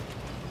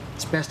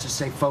best to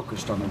stay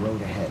focused on the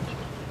road ahead.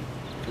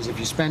 Because if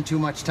you spend too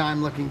much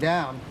time looking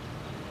down,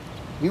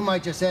 you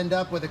might just end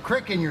up with a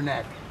crick in your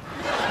neck.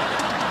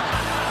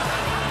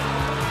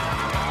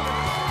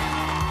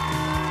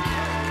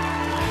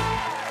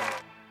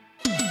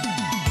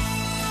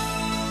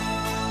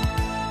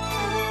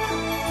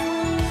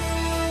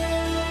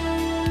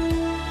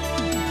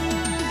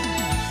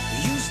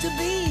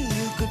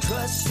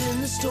 Trust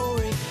in the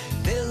story,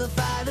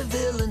 vilify the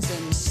villains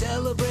and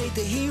celebrate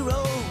the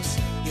heroes.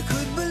 You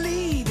could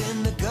believe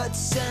in the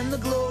guts and the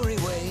glory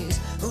ways.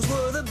 Those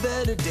were the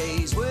better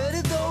days. Where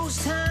did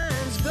those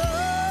times go?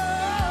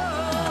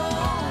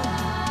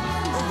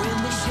 When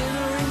the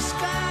shimmering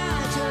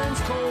sky turns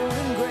cold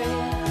and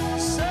gray,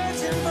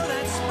 searching for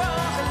that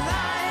spark of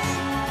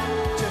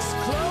light. Just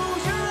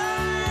close your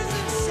eyes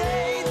and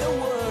say the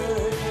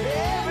word.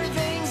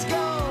 Everything's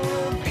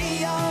gonna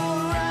be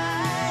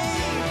alright.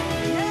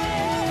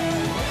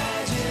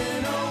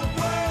 Imagine a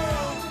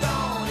world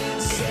gone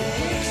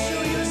insane.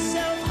 Picture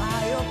yourself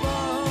high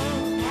above.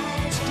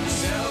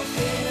 Yourself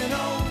in a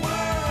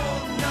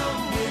world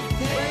numb with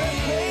pain. Where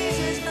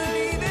places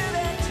believing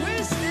that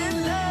twisted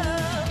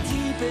love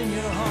deep in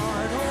your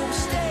heart, hope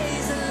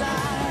stays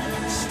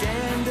alive.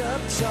 Stand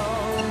up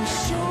tall and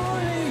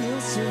surely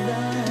you'll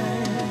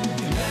survive.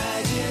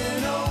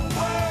 Imagine a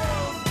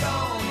world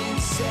gone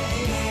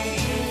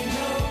insane.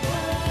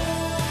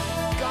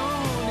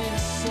 Gone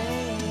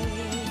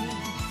insane.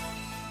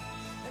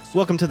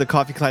 Welcome to the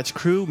Coffee Klatch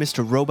Crew,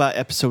 Mr. Robot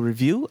episode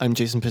review. I'm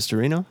Jason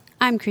Pistorino,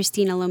 I'm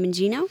Christina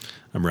Lomangino,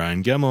 I'm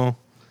Ryan Gemmel.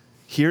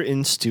 here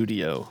in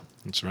studio.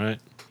 That's right.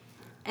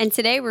 and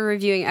today we're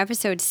reviewing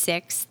episode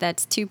 6,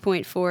 that's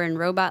 2.4 in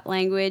robot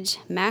language,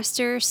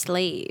 Master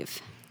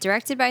Slave.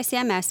 Directed by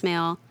Sam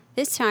Esmail,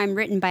 this time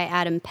written by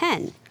Adam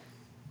Penn.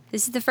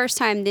 This is the first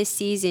time this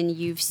season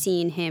you've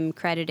seen him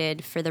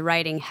credited for the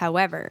writing.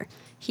 However,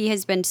 he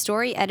has been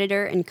story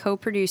editor and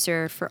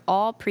co-producer for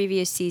all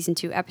previous season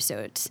 2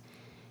 episodes.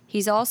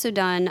 He's also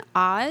done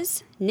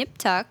Oz, Nip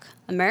Tuck,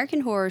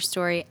 American Horror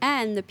Story,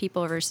 and The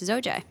People vs.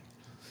 OJ.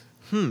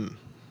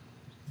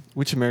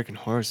 Which American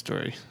Horror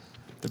Story?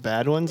 The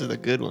bad ones or the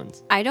good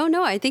ones? I don't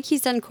know. I think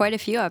he's done quite a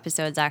few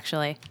episodes,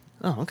 actually.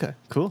 Oh, okay.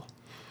 Cool.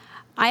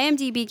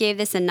 IMDb gave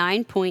this a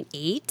 9.8.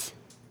 That's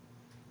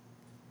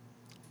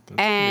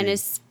And pretty-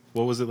 it's,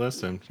 What was it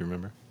last time? Do you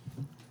remember?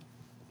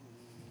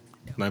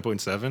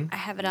 9.7? I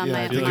have it on Yeah,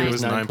 my I I feel like line. it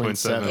was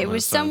 9.7. It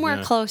was last time, somewhere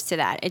yeah. close to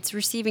that. It's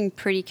receiving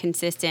pretty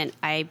consistent.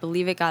 I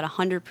believe it got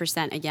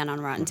 100% again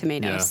on Rotten Yeah,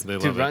 Tomatoes. they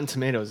Dude, love Rotten it.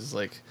 Tomatoes is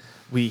like,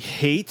 we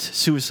hate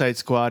Suicide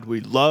Squad. We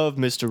love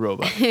Mr.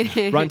 Robot.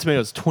 Rotten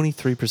Tomatoes,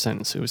 23%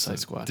 in Suicide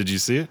Squad. Did you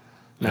see it?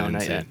 No, I didn't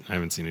not see yet. it. I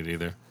haven't seen it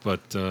either.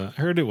 But I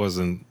heard it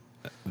wasn't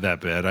that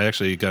bad. I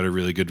actually got a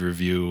really good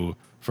review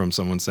from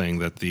someone saying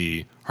that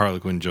the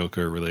Harlequin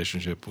Joker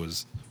relationship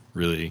was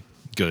really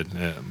good,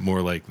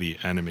 more like the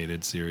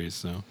animated series.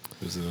 So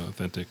it was an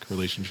authentic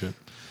relationship.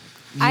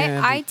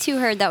 Yeah, I too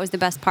heard that was the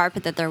best part,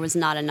 but that there was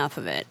not enough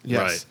of it.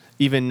 Yes. Right.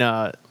 Even,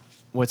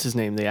 what's his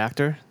name? The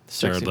actor? The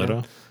Jared sexy Leto,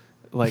 man?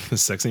 Like, the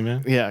sexy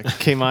man. yeah,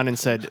 came on and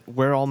said,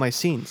 where are all my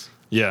scenes?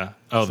 Yeah.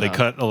 Oh, they So,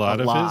 cut a lot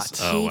a of lot.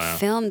 his. Oh He wow.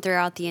 filmed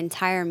throughout the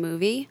entire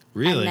movie.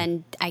 Really? And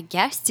then I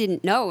guess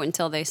didn't know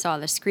until they saw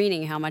the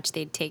screening how much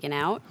they'd taken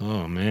out.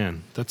 Oh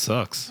man, that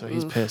sucks. So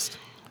he's pissed.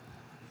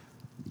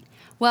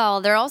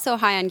 Well, they're also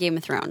high on Game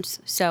of Thrones,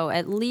 so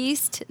at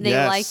least they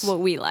Yes. like what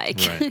we like.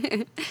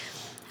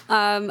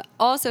 Right.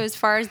 Also, as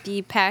far as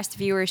the past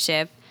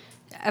viewership,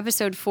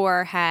 episode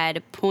 4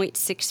 had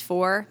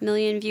 0.64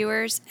 million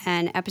viewers,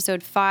 and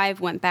episode 5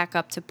 went back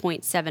up to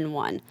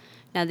 0.71.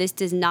 Now, this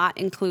does not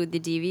include the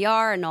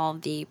DVR and all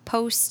of the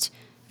post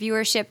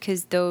viewership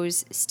because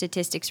those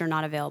statistics are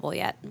not available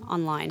yet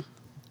online.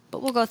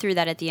 But we'll go through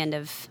that at the end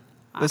of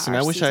Listen,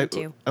 our I wish season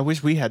 2. I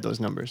wish we had those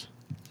numbers.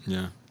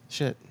 Yeah.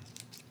 Shit.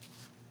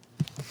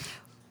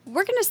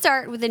 We're going to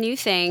start with a new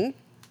thing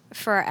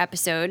for our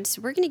episodes.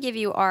 We're going to give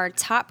you our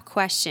top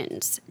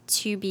questions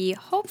to be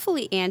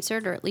hopefully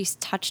answered or at least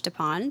touched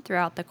upon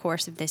throughout the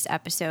course of this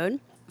episode.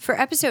 For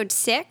episode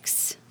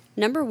 6,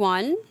 number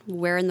 1,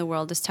 where in the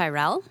world is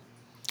Tyrell?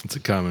 It's a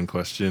common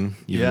question.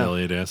 Even Yeah.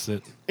 Elliot asked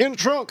it. In the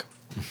trunk.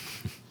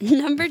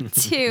 Number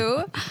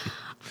 2,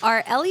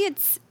 are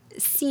Elliot's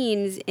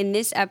scenes in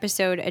this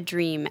episode a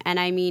dream? And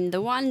I mean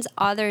the ones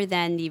other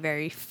than the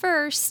very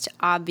first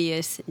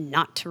obvious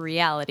not to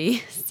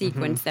reality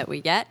sequence that we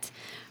get.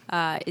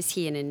 Is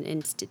he in an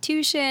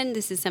institution?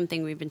 This is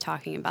something we've been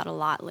talking about a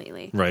lot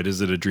lately. Right.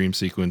 Is it a dream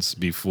sequence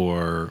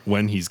before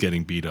when he's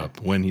getting beat up,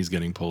 when he's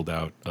getting pulled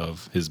out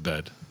of his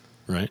bed?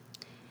 Right?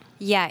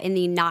 Yeah, in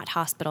the not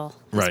hospital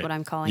is Right. what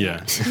I'm calling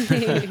Yeah.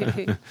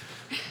 it.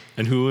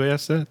 And who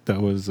asked that?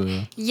 That was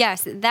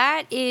Yes,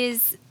 that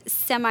is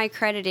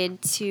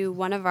semi-credited to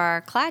one of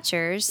our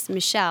Clatchers,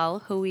 Michelle,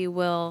 who we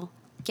will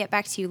get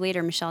back to you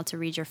later, Michelle, to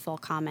read your full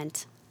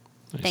comment.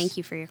 nice. Thank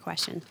you for your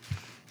question.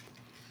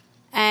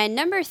 And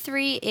number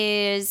 3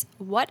 is,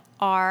 what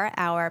are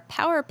our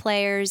power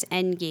players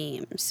and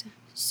games?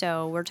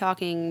 So we're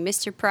talking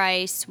Mr.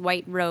 Price,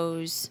 White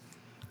Rose.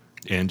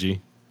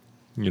 Angie.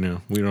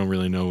 We don't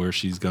really know where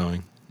she's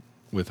going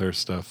with her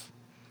stuff.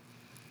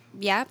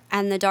 Yeah,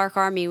 and the Dark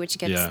Army, which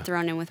gets Yeah.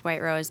 thrown in with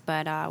White Rose,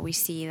 but we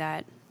see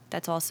that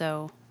that's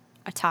also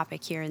a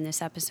topic here in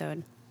this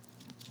episode.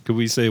 Could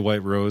we say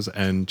White Rose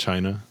and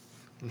China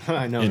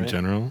I know, in right?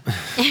 general?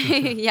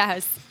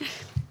 Yes.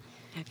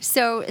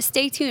 So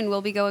stay tuned.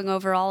 We'll be going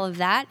over all of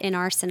that in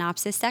our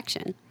synopsis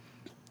section.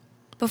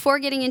 Before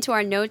getting into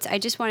our notes, I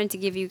just wanted to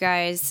give you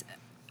guys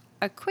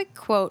a quick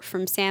quote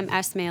from Sam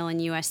Esmail in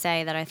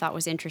USA that I thought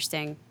was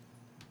interesting.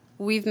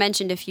 We've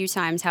mentioned a few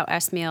times how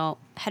Esmail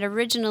had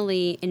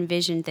originally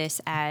envisioned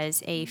this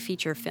as a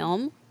feature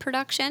film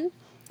production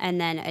and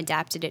then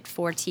adapted it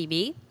for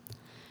TV.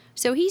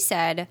 So he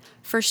said,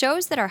 for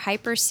shows that are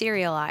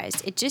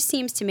hyper-serialized, it just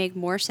seems to make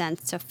more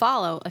sense to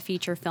follow a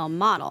feature film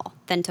model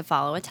than to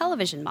follow a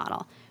television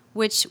model,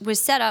 which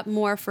was set up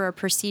more for a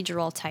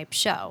procedural type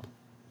show.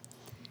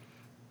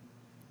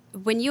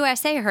 When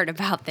USA heard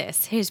about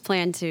this, his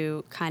plan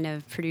to kind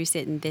of produce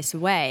it in this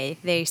way,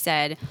 they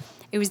said,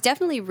 it was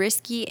definitely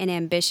risky and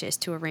ambitious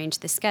to arrange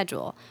the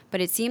schedule,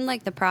 but it seemed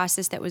like the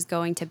process that was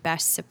going to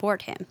best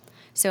support him.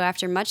 So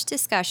after much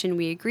discussion,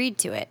 we agreed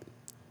to it.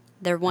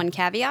 Their one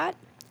caveat?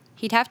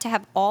 He'd have to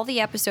have all the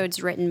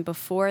episodes written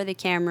before the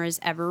cameras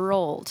ever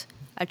rolled,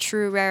 a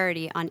true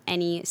rarity on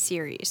any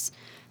series.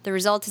 The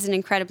result is an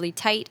incredibly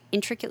tight,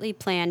 intricately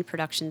planned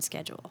production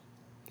schedule.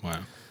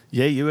 Wow.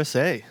 Yay,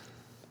 USA.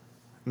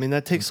 I mean,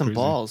 that takes That's some crazy.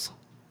 balls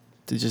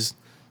to just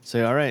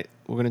say, all right,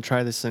 we're going to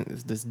try this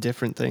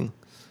different thing.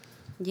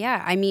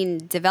 Yeah, I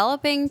mean,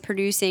 developing,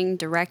 producing,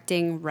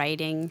 directing,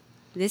 writing,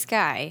 this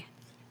guy.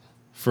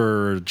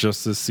 For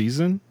just this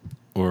season?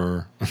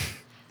 Or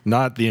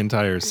not the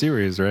entire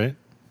series, right?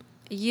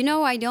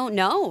 I don't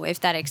know if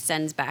that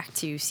extends back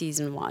to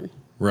season 1.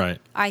 Right.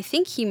 I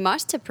think he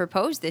must have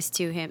proposed this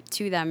to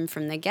them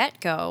from the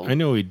get-go. I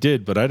know he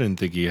did, but I didn't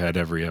think he had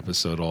every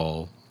episode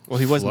all Well,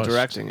 he wasn't flushed.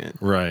 directing it.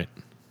 Right.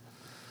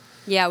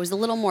 Yeah, it was a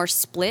little more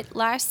split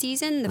last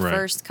season. The Right.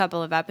 first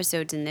couple of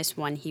episodes in this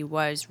one, he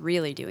was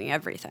really doing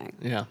everything.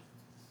 Yeah.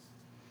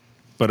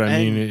 But I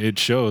And- mean, it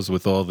shows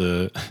with all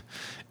the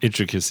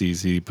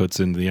intricacies he puts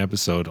into the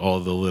episode, all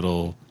the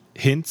little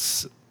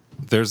hints.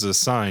 There's a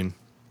sign,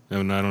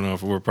 and I don't know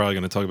if we're probably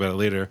going to talk about it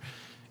later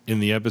in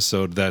the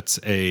episode. That's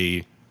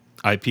a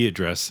IP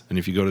address, and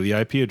if you go to the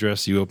IP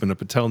address, you open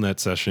up a Telnet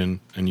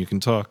session, and you can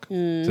talk.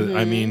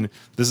 I mean,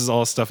 this is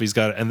all stuff he's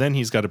got, and then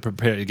he's got to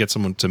prepare, get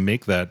someone to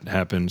make that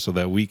happen so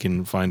that we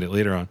can find it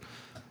later on.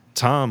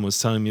 Tom was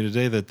telling me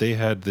today that they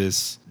had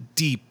this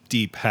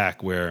deep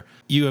hack where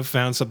you have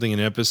found something in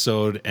an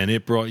episode and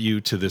it brought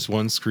you to this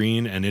one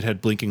screen and it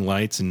had blinking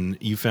lights, and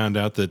you found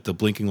out that the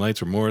blinking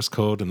lights were Morse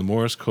code, and the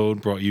Morse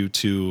code brought you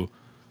to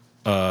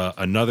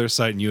another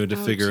site, and you had to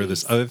figure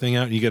this other thing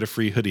out, and you get a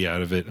free hoodie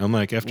out of it. I'm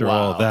like, after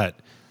all Wow. that,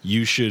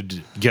 you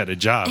should get a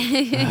job working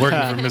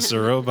for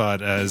Mr.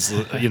 Robot as,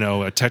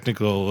 a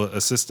technical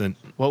assistant.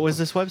 What was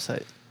this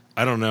website?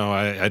 I don't know.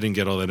 I didn't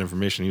get all that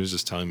information. He was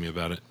just telling me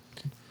about it.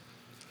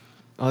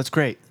 Oh, that's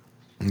great.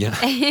 Yeah.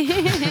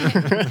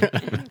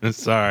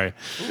 Sorry.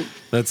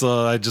 That's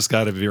all. I just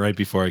got it right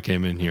before I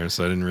came in here,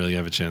 so I didn't really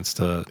have a chance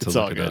to It's look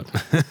all it good.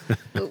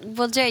 up.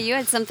 Well, Jay, you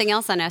had something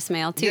else on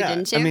Esmail too,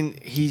 didn't you? I mean,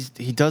 he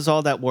does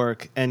all that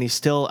work, and he's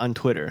still on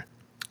Twitter.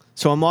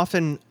 So I'm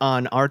often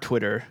on our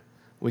Twitter,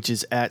 which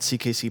is at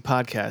CKC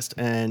Podcast,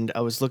 and I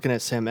was looking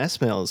at Sam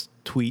Esmail's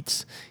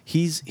tweets.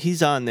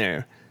 He's on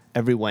there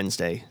every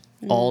Wednesday,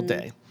 all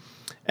day.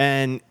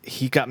 And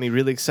he got me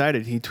really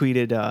excited. He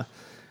tweeted,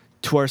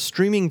 to our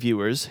streaming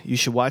viewers, you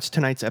should watch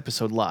tonight's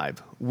episode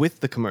live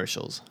with the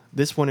commercials.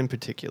 This one in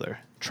particular.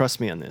 Trust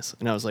me on this.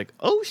 And I was like,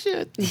 oh,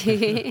 shit.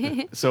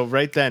 So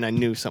right then, I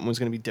knew something was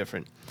going to be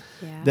different.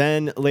 Yeah.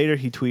 Then later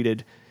he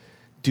tweeted,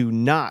 do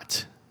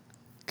not,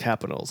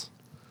 capitals,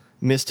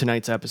 miss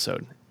tonight's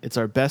episode. It's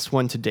our best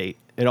one to date.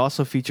 It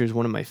also features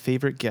one of my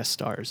favorite guest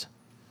stars.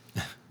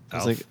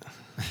 I was Alf.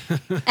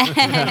 like,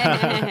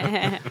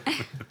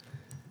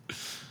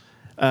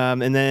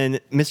 and then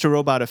Mr.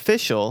 Robot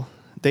Official,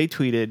 they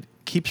tweeted,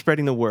 keep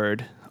spreading the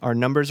word. Our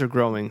numbers are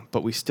growing,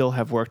 but we still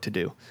have work to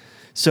do.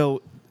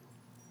 So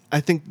I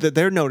think that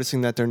they're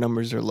noticing that their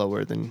numbers are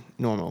lower than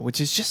normal,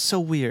 which is just so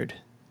weird.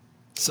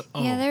 So,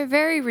 Yeah, they're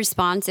very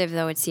responsive,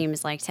 though, it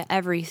seems like, to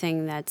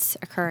everything that's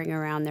occurring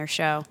around their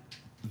show.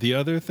 The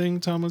other thing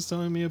Tom was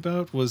telling me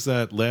about was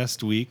that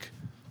last week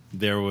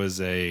there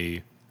was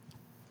a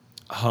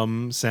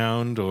hum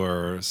sound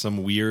or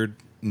some weird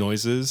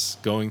noises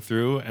going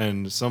through,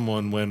 and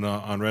someone went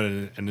on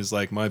Reddit and is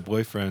like, my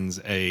boyfriend's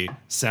a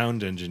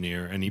sound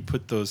engineer, and he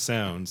put those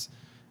sounds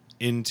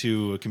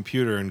into a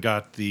computer and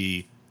got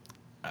the,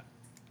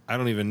 I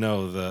don't even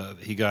know,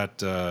 he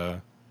got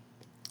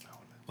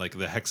like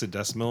the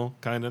hexadecimal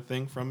kind of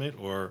thing from it,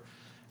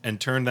 and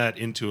turned that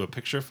into a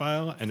picture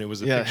file, and it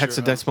was a Yeah, picture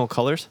of- hexadecimal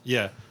colors.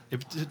 yeah,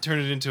 it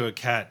turned it into the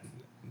cat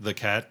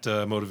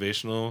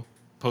motivational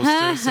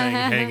poster saying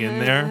 "Hang in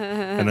there,"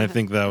 and I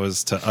think that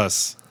was to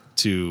us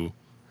to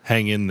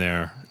hang in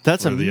there.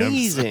 That's for the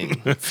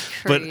amazing. But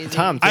Crazy.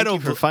 Tom, I thank don't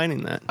you for be-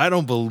 finding that. I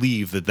don't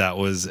believe that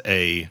was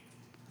a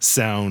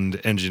sound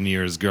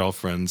engineer's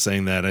girlfriend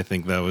saying that. I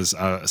think that was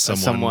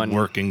someone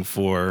working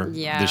for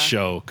the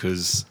show,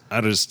 because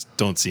I just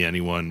don't see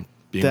anyone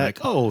being like,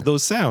 oh,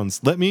 those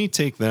sounds. Let me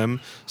take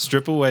them,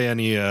 strip away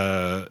any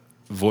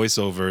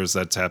voiceovers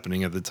that's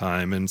happening at the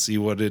time, and see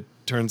what it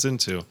turns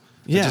into.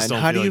 Yeah, and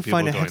how do you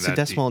find a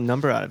hexadecimal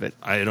number out of it?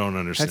 I don't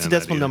understand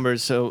hexadecimal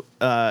numbers. So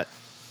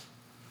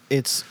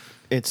it's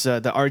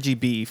the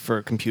RGB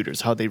for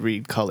computers, how they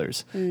read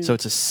colors. So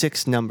it's a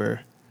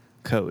 6-number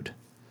code,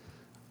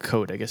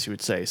 I guess you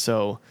would say.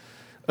 So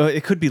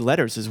it could be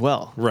letters as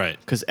well. Right.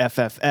 Because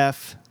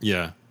FFF.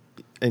 Yeah.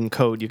 In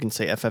code, you can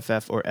say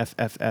FFF or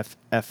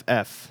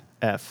FFFFF.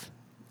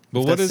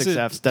 But what is it?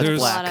 F's, that's there's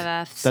black. A lot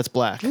of Fs. That's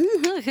black.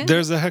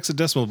 There's a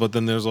hexadecimal, but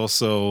then there's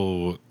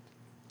also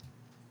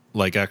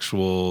like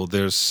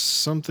there's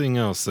something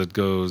else that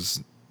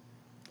goes,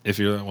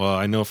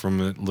 I know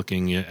from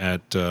looking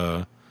at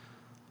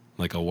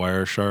like a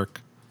Wireshark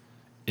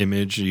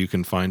image, you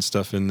can find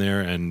stuff in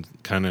there and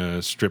kind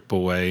of strip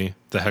away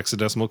the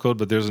hexadecimal code,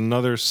 but there's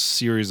another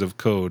series of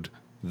code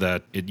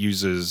that it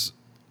uses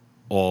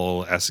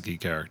all ASCII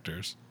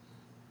characters.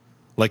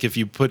 Like if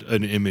you put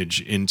an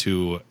image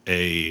into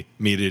made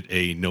it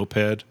a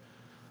notepad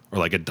or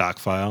like a doc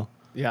file,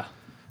 Yeah.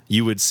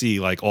 you would see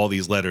like all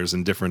these letters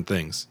and different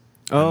things.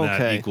 Oh, and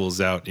that okay. equals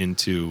out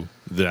into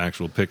the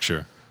actual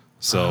picture.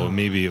 So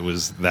maybe it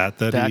was that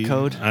he,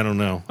 code? I don't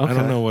know. Okay. I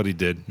don't know what he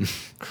did.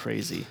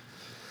 Crazy.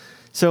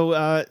 So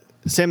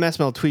Sam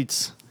Esmail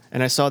tweets,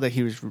 and I saw that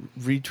he was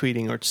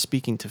retweeting or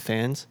speaking to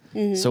fans.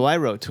 So I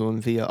wrote to him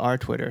via our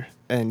Twitter,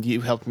 and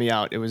you helped me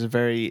out. It was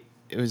very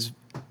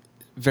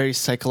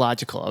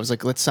psychological. I was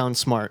like, let's sound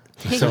smart.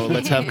 So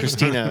let's have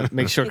Christina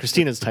make sure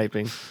Christina's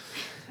typing.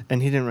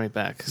 And he didn't write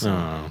back. So.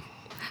 Oh.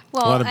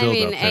 Well, A lot of build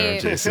I up mean,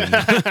 there, Jason.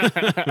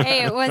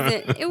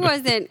 it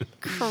wasn't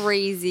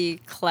crazy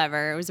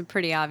clever. It was a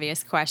pretty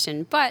obvious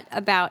question, but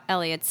about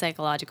Elliot's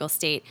psychological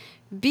state.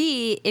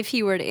 B, if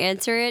he were to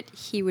answer it,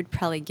 he would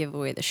probably give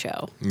away the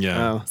show.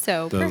 Yeah. Oh.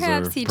 So Those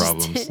perhaps are he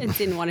problems. just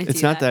didn't want to do that.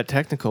 It's not that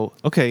technical.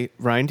 Okay,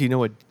 Ryan, do you know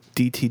what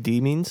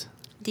DTD means?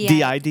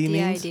 DID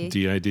means?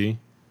 DID.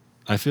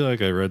 I feel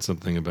like I read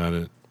something about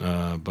it,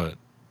 but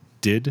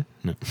did?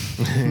 No.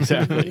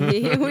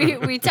 Exactly.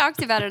 we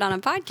talked about it on a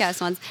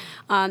podcast once.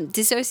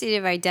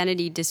 Dissociative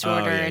identity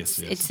disorder. Yes.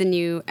 It's the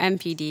new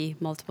MPD,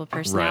 multiple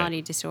personality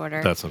Right.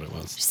 disorder. That's what it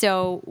was.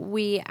 So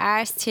we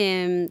asked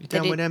him.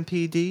 Down with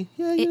MPD?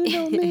 Yeah, you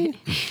know me.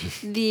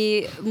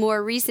 The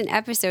more recent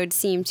episodes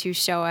seem to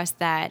show us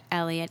that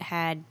Elliot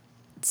had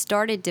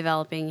started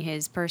developing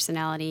his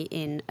personality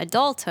in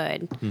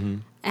adulthood.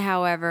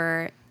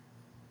 However,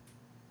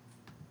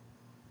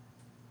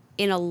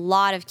 in a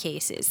lot of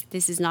cases,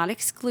 this is not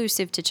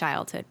exclusive to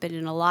childhood, but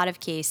in a lot of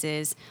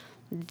cases,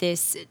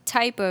 this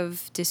type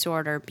of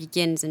disorder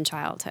begins in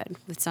childhood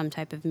with some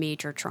type of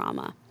major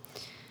trauma.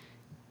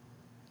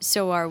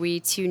 So are we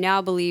to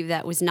now believe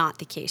that was not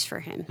the case for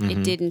him?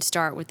 It didn't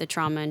start with the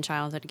trauma in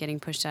childhood, getting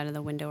pushed out of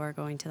the window or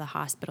going to the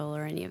hospital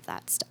or any of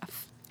that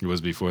stuff. It was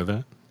before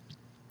that?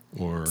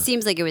 Or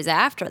Seems like it was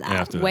after that,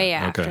 After that, way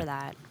okay. after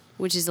that,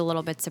 which is a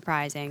little bit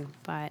surprising.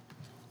 But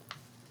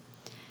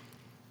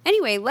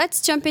anyway,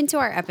 let's jump into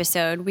our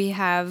episode. We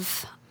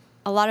have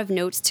a lot of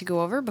notes to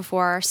go over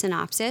before our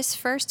synopsis.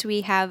 First,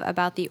 we have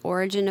about the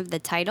origin of the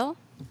title.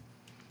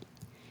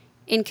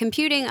 In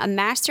computing, a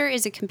master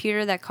is a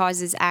computer that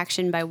causes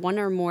action by one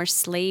or more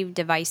slave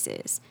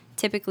devices,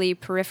 typically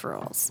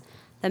peripherals.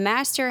 The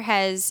master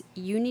has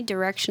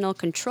unidirectional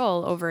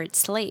control over its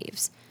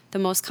slaves. The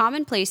most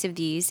commonplace of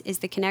these is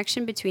the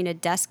connection between a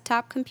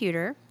desktop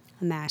computer,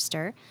 a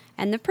master,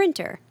 and the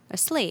printer, a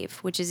slave,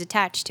 which is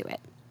attached to it.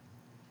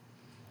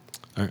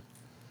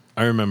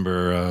 I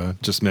remember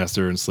just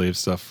master and slave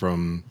stuff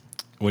from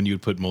when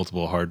you'd put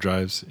multiple hard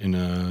drives in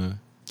a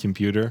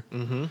computer,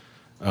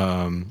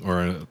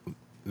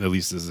 at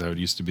least this is how it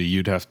used to be.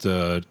 You'd have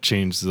to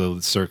change the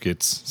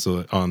circuits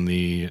so on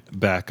the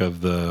back of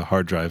the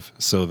hard drive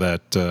so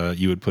that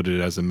you would put it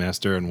as a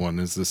master and one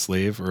as the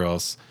slave, or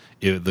else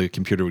the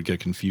computer would get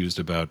confused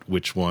about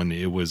which one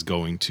it was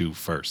going to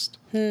first.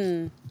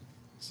 So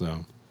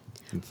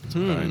that's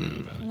what I knew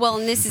about it. Well,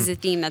 and this is a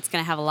theme that's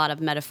going to have a lot of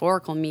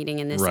metaphorical meaning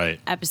in this Right.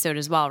 episode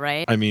as well,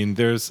 right? I mean,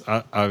 there's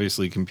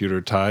obviously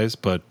computer ties,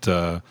 but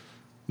the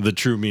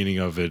true meaning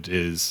of it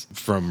is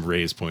from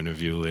Ray's point of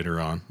view later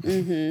on.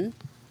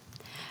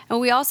 And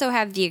we also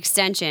have the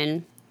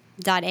extension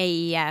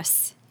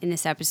 .aes in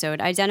this episode,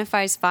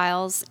 identifies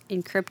files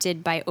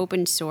encrypted by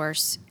open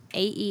source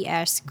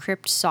AES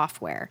crypt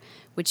software,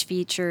 which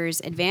features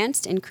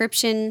advanced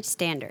encryption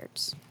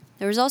standards.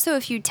 There was also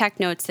a few tech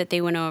notes that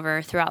they went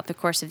over throughout the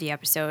course of the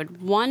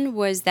episode. One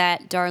was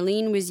that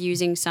Darlene was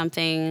using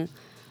something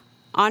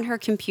on her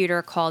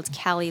computer called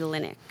Kali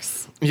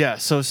Linux. Yeah,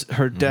 so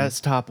her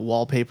desktop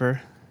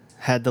wallpaper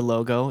had the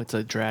logo. It's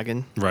a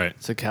dragon. Right.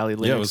 It's a Kali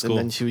Linux. Yeah, it was cool. And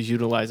then she was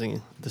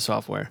utilizing the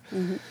software.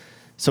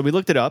 So we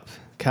looked it up.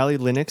 Kali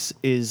Linux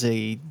is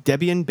a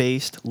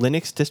Debian-based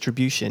Linux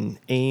distribution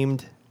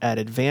aimed at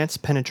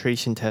advanced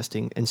penetration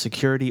testing and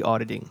security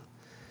auditing.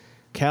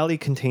 Kali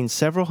contains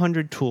several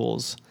hundred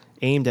tools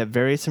aimed at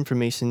various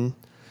information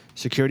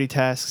security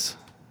tasks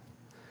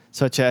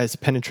such as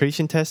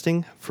penetration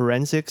testing,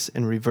 forensics,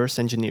 and reverse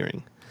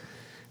engineering.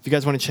 If you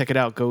guys want to check it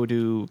out, go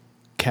to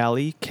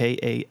Kali,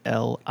 Kali.org.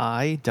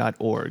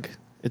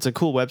 It's a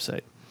cool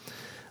website.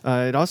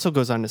 It also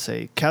goes on to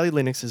say, Kali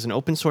Linux is an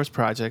open source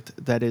project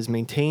that is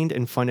maintained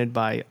and funded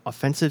by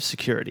Offensive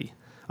Security,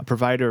 a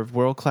provider of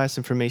world-class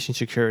information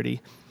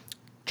security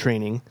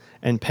training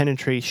and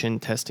penetration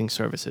testing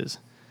services.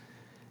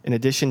 In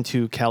addition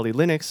to Kali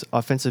Linux,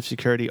 Offensive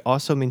Security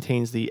also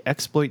maintains the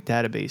exploit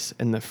database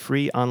and the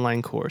free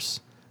online course,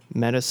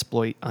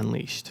 Metasploit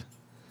Unleashed.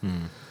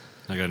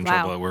 I got in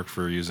trouble at work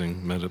for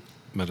using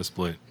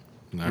Metasploit.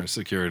 And our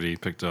security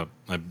picked up.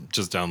 I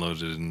just downloaded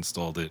it and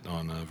installed it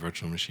on a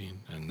virtual machine.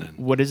 And then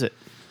What is it?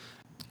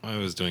 I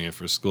was doing it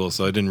for school,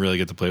 so I didn't really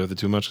get to play with it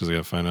too much because I got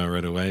to find out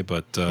right away.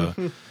 But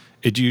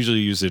it usually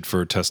use it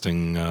for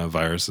testing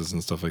viruses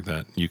and stuff like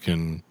that. You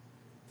can,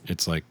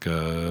 it's like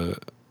a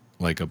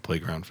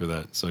playground for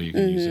that, so you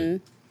can use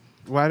it.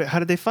 How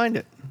did they find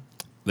it?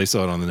 They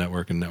saw it on the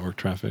network and network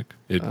traffic.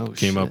 It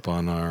came shit. up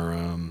on our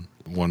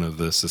one of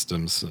the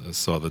systems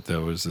saw that there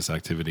was this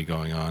activity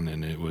going on,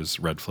 and it was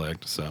red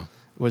flagged. So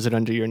Was it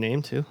under your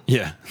name too?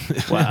 yeah.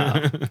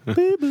 Wow.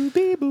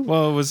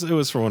 Well, it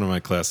was for one of my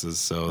classes,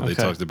 so they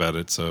Okay. talked about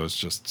it. So I was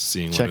just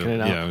seeing Checking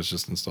it out. Yeah, I was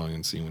just installing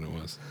and seeing what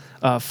it was.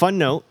 Fun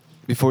note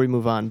before we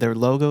move on: their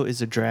logo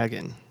is a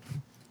dragon,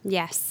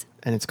 Yes.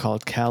 and it's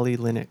called Kali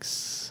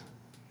Linux.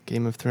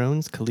 Game of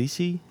Thrones,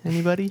 Khaleesi,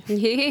 anybody?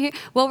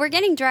 Well, we're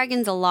getting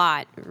dragons a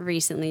lot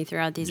recently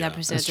throughout these Yeah,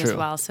 episodes that's as true.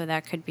 well, so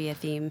that could be a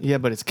theme. Yeah,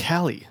 but it's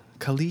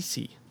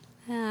Khaleesi.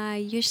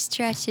 You're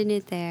stretching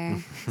it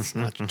there. It's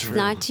not It's true.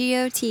 not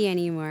GOT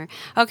anymore.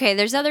 Okay,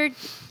 there's other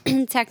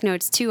tech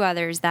notes, two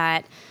others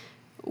that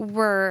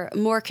were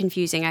more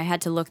confusing. I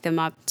had to look them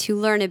up to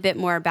learn a bit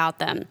more about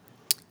them.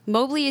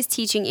 Mobley is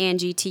teaching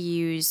Angie to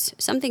use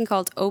something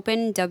called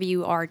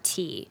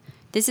OpenWRT.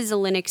 This is a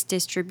Linux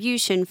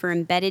distribution for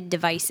embedded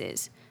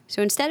devices.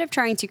 So instead of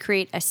trying to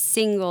create a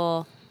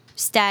single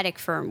static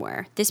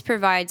firmware, this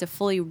provides a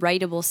fully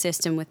writable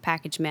system with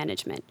package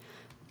management.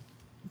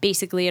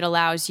 Basically, it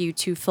allows you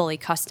to fully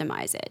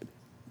customize it.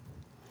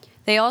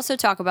 They also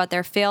talk about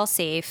their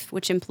failsafe,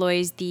 which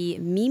employs the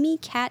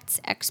Mimikatz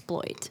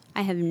exploit.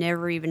 I have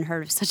never even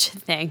heard of such a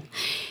thing.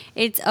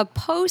 It's a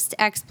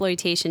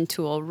post-exploitation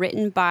tool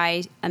written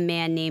by a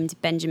man named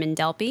Benjamin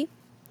Delpy.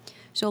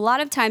 So a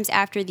lot of times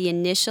after the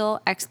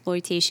initial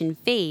exploitation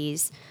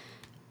phase,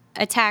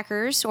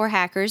 attackers or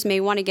hackers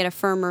may want to get a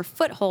firmer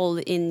foothold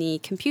in the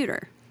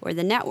computer or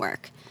the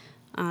network.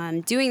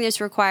 Doing this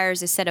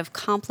requires a set of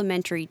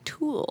complementary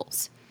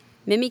tools.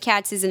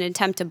 Mimikatz is an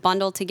attempt to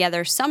bundle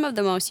together some of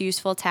the most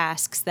useful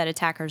tasks that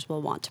attackers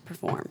will want to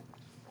perform.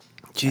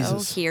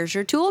 Jesus. So here's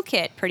your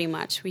toolkit, pretty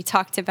much. We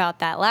talked about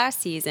that last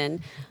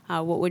season.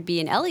 What would be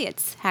an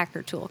Elliot's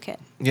hacker toolkit?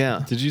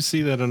 Yeah. Did you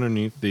see that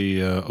underneath the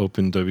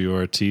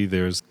OpenWRT,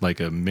 there's like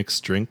a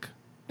mixed drink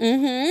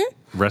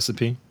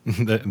recipe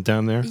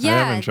down there? I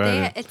haven't tried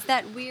it. It's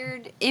that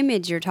weird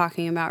image you're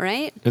talking about,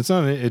 right? It's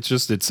not. It's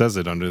just. It says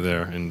it under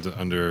there, and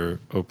under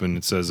open,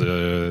 it says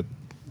a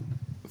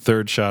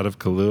third shot of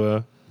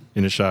Kahlua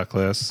in a shot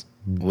glass,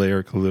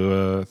 layer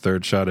Kahlua,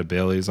 third shot of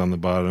Bailey's on the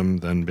bottom,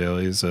 then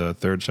Bailey's,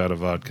 third shot of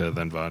vodka,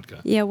 then vodka.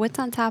 Yeah, what's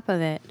on top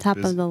of it? Top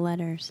This- of the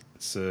letters.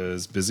 It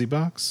says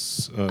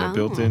BusyBox,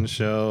 built-in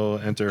shell,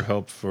 enter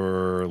help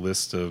for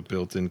list of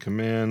built-in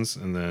commands,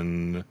 and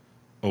then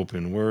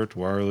open word,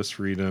 wireless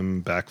freedom,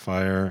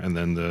 backfire, and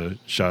then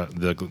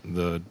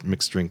the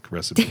mixed drink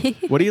recipe.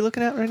 What are you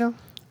looking at right now?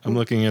 I'm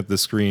looking at the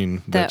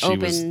screen The that she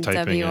was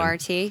typing in.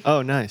 OpenWRT.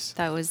 Oh, nice.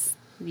 That was,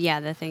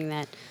 the thing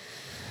that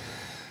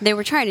they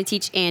were trying to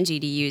teach Angie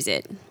to use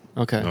it.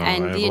 Okay. Oh,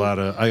 And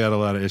I got a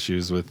lot of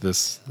issues with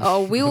this.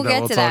 Oh, we will that get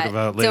we'll to talk that.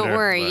 about later, Don't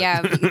worry. but-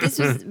 Yeah, this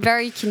was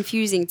very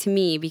confusing to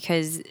me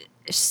because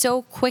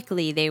so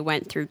quickly they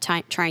went through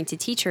trying to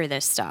teach her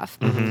this stuff,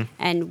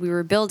 and we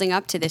were building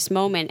up to this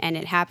moment, and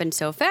it happened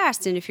so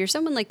fast. And if you're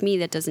someone like me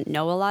that doesn't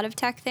know a lot of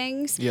tech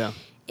things, Yeah.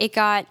 it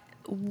got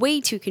way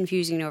too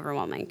confusing and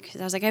overwhelming because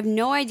I was like, I have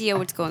no idea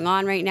what's going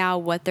on right now,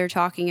 what they're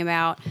talking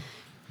about.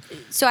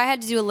 So I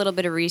had to do a little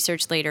bit of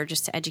research later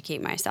just to educate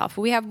myself.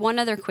 We have one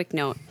other quick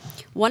note.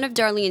 One of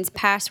Darlene's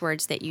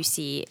passwords that you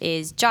see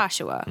is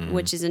Joshua,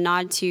 which is a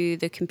nod to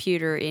the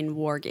computer in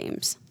war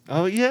games.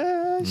 Oh,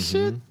 yeah.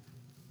 Shit.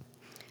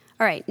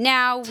 All right,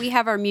 now we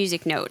have our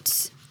music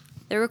notes.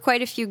 There were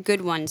quite a few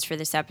good ones for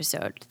this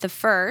episode. The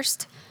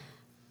first,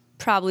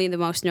 probably the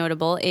most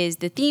notable, is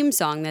the theme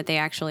song that they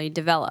actually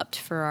developed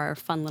for our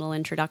fun little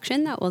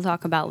introduction that we'll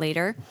talk about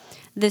later.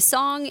 The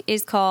song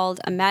is called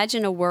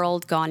Imagine a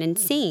World Gone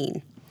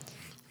Insane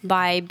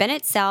by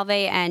Bennett Salve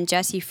and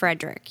Jesse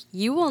Frederick.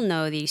 You will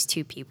know these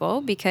two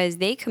people because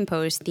they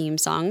composed theme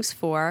songs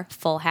for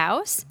Full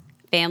House,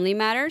 Family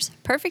Matters,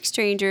 Perfect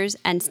Strangers,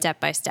 and Step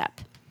by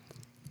Step.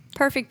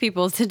 Perfect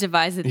people to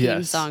devise a theme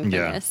Yes. song for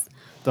Yeah. this.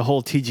 The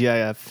whole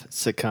TGIF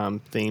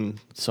sitcom theme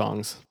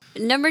songs.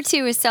 Number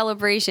 2 is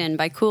Celebration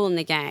by Kool and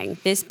the Gang.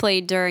 This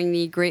played during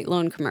the Great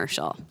Loan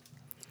commercial.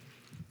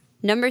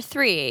 Number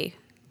 3,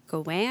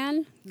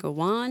 Gowan,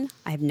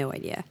 I have no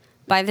idea,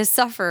 by The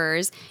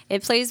Sufferers.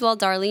 It plays while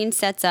Darlene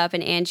sets up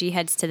and Angie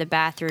heads to the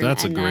bathroom.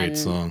 That's a and great then,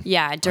 song.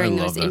 Yeah, during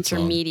I love those that song.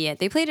 intermediate.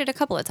 They played it a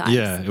couple of times.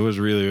 Yeah, it was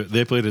really.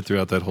 They played it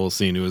throughout that whole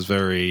scene. It was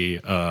very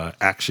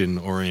action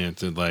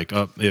oriented. Like,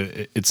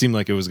 it seemed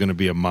like it was going to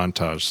be a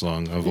montage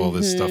song of all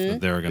this stuff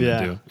that they were going to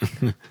Yeah.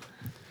 do.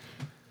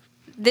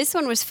 This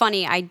one was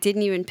funny. I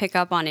didn't even pick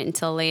up on it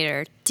until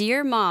later.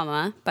 Dear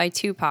Mama by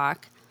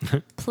Tupac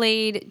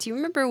played. Do you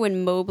remember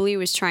when Mobley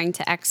was trying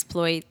to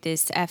exploit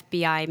this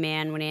FBI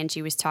man when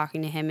Angie was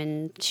talking to him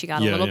and she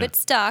got a Yeah, little yeah. bit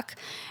stuck?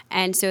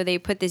 And so they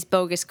put this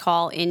bogus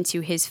call into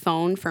his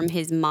phone from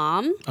his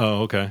mom,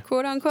 Oh, okay.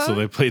 quote unquote. So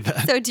they played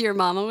that. So Dear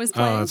Mama was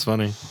playing. Oh, that's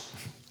funny.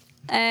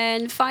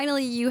 And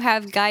finally, you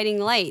have Guiding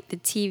Light, the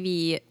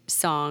TV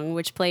song,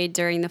 which played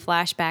during the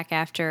flashback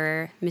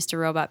after Mr.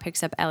 Robot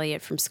picks up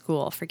Elliot from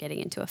school for getting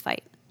into a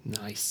fight.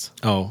 Nice.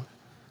 Oh,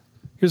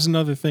 here's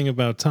another thing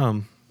about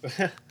Tom.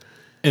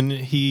 And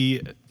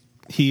he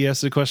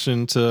asked a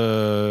question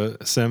to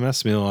Sam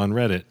Esmail on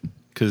Reddit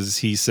because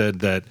he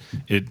said that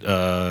it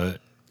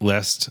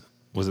last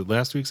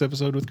week's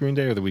episode with Green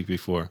Day or the week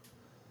before?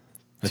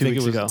 I 2 think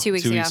weeks it was ago. 2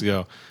 weeks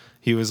ago.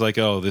 He was like,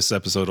 "Oh, this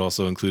episode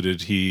also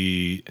included."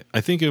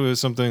 I think it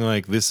was something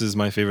like, "This is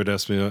my favorite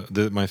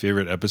my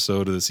favorite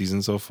episode of the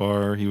season so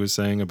far." He was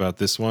saying about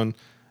this one, and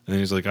then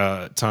he was like,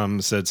 "Tom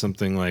said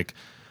something like,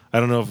 I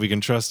don't know if we can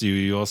trust you.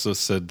 You also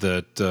said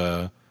that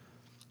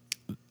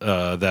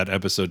that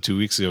episode 2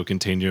 weeks ago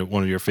contained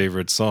one of your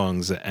favorite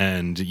songs,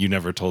 and you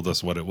never told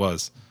us what it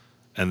was."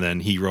 And then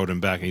he wrote him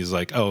back, and he's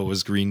like, "Oh, it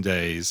was Green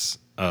Day's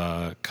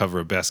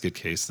cover of Basket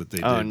Case that they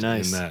did Oh,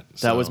 nice. in that."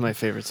 That was So- my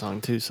favorite song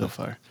too so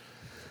far.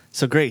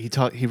 So great.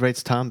 He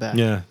writes Tom back.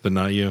 Yeah, but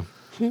not you.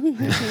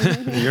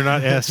 You're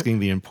not asking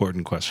the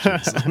important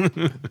questions.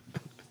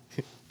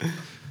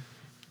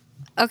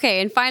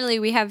 Okay, and finally,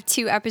 we have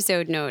 2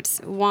 episode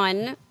notes.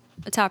 One,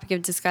 a topic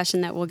of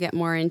discussion that we'll get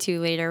more into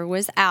later,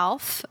 was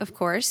Alf. Of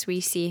course, we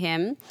see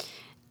him.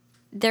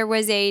 There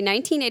was a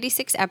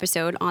 1986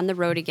 episode, On the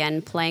Road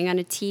Again, playing on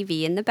a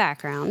TV in the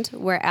background,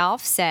 where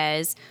Alf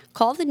says,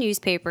 "Call the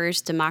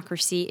newspapers,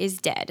 democracy is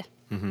dead."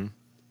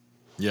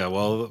 Yeah,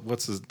 well,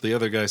 the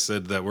other guy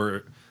said that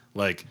we're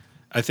like,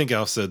 I think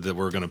Alf said that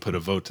we're going to put a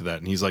vote to that,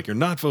 and he's like, "You're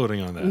not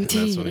voting on that." And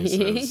that's when he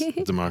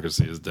says,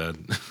 "Democracy is dead."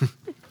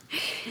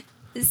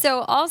 So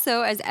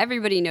also, as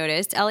everybody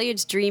noticed,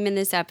 Elliot's dream in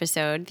this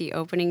episode, the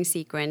opening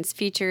sequence,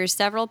 features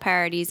several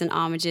parodies and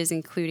homages,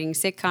 including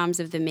sitcoms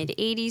of the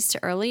mid-'80s to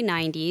early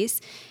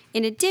 '90s,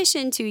 in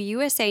addition to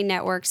USA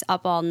Network's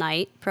Up All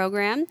Night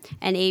program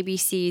and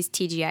ABC's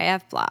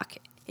TGIF block.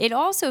 It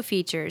also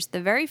features the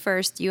very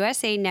first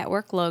USA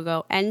Network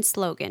logo and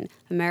slogan,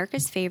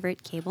 America's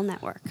favorite cable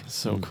network.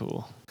 So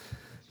cool.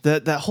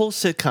 That whole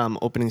sitcom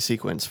opening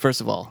sequence.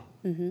 First of all,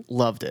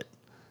 loved it.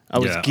 I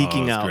was Yeah,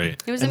 geeking it was out.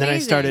 great. It was and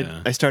amazing.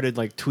 then I started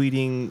like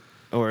tweeting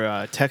or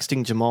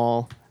texting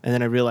Jamal, and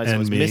then I realized I And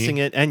was me. missing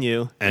it, and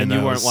you And you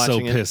I weren't was so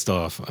watching it. pissed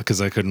off because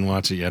I couldn't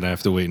watch it yet. I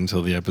have to wait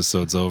until the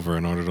episode's over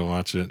in order to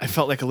watch it. I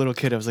felt like a little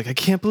kid. I was like, I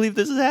can't believe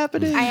this is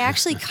happening. I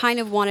actually kind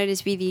of wanted it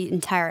to be the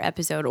entire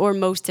episode, or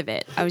most of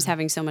it. I was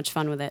having so much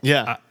fun with it.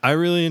 yeah. I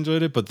really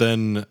enjoyed it, but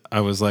then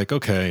I was like,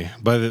 okay.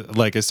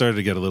 I started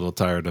to get a little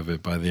tired of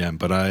it by the end,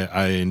 but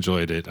I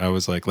enjoyed it. I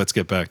was like, let's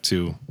get back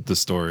to the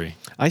story.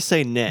 I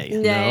say nay.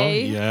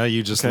 Nay. No? Yeah,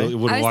 you just Okay.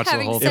 would I was watch the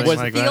having whole such thing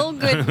like that.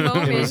 feel-good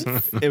moments.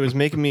 It was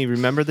making me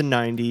remember the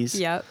 90s.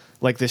 Yep.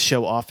 Like this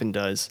show often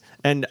does.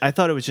 And I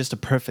thought it was just a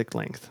perfect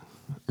length,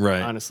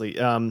 Right. honestly.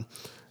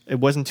 It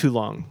wasn't too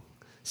long.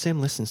 Sam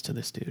listens to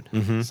this dude.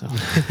 Mm-hmm. So.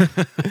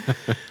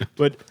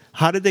 But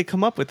how did they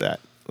come up with that?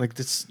 Like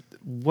this,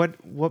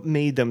 what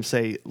made them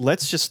say,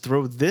 let's just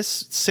throw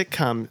this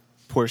sitcom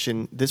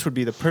portion, this would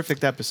be the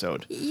perfect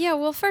episode? Yeah,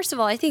 well, first of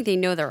all, I think they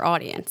know their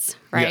audience,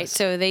 right? Yes.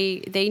 So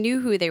they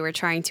knew who they were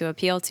trying to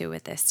appeal to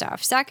with this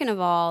stuff. Second of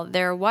all,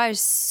 there was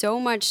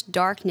so much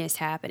darkness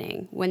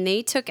happening. When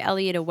they took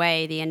Elliot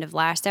away the end of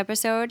last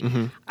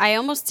episode, I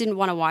almost didn't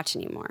want to watch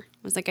anymore. I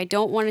was like, I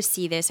don't want to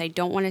see this. I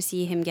don't want to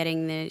see him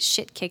getting the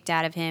shit kicked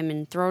out of him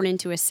and thrown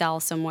into a cell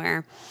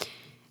somewhere.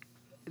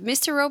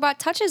 Mr. Robot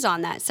touches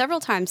on that several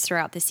times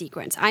throughout the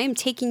sequence. I am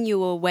taking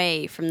you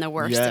away from the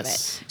worst of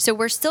Yes. it. So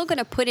we're still going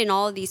to put in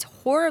all of these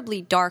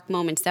horribly dark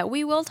moments that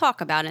we will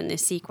talk about in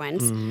this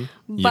sequence, Yeah,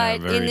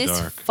 but very in this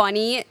dark.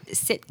 funny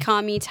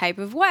sitcom-y type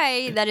of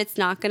way that it's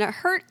not going to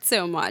hurt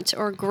so much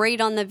or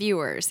grate on the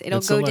viewers. It'll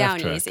It's a go laugh down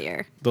track.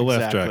 easier. The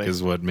laugh track Exactly.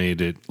 is what made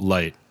it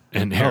light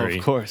and hairy.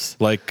 of course.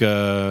 Like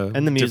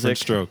And the music. different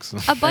strokes.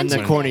 A bunch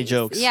the of corny things.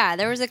 jokes. Yeah,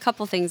 there was a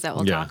couple things that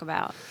we'll Yeah. talk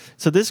about.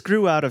 So this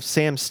grew out of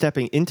Sam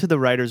stepping into the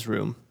writer's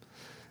room.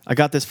 I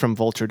got this from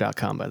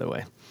vulture.com, by the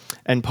way,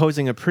 and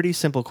posing a pretty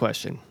simple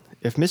question.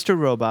 If Mr.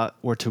 Robot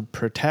were to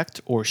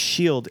protect or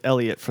shield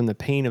Elliot from the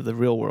pain of the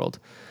real world,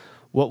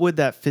 what would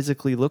that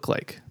physically look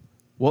like?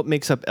 What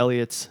makes up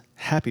Elliot's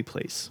happy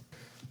place?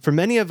 For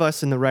many of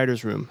us in the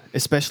writer's room,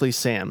 especially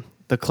Sam,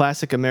 the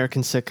classic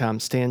American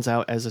sitcom stands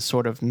out as a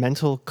sort of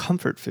mental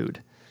comfort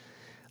food.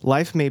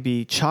 Life may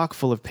be chock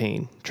full of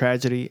pain,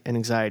 tragedy, and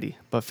anxiety,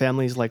 but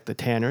families like the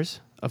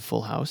Tanners, of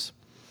Full House,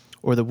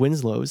 or the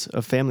Winslows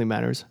of Family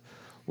Matters,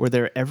 were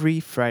there every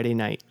Friday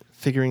night,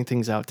 figuring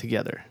things out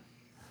together.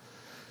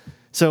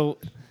 So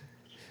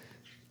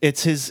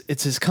it's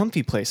his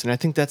comfy place, and I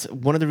think that's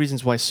one of the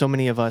reasons why so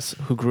many of us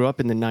who grew up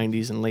in the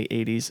 90s and late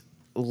 80s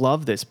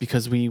love this,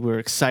 because we were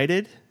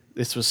excited.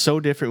 This was so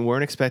different. We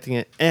weren't expecting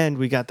it, and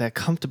we got that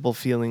comfortable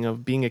feeling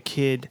of being a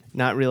kid,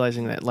 not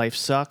realizing that life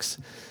sucks,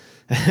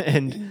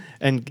 and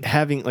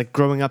having, like,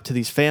 growing up to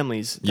these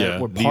families that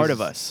were part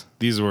of us.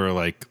 These were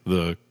like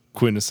the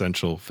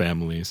quintessential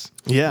families.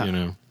 Yeah. You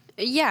know?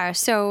 Yeah,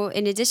 so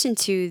in addition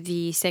to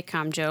the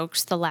sitcom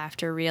jokes, the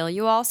laughter reel,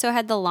 you also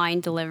had the line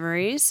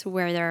deliveries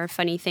where there are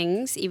funny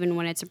things, even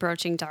when it's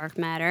approaching dark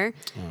matter.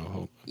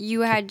 Oh,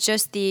 You had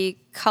just the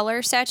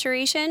color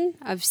saturation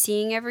of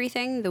seeing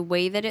everything, the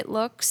way that it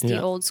looks, the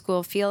Yeah. old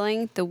school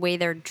feeling, the way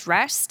they're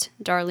dressed.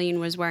 Darlene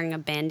was wearing a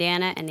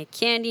bandana and a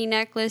candy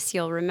necklace.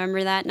 You'll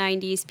remember that,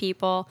 90s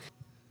people.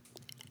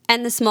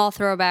 And the small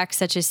throwbacks,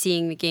 such as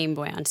seeing the Game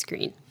Boy on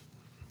screen.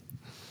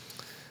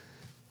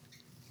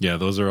 yeah,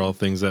 those are all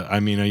things that, I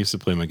mean, I used to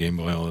play my Game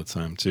Boy all the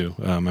time too.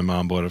 My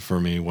mom bought it for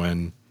me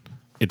when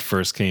it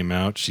first came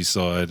out. She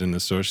saw it in the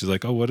store. She's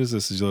like, "Oh, what is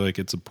this?" She's like,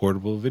 "It's a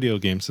portable video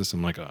game system."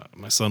 I'm like, "Oh,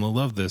 my son will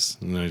love this."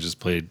 And then I just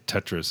played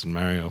Tetris and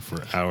Mario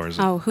for hours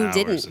and Oh, who hours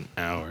didn't? and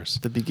hours.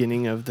 The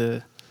beginning of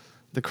the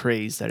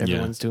craze that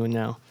everyone's doing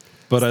now.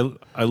 But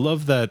I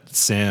love that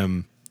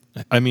Sam,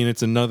 I mean,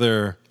 it's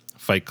another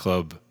Fight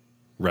Club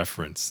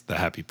reference, the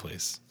happy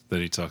place that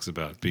he talks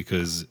about,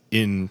 because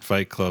in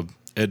Fight Club,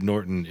 Ed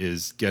Norton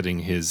is getting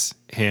his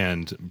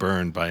hand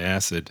burned by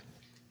acid,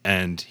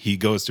 and he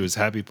goes to his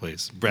happy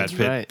place. Brad That's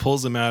Pitt right.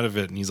 pulls him out of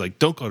it, and he's like,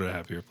 "Don't go to a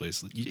happier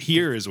place.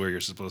 Here is where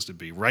you're supposed to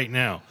be right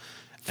now."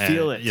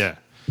 Feel it. Yeah.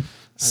 remember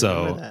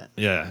So, that.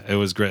 yeah, it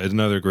was great.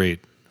 Another great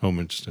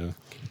homage to...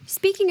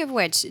 Speaking of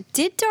which,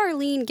 did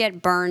Darlene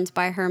get burned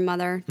by her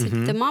mother?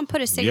 Did the mom put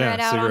a cigarette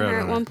out on cigarette her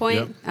on at one her. point?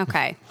 Yep.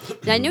 Okay.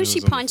 I knew It she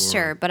was on the punched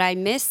floor. her, but I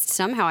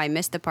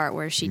missed the part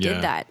where she Yeah.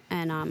 did that,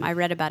 and I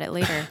read about it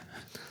later.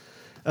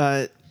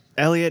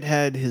 Elliot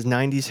had his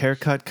 90s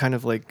haircut, kind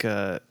of like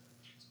a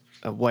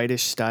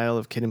whitish style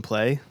of Kid and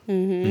Play.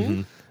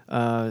 Mm-hmm.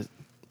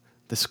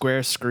 The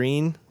square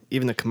screen,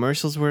 even the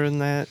commercials were in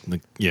that.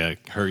 Yeah,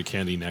 Hurry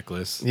Candy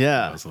necklace.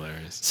 Yeah. That was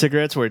hilarious.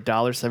 Cigarettes were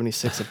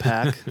 $1.76 a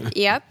pack.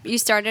 Yep. You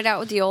started out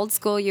with the old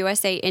school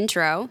USA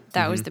intro.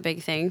 That was the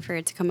big thing for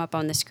it to come up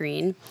on the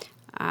screen.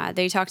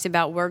 They talked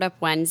about Word Up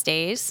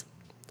Wednesdays.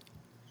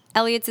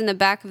 Elliot's in the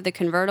back of the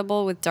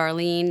convertible with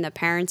Darlene. The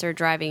parents are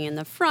driving in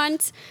the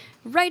front.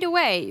 Right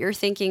away, you're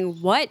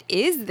thinking, what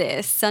is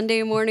this?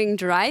 Sunday morning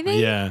driving?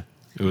 Yeah,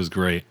 it was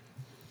great.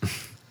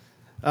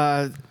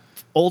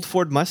 Old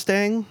Ford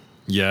Mustang.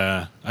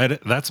 Yeah,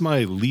 that's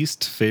my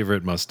least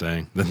favorite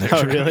Mustang. That they're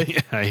Oh, driving. really?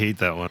 Yeah, I hate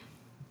that one.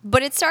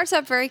 But it starts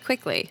up very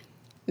quickly.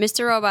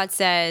 Mr. Robot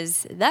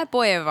says, that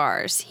boy of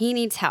ours, he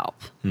needs help.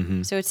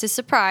 So it's a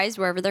surprise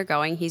wherever they're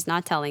going. He's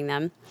not telling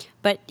them.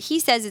 But he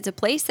says it's a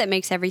place that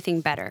makes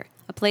everything better,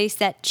 a place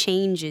that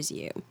changes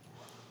you.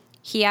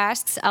 He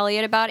asks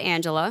Elliot about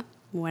Angela,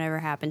 whatever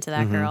happened to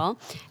that girl.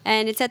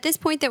 And it's at this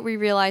point that we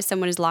realize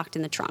someone is locked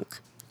in the trunk.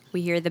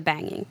 We hear the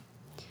banging.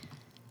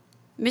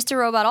 Mr.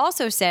 Robot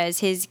also says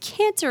his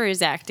cancer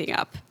is acting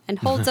up and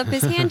holds up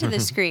his hand to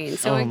the screen.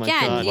 So Oh my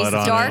again, God. these Blood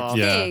on dark it.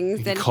 Yeah. things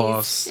He that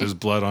coughs. There's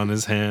blood on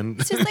his hand.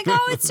 it's just like,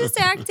 oh, it's just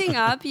acting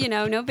up,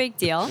 no big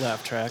deal.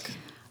 Laugh track.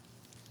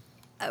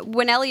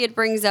 When Elliot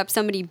brings up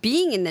somebody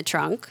being in the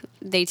trunk,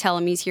 they tell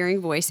him he's hearing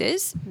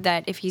voices,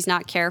 that if he's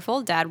not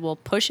careful, Dad will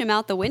push him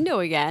out the window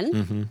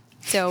again.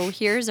 So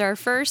here's our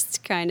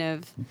first kind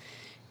of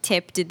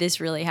tip. Did this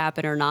really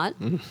happen or not?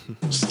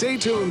 Stay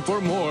tuned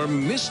for more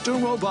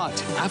Mr. Robot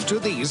after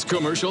these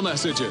commercial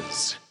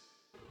messages.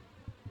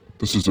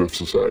 This is F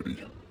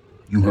Society.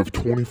 You have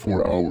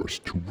 24 hours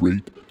to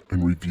rate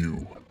and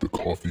review the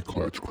Coffee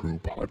Klatch Crew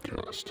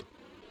podcast.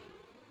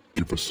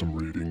 Give us some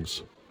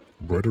ratings,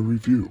 write a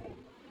review.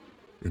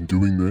 In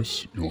doing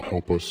this, you'll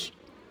help us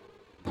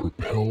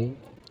propel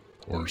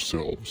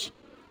ourselves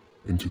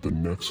into the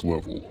next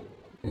level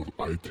of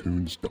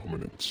iTunes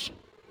dominance.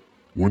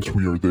 Once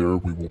we are there,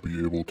 we will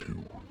be able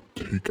to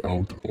take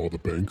out all the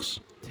banks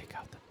Take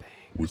out the bang.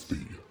 with the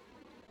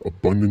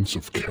abundance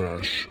of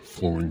cash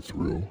flowing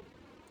through,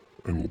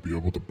 and we'll be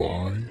able to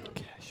buy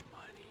Cash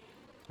money.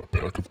 a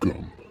pack of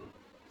gum.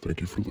 Thank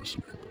you for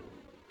listening.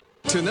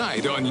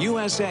 Tonight on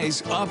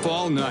USA's Up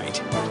All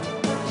Night.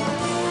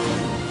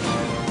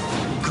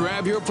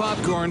 Grab your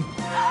popcorn.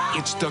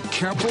 It's the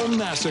Careful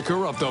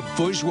Massacre of the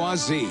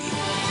Bourgeoisie.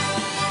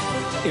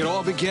 It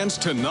all begins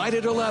tonight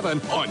at 11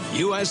 on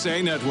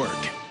USA Network.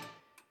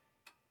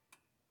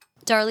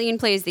 Darlene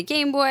plays the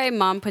Game Boy.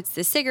 Mom puts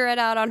the cigarette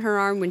out on her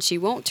arm when she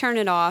won't turn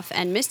it off.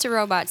 And Mr.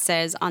 Robot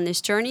says, on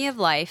this journey of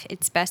life,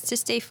 it's best to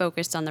stay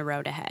focused on the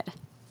road ahead.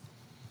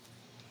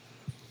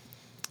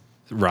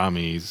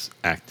 Rami's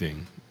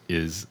acting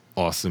is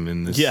awesome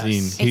in this Yes.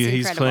 scene. It's He's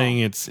incredible. playing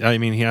it. I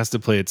mean, he has to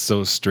play it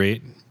so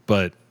straight,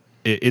 but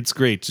it's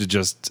great to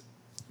just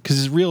because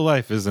his real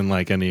life isn't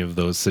like any of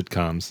those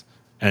sitcoms,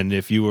 And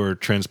if you were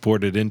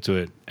transported into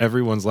it,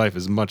 everyone's life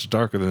is much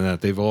darker than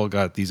that. They've all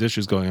got these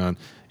issues going on,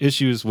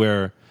 issues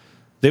where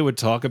they would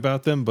talk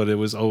about them, but it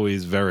was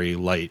always very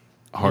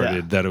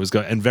light-hearted that it was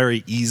going, and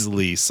very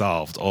easily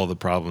solved all the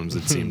problems,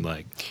 it seemed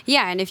like.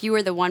 Yeah, and if you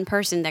were the one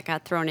person that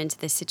got thrown into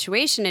this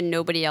situation and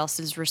nobody else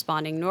is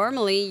responding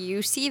normally,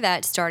 you see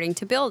that starting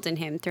to build in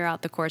him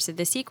throughout the course of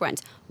the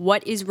sequence.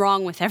 What is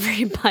wrong with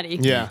everybody?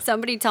 Yeah.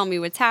 Somebody tell me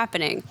what's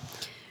happening.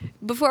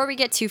 Before we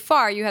get too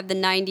far, you have the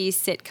 90s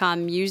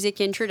sitcom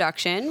music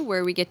introduction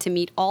where we get to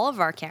meet all of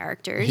our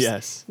characters.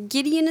 Yes.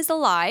 Gideon is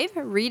alive,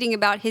 reading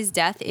about his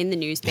death in the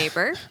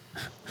newspaper.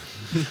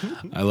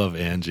 I love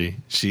Angie.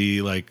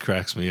 She like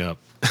cracks me up.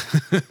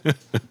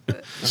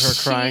 Her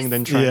crying,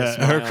 then trying to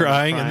smile. Her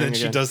crying, and then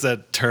she again. does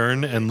that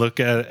turn and look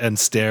at and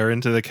stare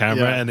into the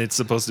camera, Yeah. and it's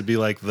supposed to be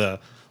like the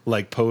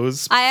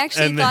pose. I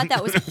actually And thought then-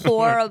 that was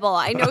horrible.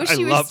 I know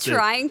she was loved it.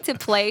 trying to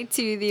play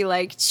to the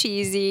like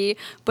cheesy,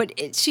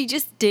 but she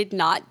just did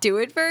not do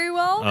it very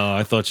well. Oh,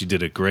 I thought she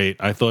did it great.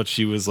 I thought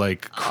she was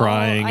like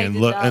crying I and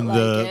did look not and like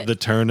it. the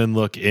turn and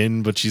look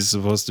in, but she's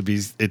supposed to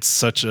be. It's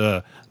such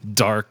a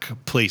dark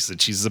place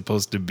that she's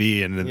supposed to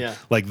be, and then, Yeah.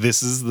 like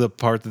this is the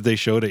part that they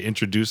show to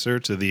introduce her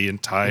to the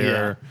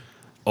entire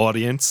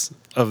audience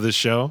of the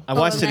show. I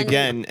watched and it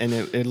then- again, and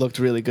it looked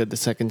really good the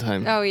second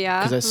time. Oh,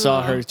 yeah? Because I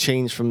saw her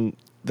change from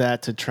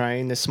that to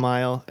trying to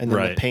smile, and then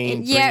Right. the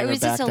pain Yeah, it bringing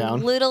was her back just a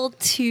down. little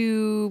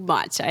too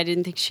much. I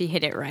didn't think she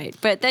hit it right.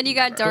 But then you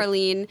got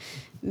Darlene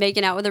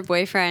making out with her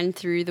boyfriend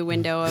through the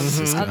window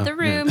of the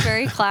room.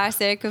 Very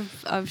classic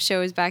of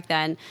shows back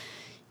then.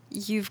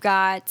 You've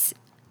got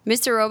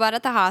Mr. Robot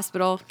at the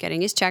hospital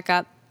getting his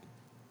checkup.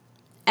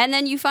 And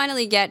then you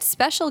finally get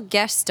special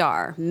guest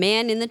star,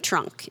 man in the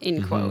trunk,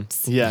 in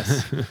quotes.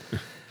 Yes.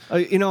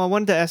 I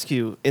wanted to ask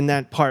you, in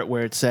that part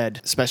where it said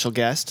special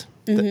guest,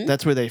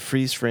 that's where they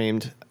freeze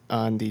framed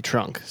on the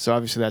trunk. So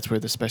obviously that's where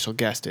the special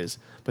guest is.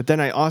 But then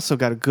I also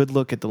got a good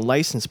look at the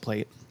license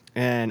plate.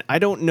 And I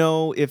don't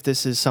know if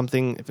this is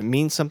something, if it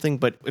means something,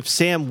 but if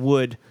Sam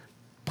would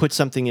put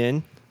something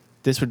in,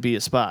 this would be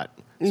a spot.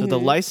 So the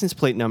license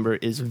plate number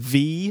is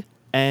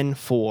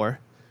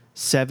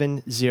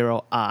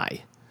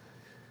VN470I.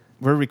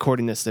 We're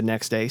recording this the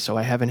next day, so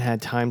I haven't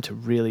had time to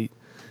really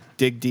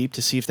dig deep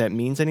to see if that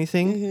means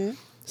anything.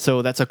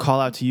 So that's a call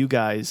out to you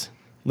guys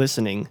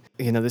listening.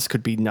 This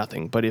could be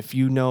nothing, but if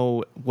you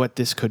know what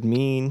this could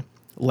mean,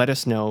 let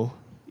us know.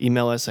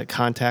 Email us at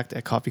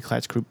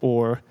contact@coffeeclatchgroup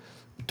or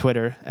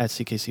Twitter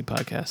 @CKC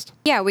Podcast.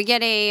 Yeah, we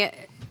get a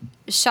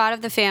shot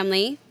of the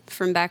family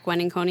from back when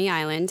in Coney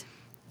Island.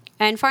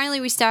 And finally,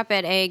 we stop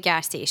at a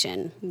gas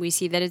station. We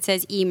see that it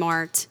says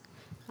E-Mart.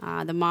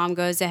 The mom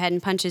goes ahead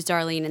and punches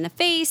Darlene in the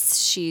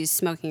face. She's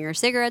smoking her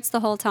cigarettes the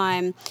whole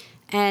time.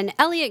 And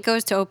Elliot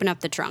goes to open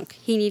up the trunk.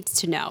 He needs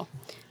to know.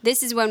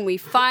 This is when we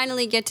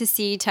finally get to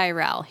see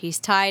Tyrell. He's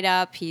tied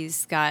up.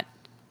 He's got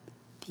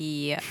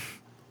the...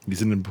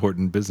 He's an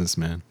important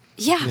businessman.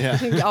 Yeah.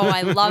 Oh,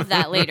 I love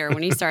that later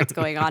when he starts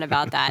going on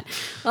about that.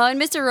 Well,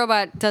 and Mr.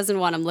 Robot doesn't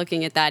want him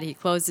looking at that. He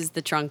closes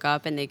the trunk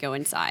up and they go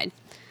inside.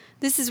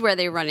 This is where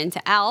they run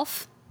into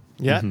Alf.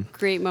 Yeah.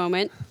 Great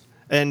moment.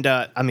 And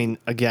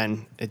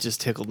again, it just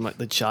tickled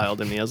the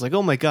child in me. I was like,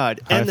 oh my God.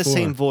 High And the four.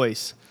 same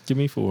voice. Give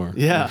me 4.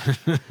 Yeah.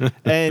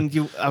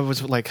 And I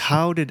was like,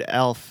 how did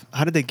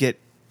they get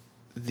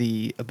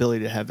the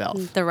ability to have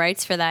Alf? The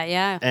rights for that,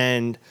 yeah.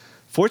 And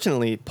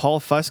fortunately, Paul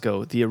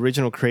Fusco, the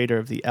original creator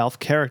of the Alf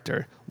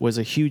character, was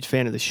a huge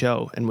fan of the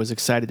show and was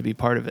excited to be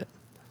part of it.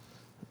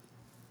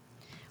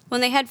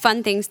 When they had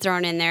fun things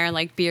thrown in there,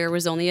 like beer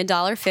was only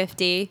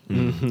 $1.50.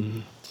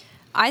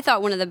 I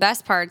thought one of the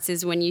best parts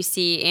is when you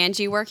see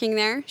Angie working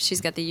there. She's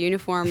got the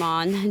uniform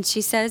on, and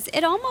she says,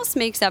 it almost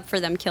makes up for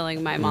them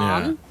killing my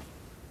mom.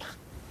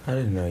 I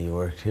didn't know you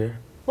worked here.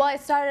 Well, I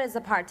started as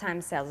a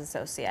part-time sales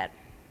associate.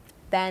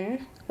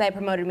 Then they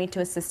promoted me to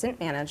assistant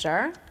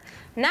manager.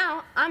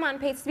 Now I'm on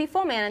pace to be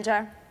full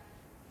manager.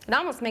 It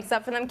almost makes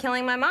up for them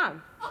killing my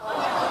mom.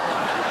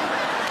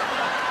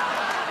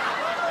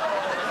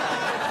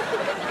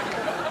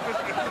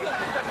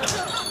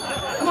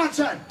 Come on,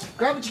 son.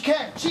 Grab what you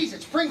can.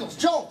 Cheez-Its, Pringles,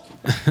 Joel.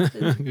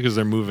 Because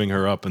they're moving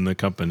her up in the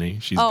company.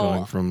 She's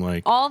going from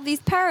like... All of these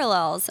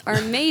parallels are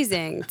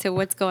amazing to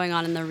what's going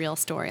on in the real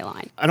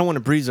storyline. I don't want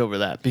to breeze over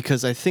that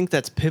because I think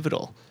that's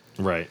pivotal.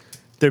 Right.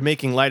 They're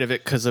making light of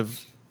it because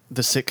of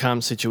the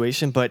sitcom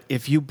situation, but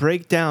if you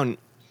break down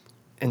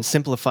and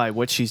simplify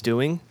what she's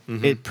doing,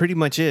 it pretty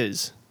much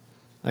is.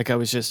 Like I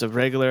was just a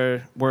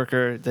regular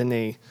worker, then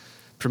they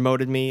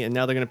promoted me, and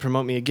now they're going to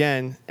promote me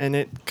again, and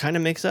it kind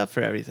of makes up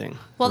for everything.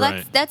 Well,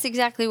 Right. that's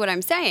exactly what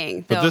I'm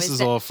saying. But though, this is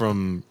that- all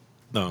from...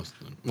 No,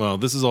 well,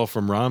 this is all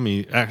from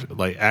Rami.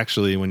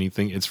 Actually, when you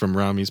think it's from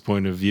Rami's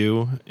point of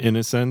view, in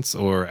a sense,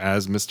 or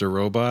as Mr.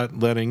 Robot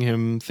letting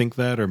him think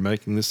that or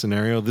making this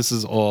scenario, this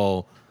is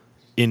all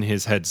in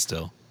his head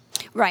still.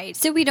 Right.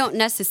 So we don't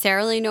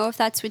necessarily know if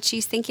that's what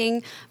she's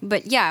thinking.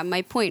 But yeah,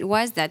 my point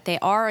was that they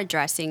are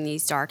addressing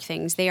these dark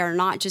things. They are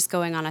not just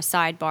going on a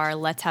sidebar,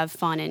 let's have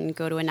fun and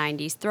go to a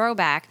 90s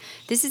throwback.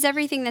 This is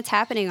everything that's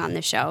happening on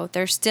the show.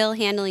 They're still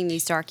handling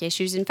these dark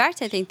issues. In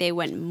fact, I think they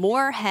went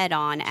more head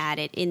on at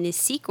it in this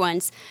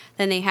sequence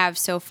than they have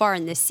so far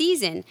in this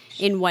season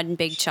in one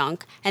big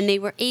chunk. And they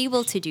were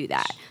able to do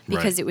that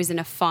because it was in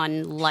a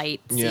fun,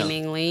 light,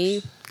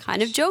 seemingly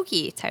kind of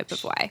jokey type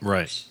of way.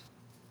 Right.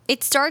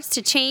 It starts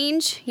to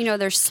change. You know,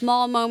 there's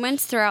small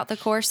moments throughout the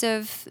course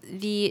of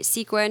the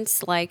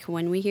sequence, like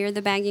when we hear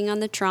the banging on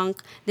the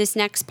trunk. This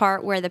next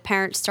part where the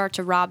parents start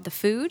to rob the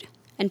food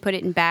and put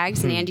it in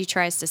bags, and Andy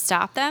tries to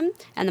stop them,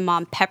 and the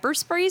mom pepper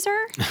sprays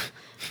her.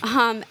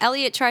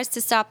 Elliot tries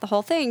to stop the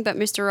whole thing, but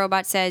Mr.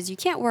 Robot says, "You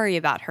can't worry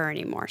about her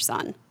anymore,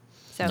 son."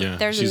 So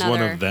there's she's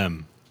another. one of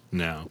them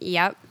now.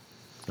 Yep.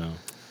 So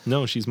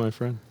no, she's my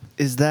friend.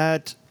 Is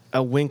that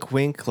a wink,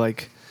 wink?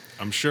 Like,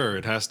 I'm sure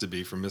it has to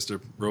be from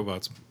Mr.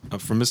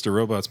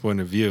 Robot's point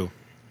of view.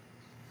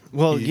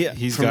 well,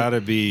 He's from- got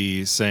to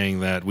be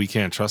saying that we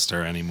can't trust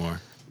her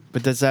anymore.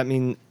 But does that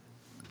mean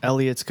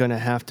Elliot's going to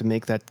have to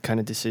make that kind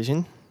of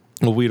decision?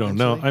 Well, we don't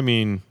know. Actually? I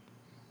mean,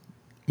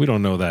 we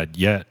don't know that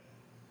yet.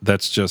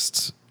 That's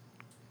just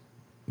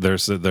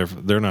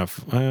they're not.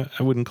 I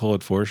wouldn't call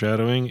it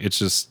foreshadowing. It's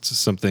just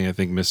something I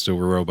think Mr.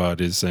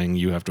 Robot is saying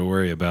you have to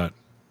worry about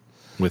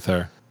with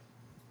her.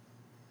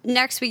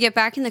 Next, we get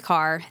back in the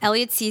car.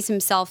 Elliot sees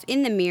himself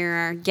in the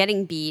mirror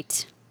getting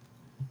beat.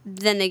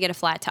 Then they get a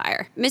flat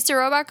tire. Mr.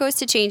 Robot goes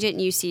to change it,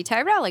 and you see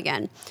Tyrell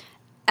again.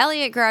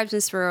 Elliot grabs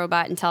Mr.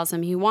 Robot and tells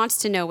him he wants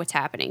to know what's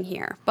happening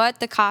here, but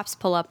the cops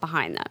pull up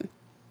behind them.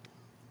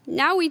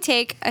 Now we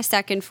take a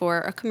second for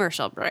a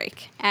commercial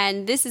break,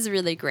 and this is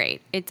really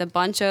great. It's a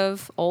bunch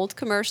of old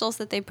commercials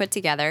that they put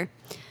together.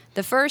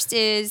 The first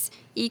is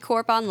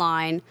eCorp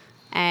Online,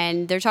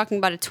 and they're talking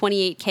about a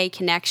 28K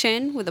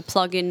connection with a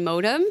plug-in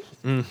modem,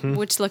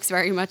 which looks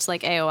very much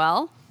like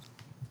AOL.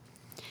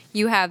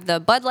 You have the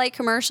Bud Light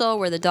commercial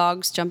where the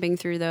dog's jumping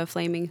through the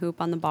flaming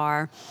hoop on the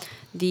bar.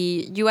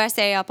 The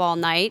USA Up All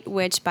Night,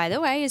 which, by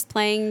the way, is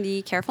playing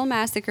the Careful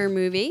Massacre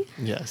movie.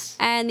 Yes.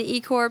 And the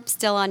eCorp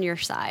Still on Your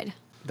Side.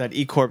 That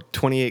eCorp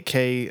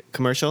 28K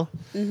commercial.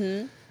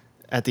 Mm-hmm.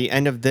 At the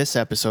end of this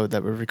episode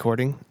that we're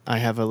recording, I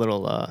have a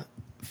little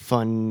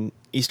fun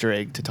Easter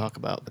egg to talk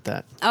about with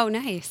that. Oh,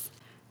 nice.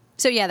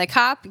 So, yeah, the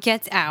cop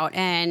gets out,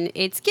 and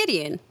it's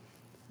Gideon,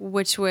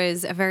 which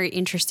was a very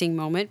interesting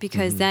moment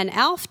because then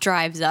Alf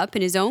drives up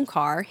in his own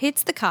car,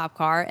 hits the cop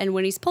car, and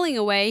when he's pulling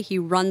away, he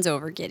runs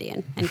over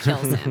Gideon and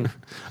kills him.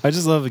 I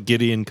just love that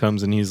Gideon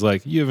comes and he's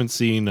like, "You haven't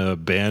seen a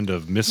band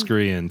of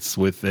miscreants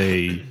with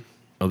the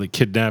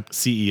kidnapped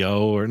CEO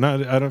or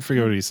not? I don't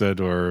forget what he said,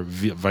 or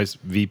vice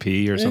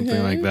VP or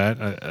something like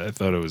that." I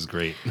thought it was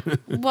great.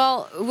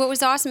 Well, what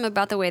was awesome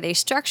about the way they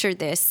structured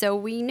this, so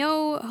we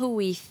know who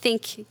we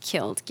think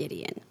killed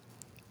Gideon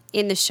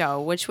in the show,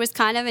 which was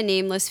kind of a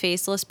nameless,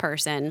 faceless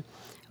person,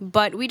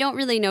 but we don't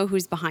really know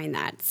who's behind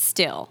that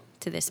still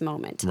to this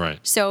moment. Right.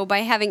 So by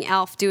having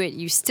Alf do it,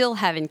 you still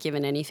haven't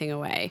given anything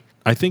away.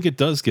 I think it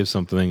does give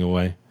something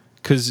away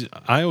because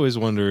I always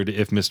wondered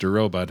if Mr.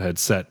 Robot had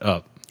set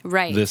up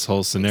this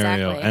whole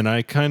scenario, Exactly. and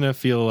I kind of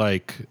feel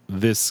like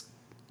this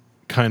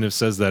kind of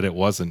says that it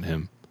wasn't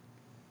him.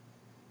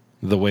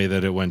 The way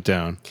that it went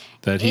down,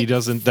 that he It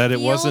doesn't, that it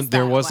feels wasn't,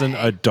 there that wasn't way.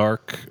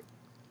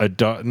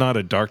 not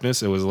a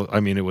darkness. It was, I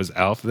mean, it was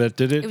Alf that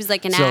did it. It was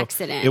like an So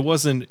accident. It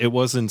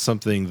wasn't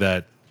something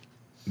that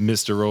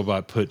Mr.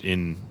 Robot put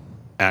in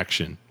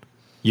action.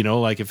 You know,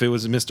 like if it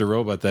was Mr.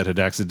 Robot that had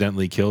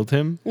accidentally killed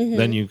him,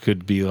 then you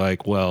could be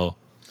like, well,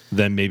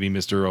 then maybe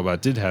Mr.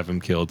 Robot did have him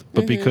killed.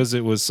 But because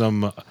it was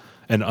an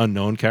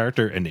unknown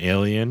character, an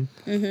alien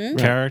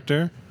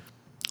character,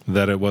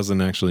 that it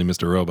wasn't actually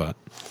Mr. Robot.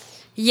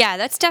 Yeah,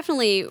 that's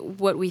definitely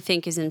what we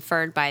think is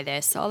inferred by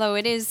this, although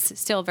it is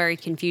still very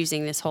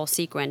confusing, this whole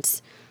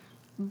sequence.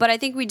 But I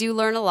think we do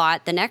learn a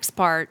lot. The next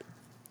part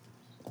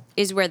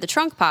is where the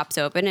trunk pops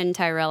open and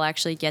Tyrell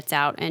actually gets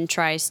out and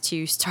tries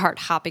to start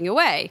hopping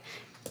away.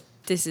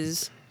 This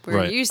is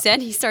where you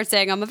said he starts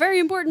saying, "I'm a very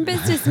important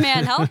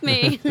businessman, help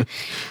me."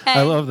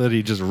 I love that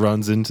he just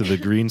runs into the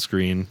green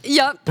screen.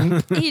 Yep.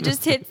 He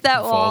just hits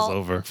that wall. Falls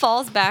over.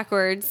 Falls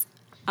backwards.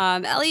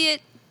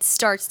 Elliot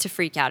starts to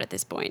freak out at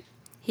this point.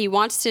 He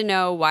wants to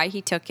know why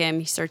he took him.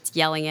 He starts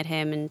yelling at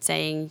him and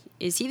saying,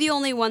 is he the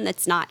only one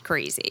that's not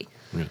crazy?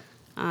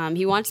 Yeah.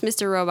 He wants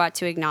Mr. Robot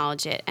to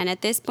acknowledge it. And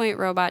at this point,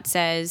 Robot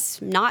says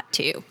not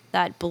to,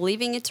 that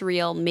believing it's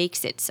real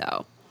makes it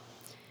so.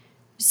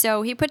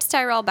 So he puts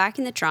Tyrell back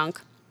in the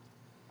trunk.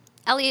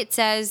 Elliot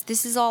says,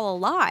 this is all a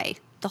lie.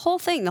 The whole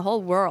thing, the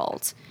whole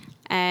world.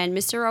 And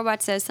Mr.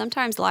 Robot says,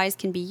 sometimes lies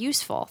can be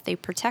useful. They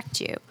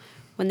protect you.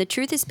 When the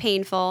truth is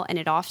painful, and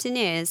it often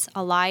is,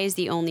 a lie is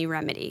the only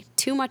remedy.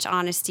 Too much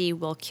honesty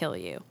will kill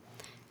you.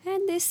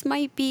 And this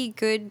might be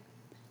good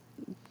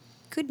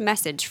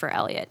message for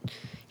Elliot.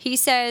 He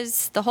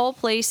says the whole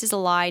place is a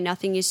lie,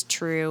 nothing is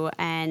true,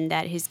 and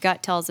that his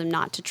gut tells him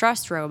not to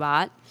trust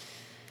Robot.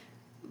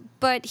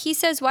 But he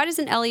says, why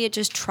doesn't Elliot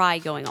just try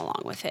going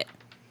along with it?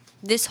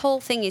 this whole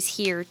thing is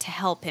here to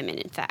help him,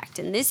 in fact.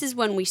 And this is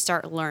when we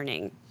start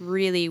learning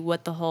really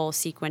what the whole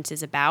sequence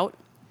is about.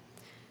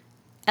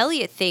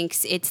 Elliot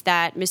thinks it's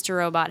that Mr.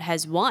 Robot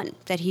has won,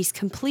 that he's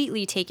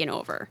completely taken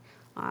over,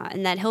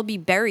 and that he'll be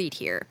buried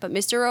here. But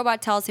Mr.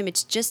 Robot tells him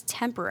it's just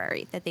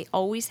temporary, that they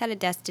always had a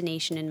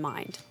destination in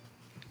mind.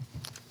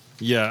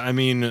 Yeah, I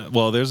mean,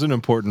 well, there's an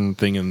important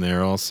thing in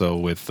there also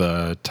with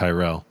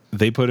Tyrell.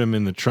 They put him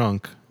in the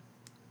trunk,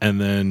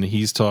 and then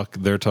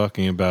they're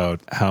talking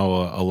about how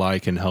a lie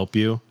can help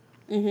you,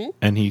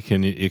 and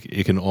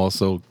it can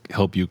also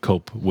help you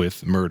cope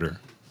with murder.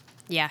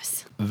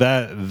 Yes.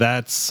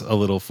 That's a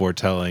little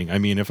foretelling. I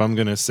mean, if I'm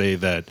going to say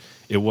that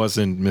it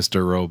wasn't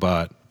Mr.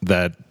 Robot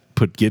that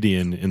put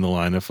Gideon in the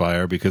line of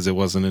fire because it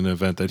wasn't an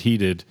event that he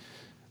did,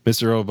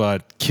 Mr.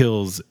 Robot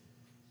kills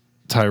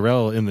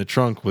Tyrell in the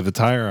trunk with a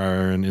tire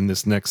iron in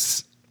this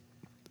next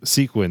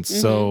sequence.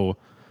 So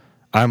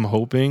I'm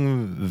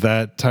hoping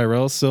that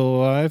Tyrell's still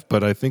alive,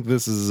 but I think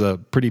this is a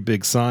pretty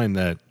big sign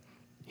that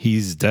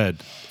he's dead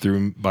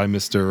by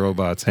Mr.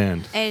 Robot's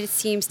hand. It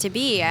seems to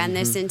be, and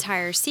this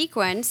entire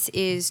sequence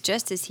is,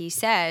 just as he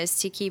says,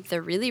 to keep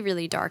the really,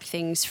 really dark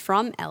things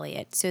from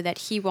Elliot so that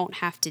he won't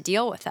have to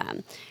deal with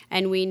them.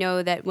 And we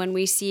know that when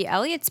we see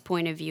Elliot's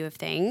point of view of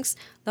things,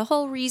 the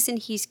whole reason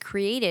he's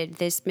created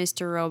this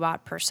Mr.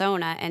 Robot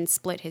persona and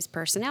split his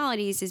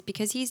personalities is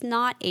because he's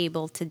not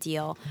able to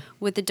deal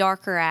with the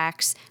darker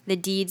acts, the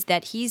deeds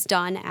that he's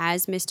done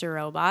as Mr.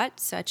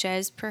 Robot, such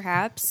as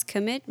perhaps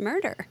commit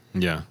murder.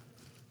 Yeah.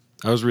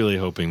 I was really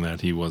hoping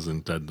that he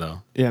wasn't dead,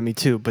 though. Yeah, me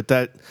too. But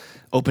that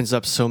opens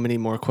up so many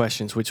more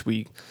questions, which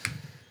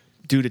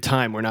due to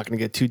time, we're not going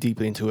to get too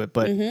deeply into it.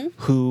 But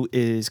who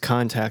is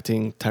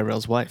contacting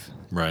Tyrell's wife?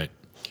 Right.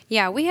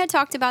 Yeah, we had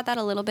talked about that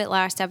a little bit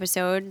last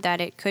episode,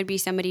 that it could be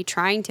somebody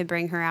trying to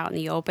bring her out in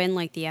the open,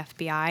 like the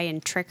FBI,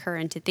 and trick her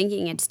into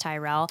thinking it's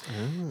Tyrell.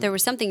 There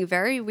was something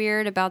very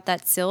weird about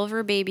that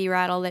silver baby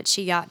rattle that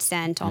she got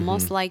sent,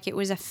 almost like it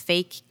was a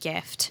fake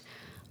gift.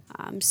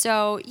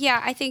 So, yeah,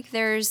 I think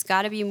there's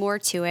got to be more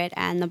to it,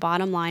 and the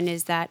bottom line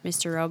is that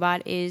Mr.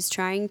 Robot is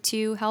trying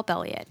to help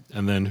Elliot.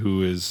 And then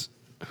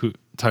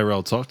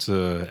Tyrell talked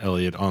to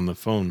Elliot on the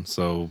phone,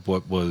 so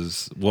what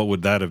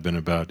would that have been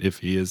about if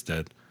he is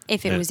dead?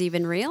 If it was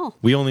even real.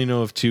 We only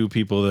know of two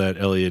people that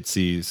Elliot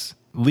sees.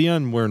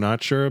 Leon, we're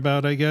not sure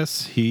about, I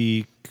guess.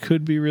 He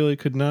could be real, he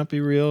could not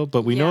be real,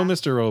 but we know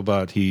Mr.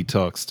 Robot he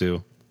talks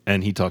to,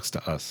 and he talks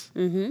to us.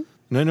 Mm-hmm.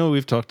 And I know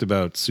we've talked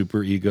about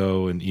super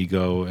ego and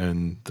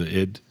the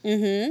id.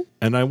 Mm-hmm.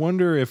 And I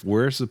wonder if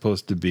we're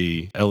supposed to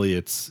be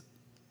Elliot's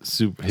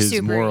his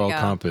super moral ego.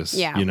 compass.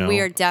 Yeah, you know?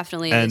 we are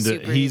definitely and the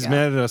super he's ego.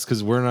 mad at us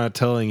because we're not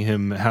telling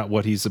him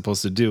what he's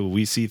supposed to do.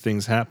 We see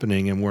things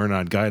happening and we're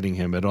not guiding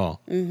him at all.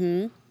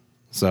 Mm-hmm.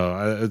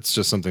 So it's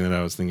just something that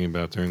I was thinking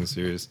about during the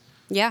series.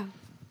 Yeah.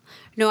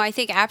 No, I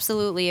think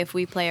absolutely if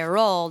we play a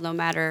role, no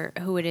matter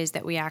who it is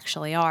that we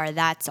actually are,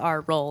 that's our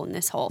role in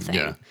this whole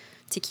thing,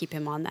 to keep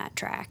him on that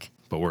track.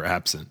 But we're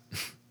absent.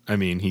 I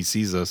mean, he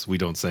sees us, we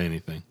don't say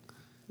anything.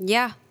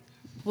 Yeah.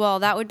 Well,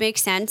 that would make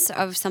sense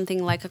of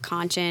something like a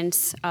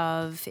conscience,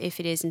 of if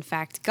it is in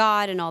fact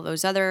God, and all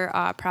those other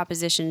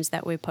propositions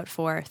that we put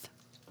forth.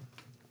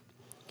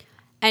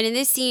 And in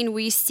this scene,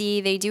 we see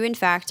they do in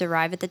fact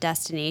arrive at the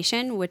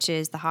destination, which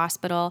is the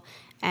hospital,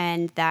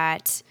 and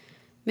that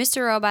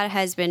Mr. Robot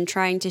has been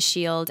trying to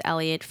shield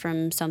Elliot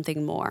from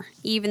something more,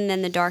 even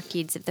than the dark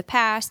deeds of the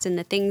past and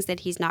the things that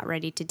he's not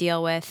ready to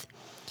deal with.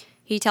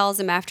 He tells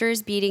him after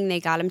his beating they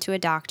got him to a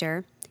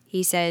doctor.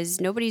 He says,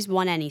 "Nobody's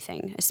won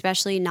anything,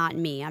 especially not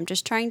me. I'm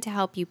just trying to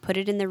help you put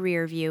it in the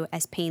rear view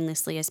as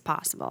painlessly as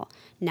possible,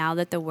 now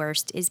that the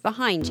worst is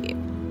behind you."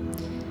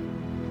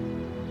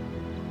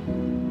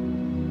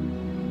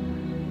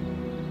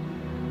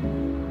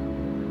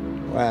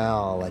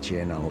 Well, I'll let you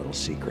in on a little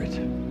secret.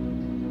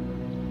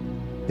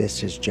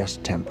 This is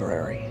just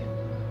temporary.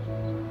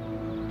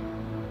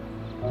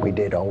 We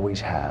did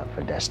always have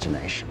a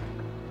destination.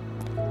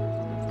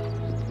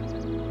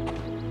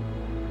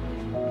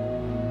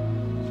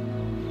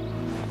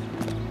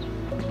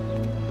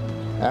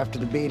 After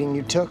the beating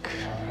you took,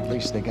 at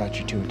least they got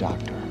you to a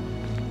doctor.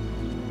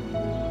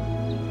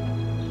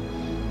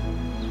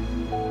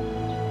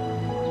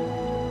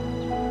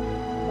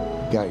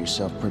 You got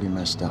yourself pretty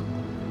messed up.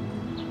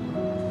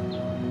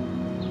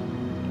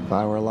 If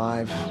I were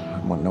alive,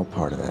 I'd want no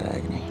part of that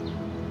agony.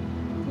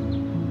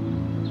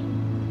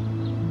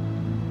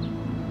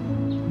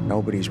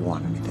 Nobody's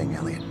won anything,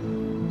 Elliot.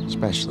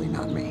 Especially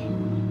not me.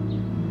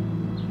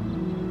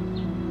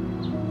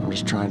 I'm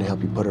just trying to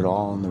help you put it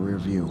all in the rear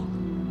view.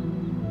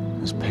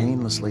 As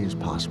painlessly as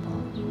possible.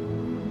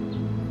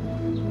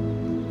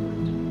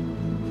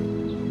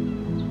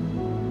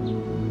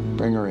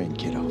 Bring her in,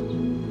 kiddo.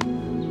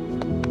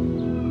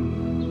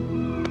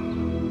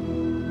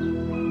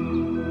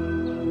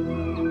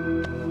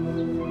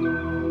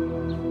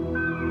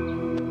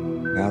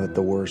 Now that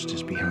the worst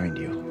is behind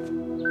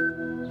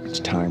you, it's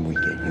time we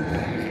get you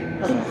back.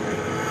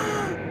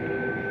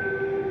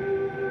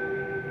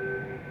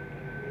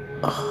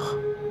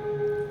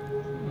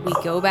 We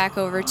go back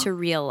over to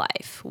real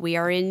life, Slave. We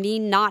are in the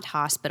not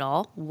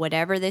hospital,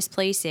 whatever this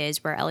place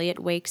is, where Elliot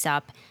wakes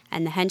up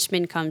and the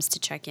henchman comes to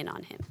check in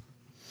on him.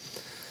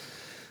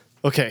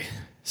 Okay,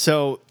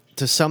 so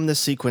to sum this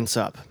sequence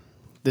up,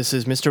 this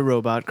is Mr.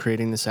 Robot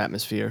creating this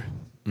atmosphere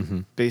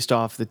based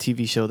off the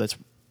TV show that's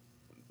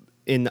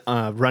in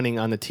running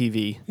on the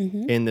TV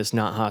in this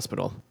not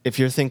hospital. If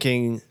you're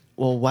thinking,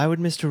 well, why would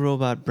Mr.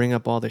 Robot bring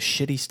up all the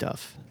shitty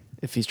stuff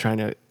if he's trying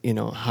to,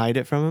 hide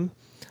it from him?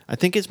 I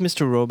think it's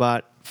Mr.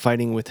 Robot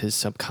fighting with his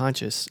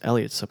subconscious,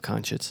 Elliot's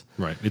subconscious.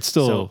 Right. It's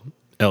still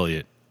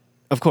Elliot,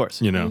 Of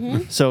course.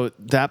 So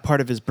that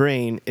part of his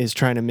brain is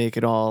trying to make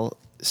it all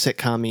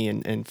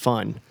sitcom-y and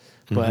fun.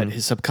 But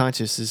his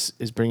subconscious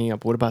is bringing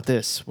up, what about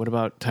this? What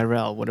about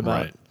Tyrell? What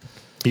about... Right.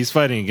 He's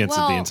fighting against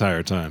it the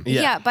entire time.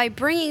 Yeah, by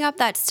bringing up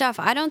that stuff,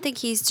 I don't think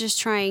he's just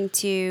trying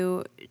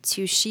to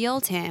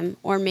shield him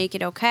or make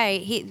it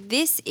okay.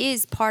 This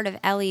is part of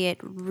Elliot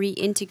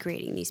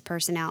reintegrating these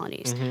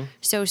personalities.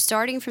 So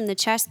starting from the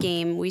chess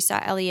game, we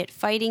saw Elliot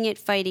fighting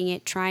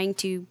it, trying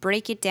to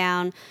break it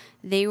down.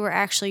 They were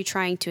actually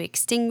trying to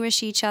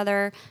extinguish each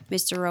other.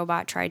 Mr.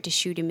 Robot tried to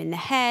shoot him in the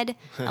head.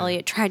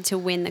 Elliot tried to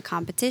win the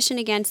competition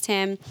against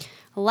him.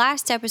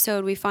 Last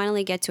episode, we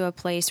finally get to a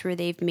place where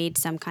they've made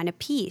some kind of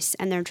peace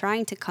and they're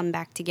trying to come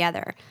back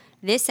together.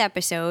 This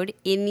episode,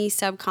 in the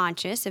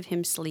subconscious of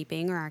him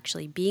sleeping or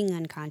actually being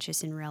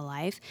unconscious in real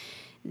life,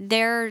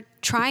 they're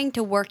trying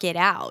to work it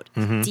out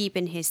deep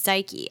in his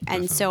psyche.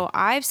 And so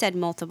I've said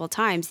multiple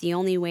times, the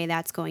only way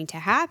that's going to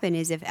happen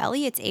is if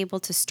Elliot's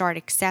able to start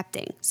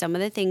accepting some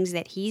of the things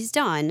that he's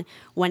done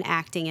when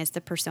acting as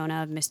the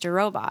persona of Mr.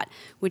 Robot,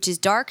 which is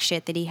dark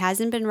shit that he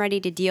hasn't been ready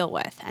to deal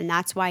with. And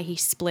that's why he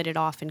split it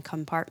off and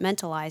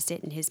compartmentalized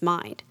it in his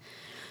mind.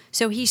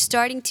 So he's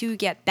starting to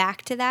get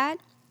back to that.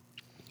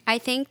 I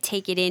think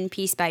take it in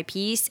piece by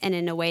piece and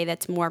in a way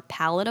that's more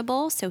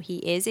palatable so he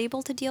is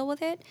able to deal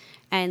with it.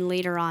 And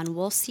later on,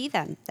 we'll see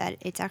that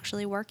it's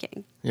actually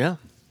working. Yeah.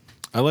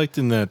 I liked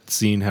in that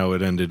scene how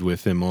it ended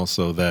with him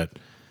also that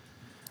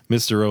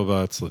Mr.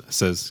 Robot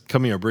says,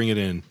 come here, bring it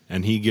in.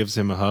 And he gives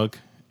him a hug.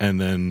 And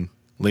then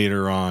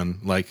later on,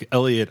 like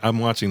Elliot, I'm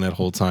watching that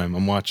whole time.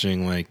 I'm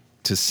watching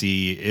to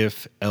see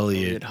if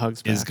Elliot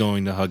is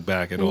going to hug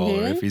back at all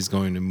or if he's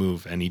going to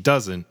move. And he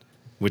doesn't.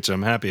 Which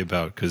I'm happy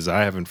about because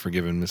I haven't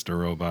forgiven Mr.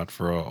 Robot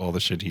for all the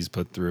shit he's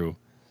put through,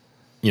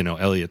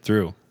 Elliot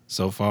through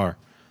so far.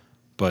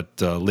 But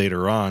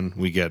later on,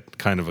 we get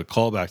kind of a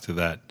callback to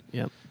that.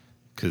 Yep.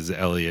 Because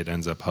Elliot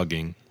ends up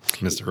hugging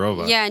Mr.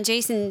 Robot. Yeah, and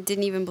Jason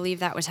didn't even believe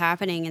that was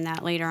happening in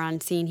that later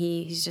on scene.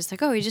 He's just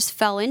like, oh, he just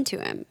fell into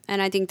him.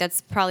 And I think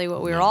that's probably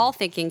what we were all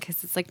thinking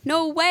because it's like,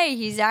 no way,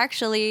 he's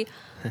actually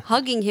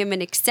hugging him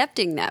and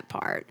accepting that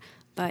part.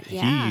 But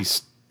yeah.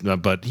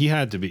 But he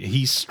had to be,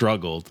 he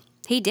struggled.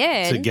 He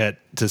did.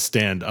 To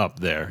stand up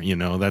there,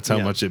 that's how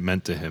much it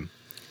meant to him.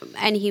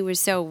 And he was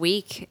so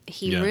weak.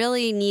 He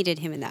really needed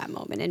him in that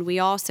moment. And we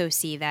also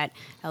see that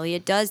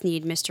Elliot does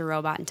need Mr.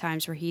 Robot in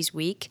times where he's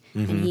weak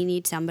and he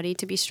needs somebody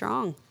to be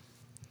strong.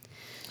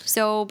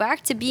 So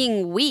back to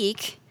being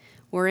weak,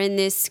 we're in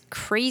this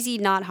crazy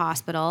not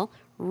hospital.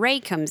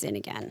 Ray comes in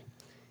again.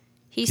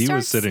 He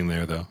was sitting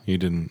there though. He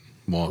didn't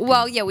walk.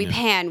 Well,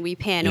 we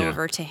pan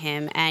over to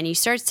him, and he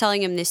starts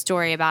telling him this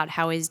story about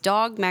how his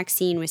dog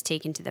Maxine was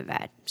taken to the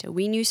vet. So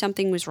we knew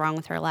something was wrong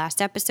with her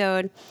last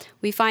episode.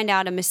 We find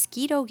out a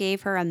mosquito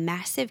gave her a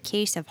massive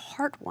case of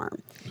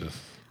heartworm.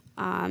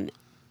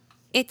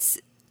 It's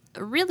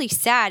really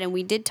sad, and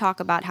we did talk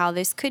about how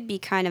this could be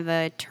kind of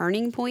a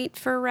turning point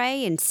for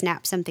Ray and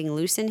snap something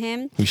loose in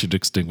him. We should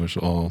extinguish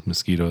all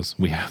mosquitoes.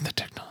 We have the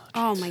technology.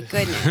 Oh my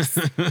goodness.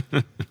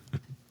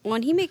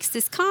 When he makes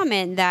this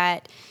comment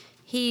that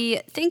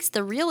he thinks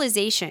the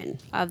realization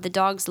of the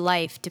dog's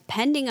life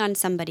depending on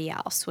somebody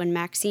else, when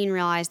Maxine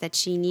realized that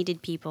she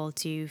needed people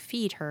to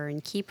feed her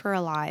and keep her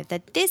alive,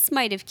 that this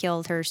might have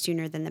killed her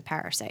sooner than the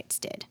parasites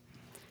did,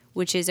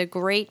 which is a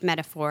great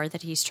metaphor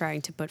that he's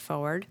trying to put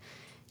forward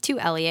to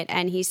Elliot.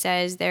 And he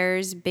says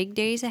there's big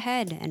days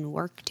ahead and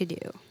work to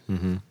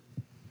do.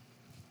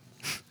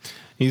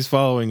 He's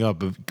following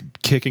up of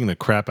kicking the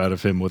crap out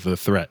of him with a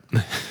threat.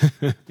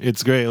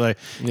 It's great.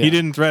 He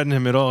didn't threaten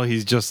him at all.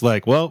 He's just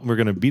like, well, we're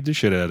going to beat the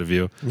shit out of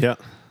you. Yeah.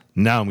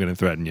 Now I'm going to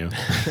threaten you.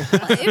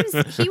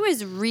 He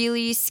was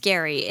really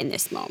scary in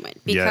this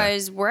moment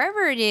because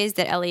wherever it is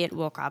that Elliot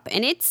woke up,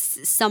 and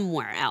it's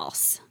somewhere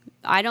else.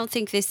 I don't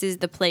think this is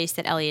the place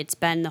that Elliot's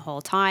been the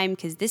whole time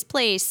because this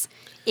place,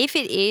 if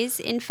it is,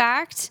 in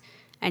fact,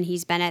 and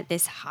he's been at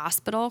this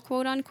hospital,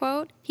 quote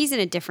unquote, he's in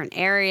a different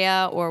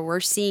area or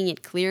we're seeing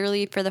it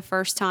clearly for the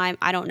first time.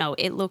 I don't know.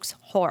 It looks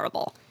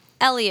horrible.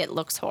 Elliot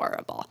looks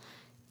horrible.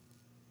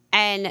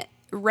 And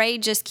Ray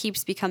just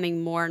keeps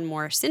becoming more and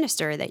more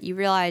sinister that you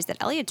realize that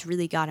Elliot's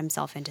really got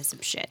himself into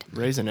some shit.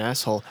 Ray's an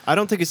asshole. I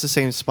don't think it's the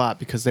same spot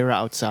because they were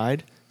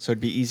outside, so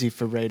it'd be easy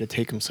for Ray to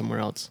take him somewhere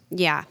else.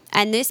 Yeah.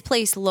 And this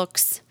place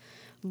looks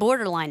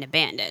borderline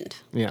abandoned.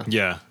 Yeah.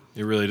 Yeah.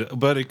 It really does.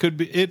 But it could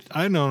be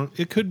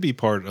it could be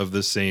part of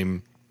the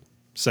same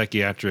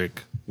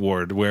psychiatric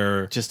ward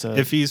where Just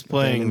if he's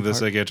playing the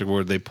psychiatric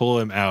ward, they pull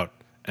him out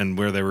and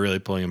where they were really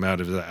pulling him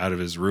out of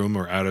his room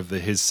or out of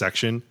his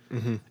section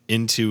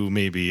into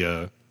maybe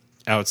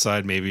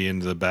outside, maybe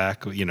into the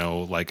back,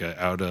 like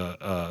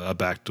a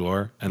back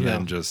door, and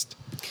then just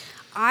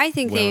I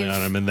think wailing they've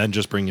on him, and then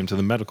just bring him to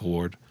the medical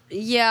ward.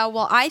 Yeah,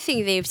 well, I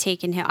think they've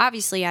taken him.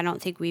 Obviously, I don't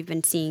think we've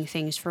been seeing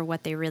things for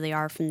what they really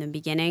are from the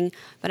beginning.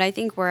 But I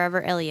think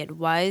wherever Elliot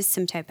was,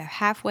 some type of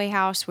halfway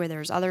house where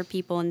there's other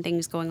people and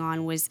things going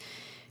on, was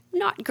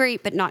not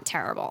great, but not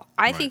terrible.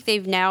 I think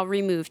they've now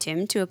removed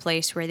him to a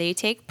place where they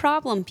take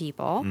problem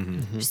people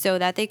so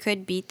that they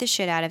could beat the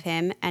shit out of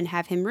him and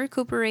have him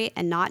recuperate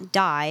and not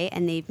die.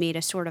 And they've made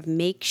a sort of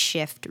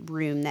makeshift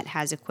room that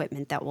has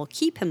equipment that will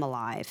keep him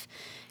alive.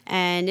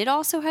 And it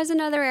also has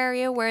another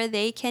area where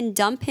they can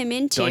dump him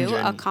into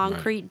a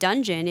concrete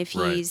dungeon if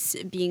he's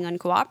being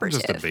uncooperative.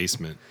 Just a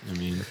basement. I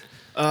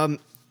mean,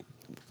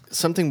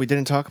 something we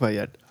didn't talk about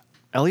yet.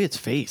 Elliot's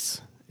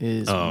face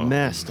is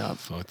messed up.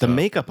 The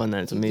makeup on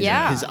that is amazing.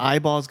 Yeah. His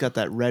eyeballs got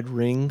that red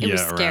ring. It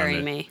was around scaring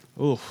it. me.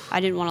 Oof. I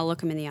didn't want to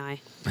look him in the eye.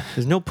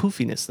 There's no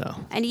poofiness though.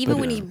 And even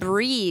when he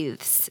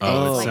breathes, it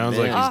it's sounds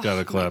like he's got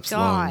a collapsed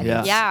lung.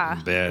 Yeah.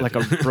 Yeah. Bad. Like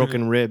a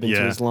broken rib into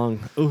Yeah. his lung.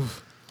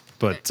 Oof.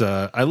 But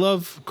I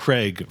love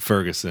Craig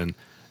Ferguson.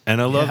 And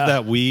I love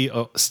that we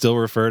still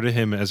refer to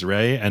him as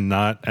Ray and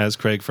not as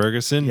Craig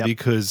Ferguson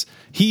because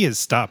he has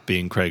stopped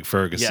being Craig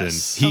Ferguson.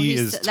 Yes. He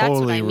Oh, is that's what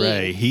totally I mean.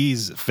 Ray.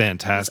 He's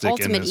fantastic He's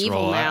in ultimate this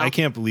evil role. now. I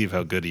can't believe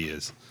how good he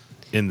is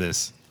in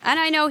this. And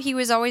I know he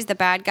was always the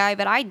bad guy,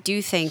 but I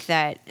do think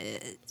that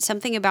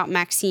something about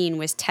Maxine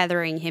was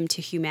tethering him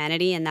to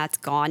humanity, and that's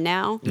gone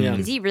now. Yeah.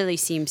 Because he really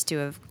seems to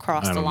have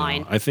crossed I the don't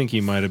line. know. I think he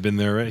might have been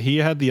there. He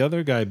had the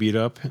other guy beat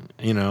up,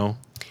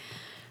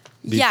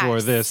 before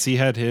Yes. this. He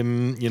had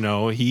him,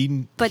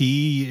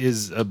 he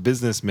is a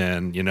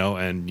businessman,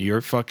 and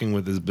you're fucking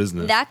with his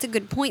business. That's a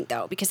good point,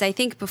 though, because I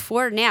think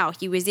before now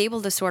he was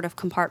able to sort of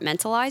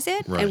compartmentalize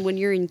it. Right. And when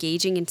you're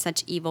engaging in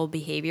such evil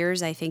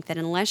behaviors, I think that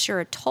unless you're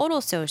a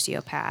total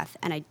sociopath,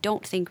 and I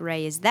don't think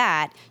Ray is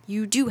that,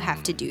 you do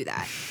have to do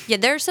that. Yeah,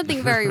 there's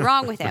something very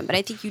wrong with him, but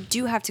I think you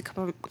do have to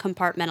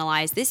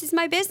compartmentalize. This is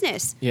my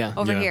business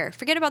over here.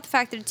 Forget about the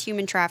fact that it's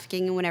human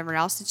trafficking and whatever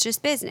else. It's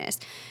just business.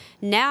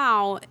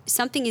 Now,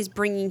 something is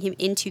bringing him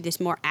into this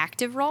more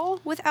active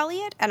role with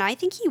Elliot, and I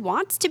think he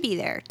wants to be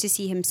there to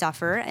see him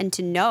suffer and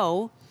to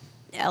know,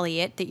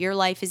 Elliot, that your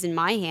life is in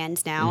my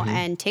hands now,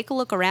 and take a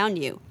look around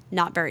you.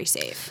 Not very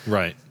safe.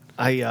 Right.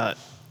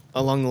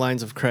 Along the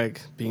lines of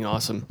Craig being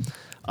awesome,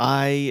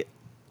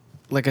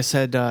 like I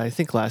said, I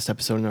think last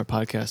episode in our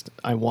podcast,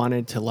 I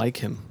wanted to like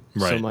him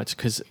so Right. much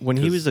because when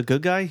he was a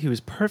good guy, he was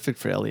perfect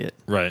for Elliot.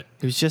 Right.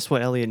 He was just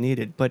what Elliot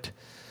needed, but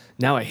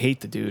now I hate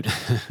the dude.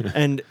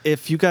 And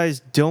if you guys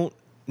don't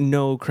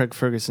know Craig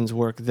Ferguson's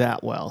work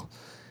that well,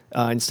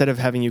 instead of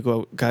having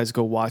you guys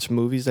go watch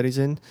movies that he's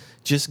in,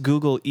 just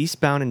Google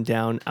Eastbound and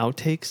Down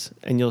outtakes,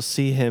 and you'll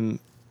see him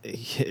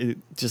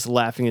just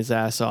laughing his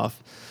ass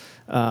off.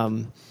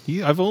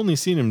 I've only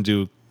seen him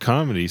do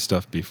comedy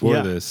stuff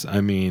before this.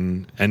 I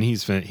mean, and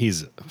he's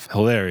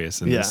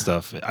hilarious in this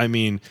stuff. I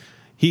mean,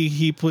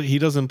 he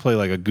doesn't play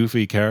like a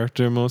goofy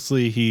character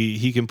mostly.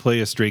 He can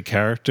play a straight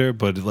character,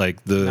 but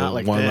like the Not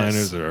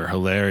one-liners this. are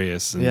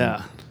hilarious. And,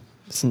 Yeah,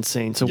 it's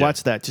insane. So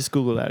watch that. Just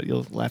Google that.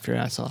 You'll laugh your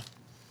ass off.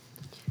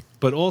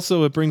 But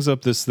also it brings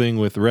up this thing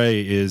with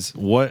Ray is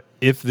what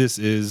if this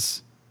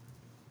is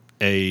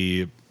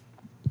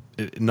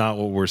not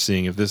what we're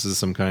seeing, if this is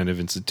some kind of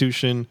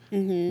institution,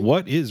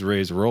 what is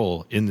Ray's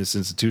role in this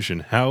institution?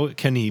 How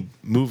can he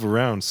move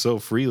around so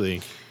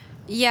freely?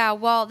 Yeah,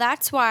 well,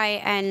 that's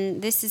why,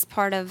 and this is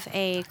part of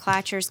a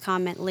Clatcher's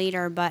comment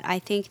later, but I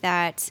think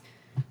that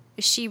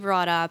she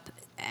brought up,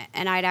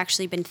 and I'd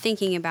actually been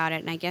thinking about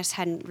it, and I guess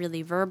hadn't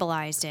really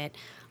verbalized it.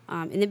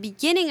 In the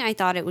beginning, I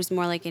thought it was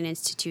more like an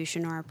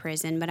institution or a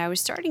prison, but I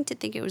was starting to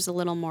think it was a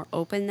little more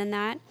open than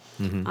that,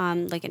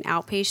 like an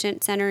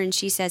outpatient center. And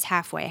she says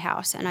halfway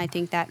house, and I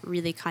think that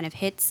really kind of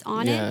hits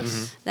on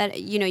it.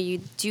 That you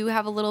do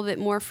have a little bit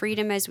more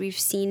freedom, as we've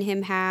seen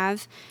him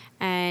have,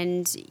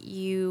 and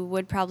you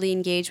would probably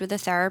engage with a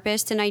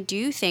therapist. And I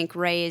do think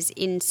Ray is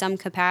in some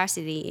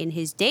capacity in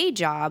his day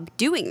job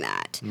doing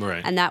that,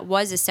 Right. and that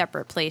was a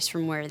separate place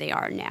from where they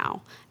are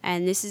now.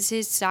 And this is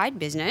his side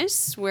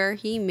business where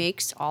he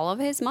makes all of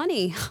his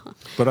money.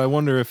 But I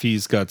wonder if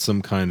he's got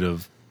some kind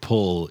of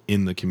pull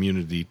in the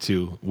community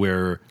too,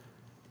 where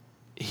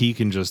he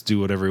can just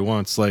do whatever he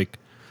wants. Like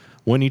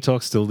when he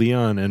talks to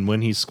Leon and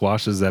when he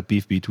squashes that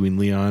beef between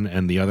Leon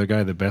and the other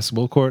guy, the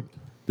basketball court,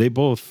 they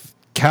both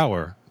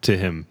cower to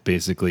him,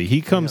 basically.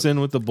 He comes in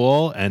with the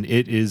ball and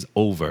it is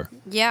over.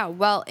 Yeah,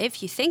 well,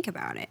 if you think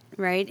about it,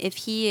 right? If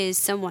he is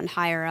someone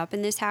higher up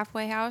in this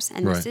halfway house,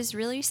 and this Right. is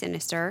really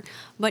sinister,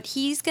 but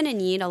he's going to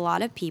need a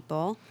lot of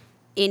people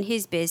in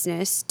his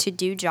business to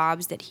do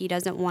jobs that he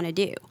doesn't want to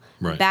do.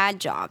 Right.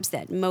 Bad jobs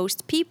that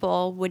most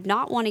people would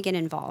not want to get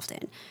involved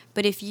in.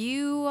 But if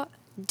you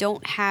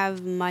don't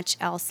have much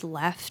else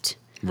left,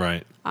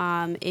 Right.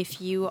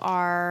 if you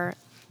are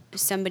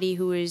somebody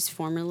who is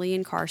formerly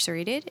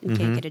incarcerated and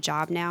can't get a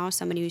job now,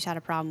 somebody who's had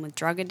a problem with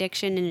drug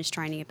addiction and is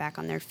trying to get back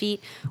on their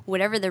feet.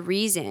 Whatever the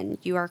reason,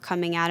 you are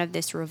coming out of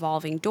this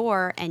revolving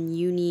door and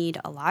you need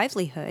a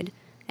livelihood.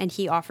 And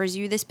he offers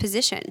you this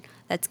position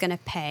that's going to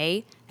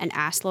pay an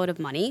assload of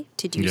money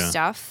to do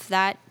stuff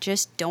that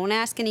just don't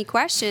ask any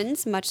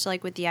questions, much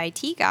like with the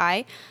IT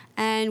guy,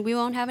 and we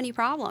won't have any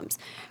problems.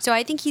 So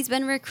I think he's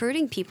been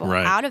recruiting people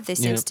out of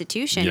this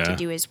institution to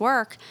do his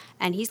work,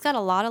 and he's got a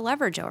lot of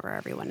leverage over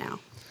everyone now.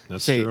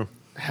 That's Say, true.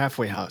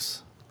 halfway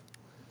house.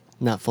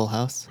 Not Full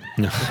House.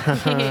 No.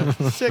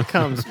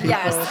 Sitcoms, people.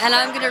 Yes, and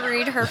I'm going to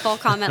read her full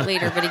comment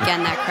later, but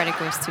again, that credit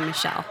goes to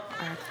Michelle,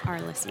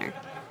 our listener.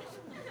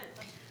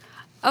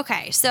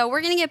 Okay, so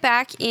we're going to get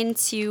back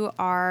into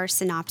our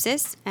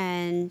synopsis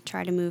and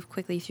try to move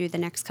quickly through the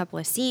next couple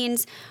of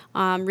scenes.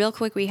 Real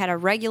quick, we had a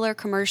regular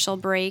commercial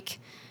break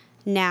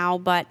now,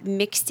 but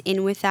mixed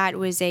in with that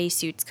was a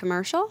Suits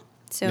commercial.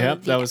 So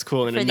Yep, that was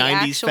cool in for a the 90s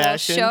actual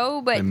fashion.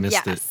 show, but I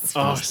missed it.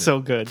 Oh, so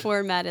good.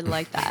 formatted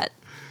like that.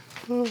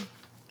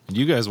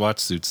 You guys watch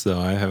Suits though?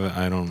 I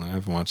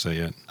haven't watched that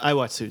yet. I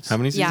watch Suits. How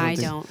many Yeah,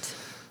 seasons?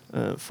 I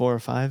don't. 4 or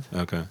 5.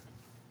 Okay.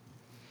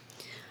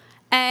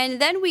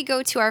 And then we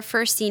go to our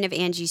first scene of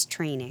Angie's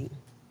training.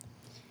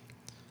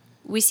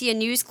 We see a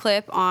news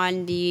clip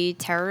on the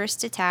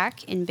terrorist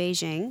attack in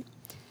Beijing,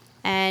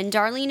 and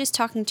Darlene is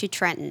talking to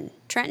Trenton.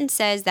 Trenton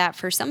says that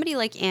for somebody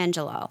like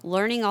Angela,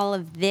 learning all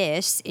of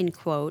this, in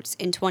quotes,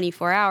 in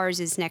 24 hours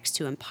is next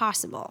to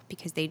impossible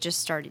because they just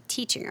started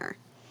teaching her.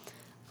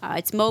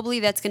 It's Mobley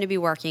that's going to be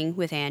working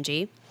with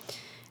Angie.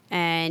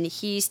 And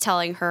he's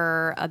telling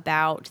her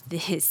about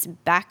this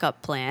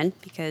backup plan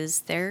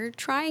because they're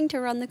trying to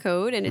run the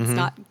code and it's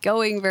not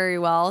going very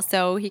well.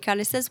 So he kind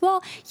of says,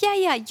 well,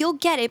 yeah, you'll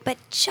get it. But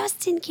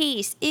just in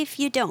case, if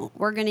you don't,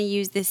 we're going to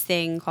use this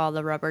thing called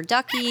the rubber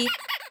ducky.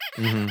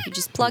 You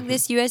just plug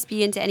this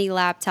USB into any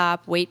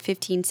laptop, wait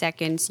 15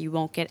 seconds. You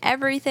won't get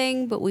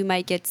everything, but we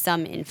might get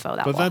some info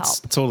that But will that's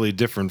help. totally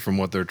different from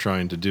what they're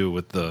trying to do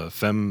with the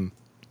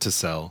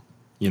Femtocell,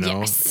 you know?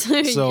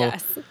 Yes. So,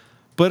 Yes.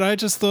 But I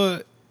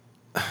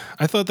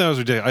thought that was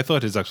ridiculous. I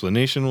thought his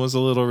explanation was a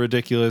little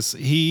ridiculous.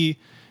 He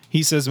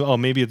says, oh,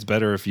 maybe it's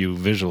better if you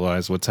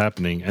visualize what's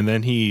happening. And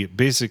then he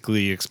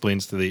basically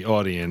explains to the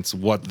audience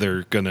what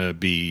they're going to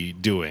be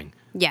doing.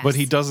 Yes. But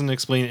he doesn't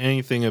explain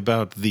anything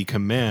about the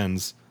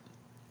commands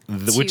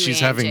which she's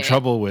having Angie.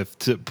 trouble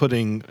with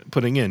putting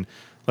in.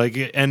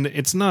 Like, and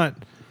it's not,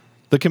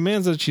 the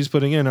commands that she's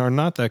putting in are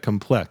not that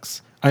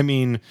complex. I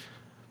mean,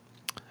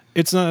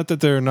 it's not that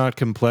they're not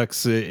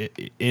complex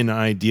in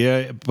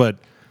idea, but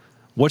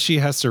what she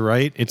has to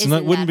write,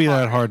 wouldn't be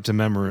that hard to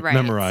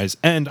memorize.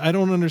 And I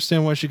don't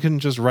understand why she couldn't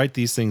just write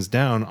these things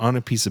down on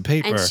a piece of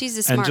paper And she's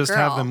a smart just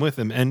have girl. them with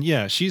him. And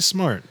yeah, she's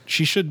smart.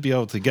 She should be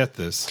able to get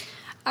this.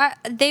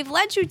 They've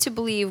led you to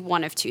believe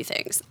one of two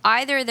things.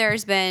 Either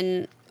there's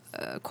been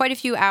quite a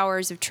few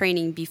hours of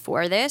training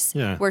before this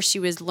where she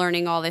was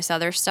learning all this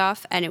other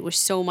stuff and it was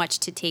so much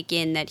to take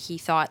in that he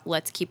thought,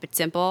 let's keep it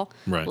simple.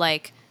 Right.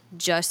 Like,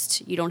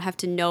 just, you don't have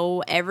to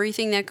know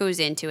everything that goes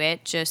into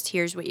it. Just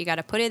here's what you got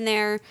to put in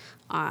there.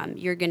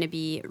 You're going to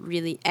be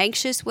really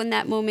anxious when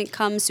that moment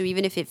comes. So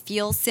even if it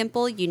feels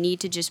simple, you need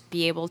to just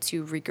be able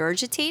to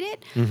regurgitate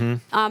it.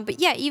 But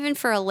yeah, even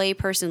for a lay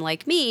person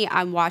like me,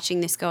 I'm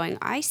watching this going,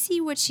 I see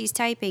what she's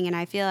typing and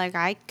I feel like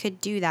I could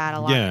do that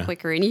a lot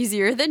quicker and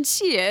easier than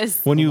she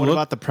is. When you What look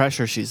about the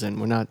pressure she's in?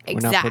 We're not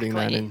putting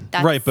that in.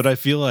 That's- right, but I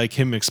feel like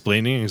him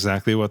explaining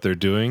exactly what they're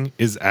doing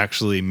is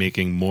actually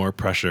making more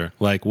pressure.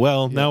 Like,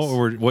 well, now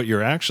what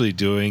you're actually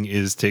doing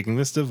is taking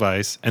this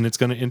device and it's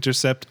going to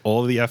intercept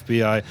all the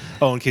FBI.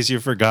 Oh, in case you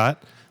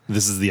forgot,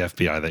 this is the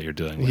FBI that you're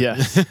doing with.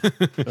 Yes.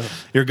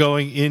 You're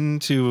going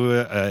into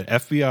an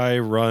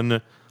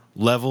FBI-run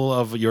level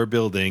of your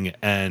building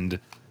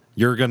and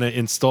you're going to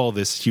install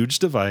this huge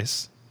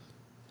device.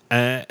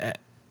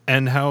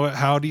 And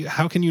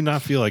how can you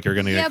not feel like you're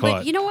going to get caught? Yeah,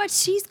 but you know what?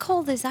 She's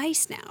cold as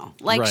ice now.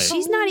 Like, Right.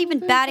 she's not even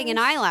batting an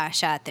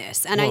eyelash at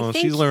this. And Well, I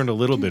think she's learned a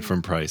little bit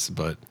from Price,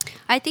 but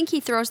I think he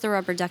throws the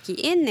rubber ducky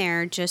in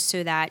there just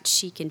so that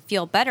she can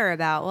feel better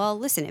about, well,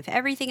 listen, if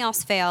everything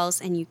else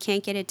fails and you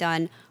can't get it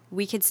done,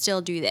 we could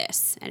still do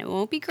this. And it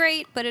won't be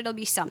great, but it'll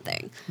be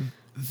something.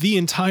 the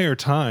entire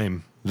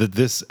time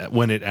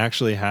when it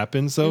actually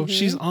happens, though,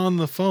 she's on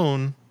the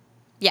phone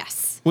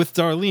Yes. with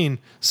Darlene.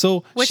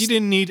 So Which she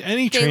didn't need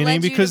any they training led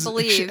you to because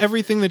believe.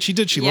 everything that she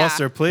did, she Yeah. lost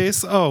her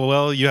place. Oh,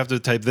 well, you have to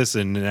type this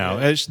in now.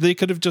 They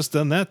could have just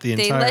done that the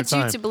They entire led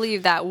time. you to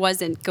believe that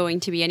wasn't going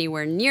to be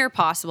anywhere near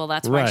possible.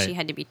 That's why Right. she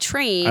had to be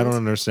trained. I don't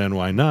understand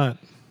why not.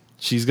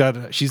 She's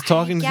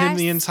talking to him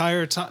the guess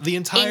entire time. The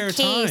entire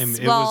case- time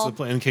it well, was the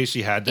plan in case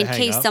she had to in hang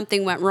case up.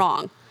 something went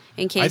wrong.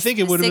 In case think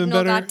it the would have been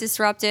signal better- got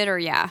disrupted or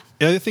I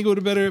think it would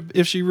have been better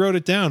if she wrote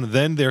it down.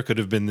 Then there could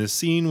have been this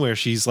scene where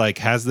she's like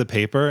has the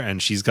paper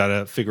and she's got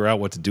to figure out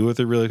what to do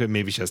with it really quick.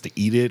 Maybe she has to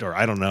eat it or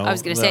I don't know. I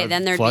was going to say,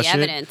 then there'd be flush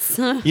it. evidence.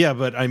 Yeah,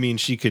 but I mean,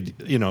 she could,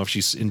 if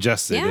she's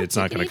ingested, Yeah, it's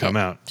you not can going to eat come it.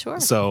 out. Sure.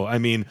 So, I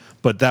mean,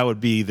 but that would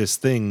be this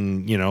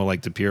thing,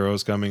 like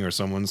DePiero's coming or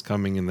someone's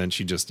coming and then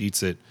she just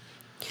eats it.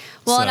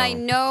 Well, and So- I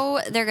know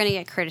they're going to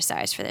get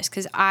criticized for this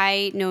because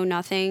I know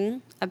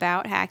nothing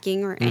about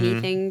hacking or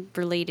anything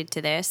related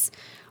to this.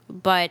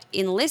 But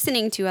in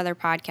listening to other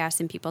podcasts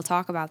and people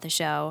talk about the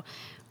show,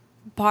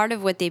 part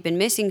of what they've been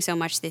missing so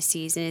much this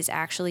season is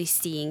actually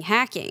seeing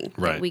hacking.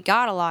 Right. We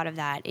got a lot of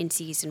that in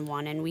season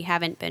 1, and we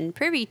haven't been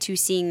privy to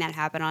seeing that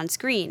happen on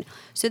screen.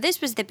 So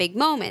this was the big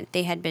moment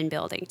they had been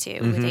building to,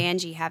 with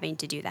Angie having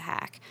to do the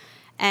hack.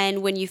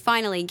 And when you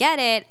finally get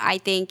it, I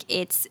think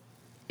it's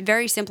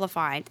very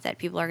simplified that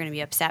people are going to be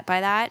upset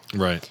by that.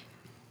 Right.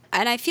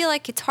 And I feel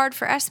like it's hard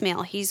for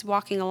Esmail. He's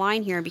walking a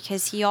line here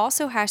because he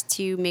also has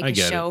to make I a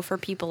get show it. for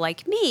people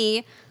like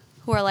me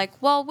who are like,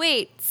 well,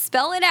 wait,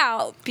 spell it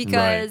out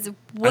because Right.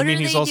 what I mean, are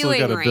he's they also doing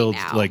got to right build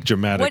now? like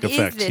dramatic What is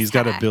effects. this He's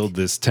got to hack? build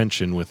this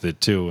tension with it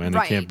too, and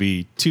Right. it can't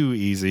be too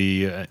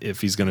easy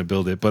if he's going to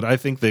build it. But I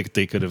think they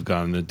could have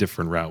gone a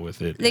different route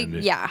with it. and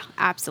it- Yeah,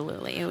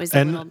 absolutely. It was a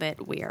And- little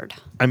bit weird.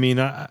 I mean,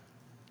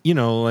 you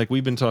know, like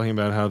we've been talking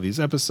about how these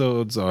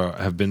episodes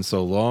have been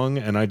so long,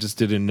 and I just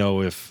didn't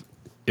know if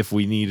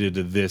we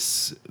needed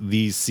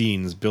these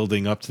scenes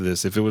building up to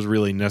this, if it was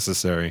really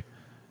necessary,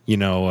 you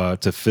know,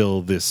 to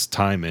fill this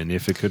time in,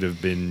 if it could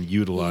have been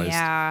utilized.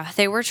 Yeah,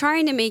 they were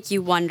trying to make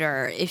you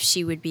wonder if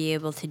she would be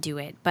able to do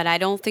it, but I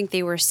don't think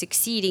they were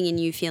succeeding in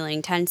you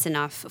feeling tense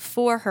enough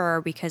for her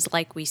because,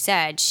 like we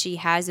said, she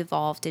has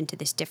evolved into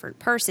this different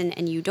person,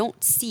 and you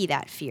don't see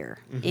that fear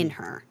in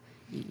her.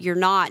 You're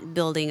not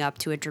building up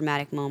to a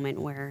dramatic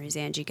moment where is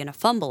Angie going to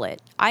fumble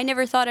it. I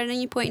never thought at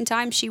any point in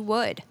time she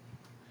would.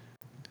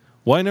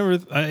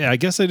 Well, I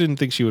guess I didn't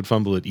think she would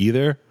fumble it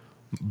either,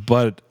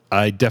 but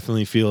I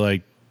definitely feel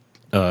like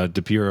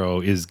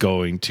DePiero is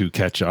going to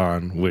catch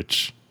on,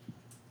 which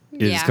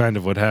is Yeah. kind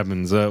of what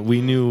happens.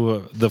 We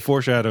knew the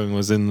foreshadowing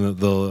was in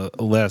the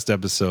last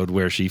episode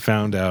where she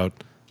found out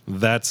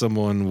that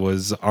someone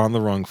was on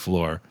the wrong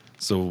floor.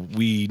 So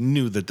we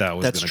knew that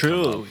was That's gonna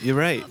come true. up. You're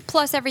right.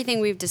 Plus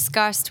everything we've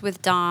discussed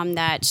with Dom,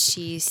 that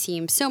she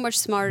seems so much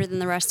smarter than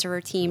the rest of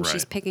her team. She's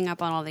Right. picking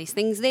up on all these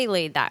things. They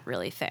laid that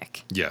really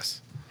thick.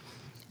 Yes.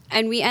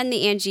 And we end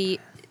the Angie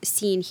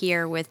scene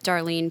here with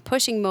Darlene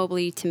pushing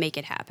Mobley to make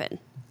it happen.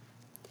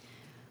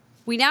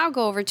 We now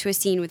go over to a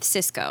scene with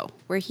Cisco,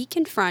 where he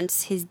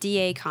confronts his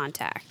DA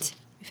contact.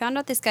 We found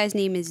out this guy's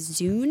name is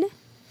Zun,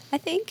 I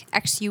think,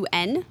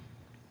 Xun.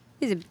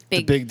 He's a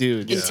big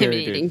dude. Yeah.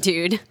 intimidating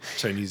dude.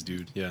 Chinese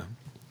dude, yeah.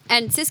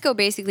 And Cisco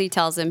basically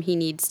tells him he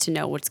needs to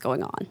know what's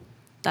going on.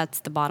 That's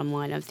the bottom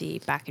line of the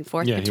back and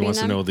forth Yeah, between he wants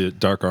them. to know the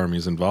Dark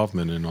Army's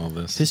involvement in all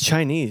this. His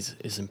Chinese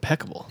is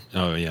impeccable.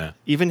 Oh, yeah.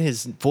 Even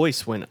his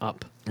voice went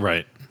up.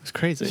 Right. It's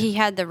crazy. He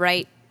had the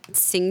right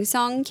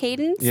sing-song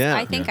cadence. Yeah.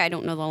 I think Yeah. I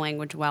don't know the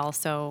language well,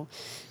 so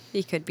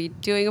he could be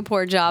doing a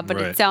poor job, but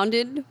Right. it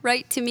sounded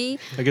right to me.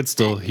 I could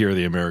still hear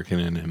the American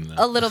in him, though.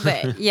 A little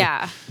bit,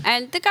 yeah.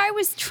 And the guy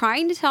was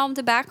trying to tell him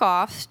to back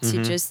off,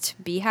 to just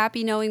be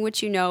happy knowing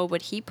what you know,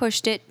 but he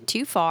pushed it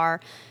too far.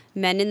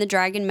 Men in the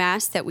dragon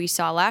mask that we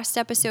saw last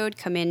episode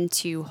come in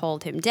to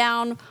hold him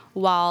down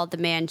while the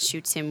man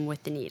shoots him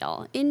with the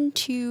needle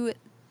into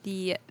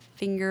the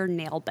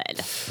fingernail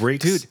bed.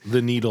 Breaks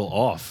the needle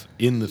off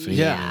in the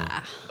finger.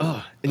 Yeah.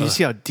 Oh, and you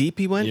see how deep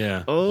he went?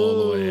 Yeah, Oh.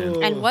 all the way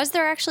in. And was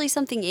there actually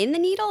something in the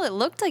needle? It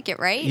looked like it,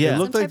 right? Yeah. It Some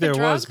looked like type there of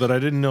was, drug? but I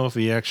didn't know if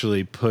he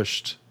actually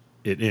pushed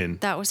it in.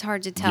 That was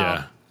hard to tell.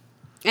 Yeah.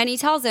 And he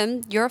tells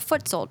him, you're a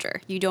foot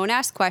soldier. You don't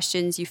ask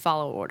questions, you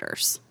follow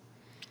orders.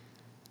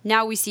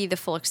 Now we see the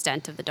full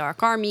extent of the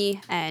Dark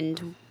Army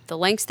and the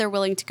lengths they're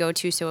willing to go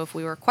to. So if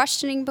we were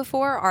questioning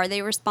before, are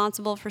they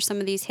responsible for some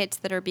of these hits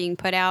that are being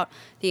put out?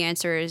 The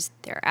answer is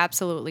they're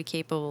absolutely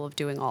capable of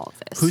doing all of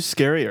this. Who's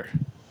scarier?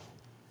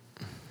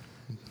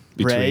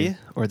 Between- Ray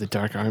or the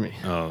Dark Army?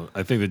 Oh,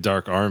 I think the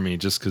Dark Army,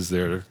 just because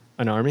they're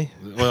An army?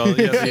 well,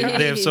 yeah,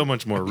 they have so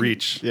much more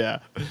reach. Yeah.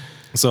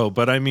 So,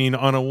 but I mean,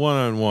 on a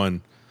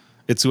one-on-one,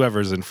 it's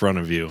whoever's in front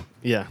of you.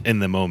 Yeah. In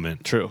the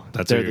moment. True.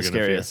 That's They're who you're the gonna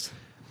fear. scariest.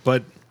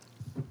 But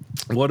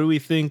what do we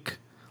think?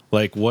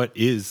 Like, what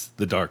is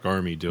the Dark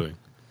Army doing?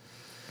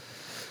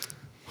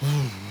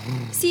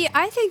 See,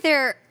 I think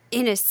they're,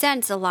 in a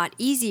sense, a lot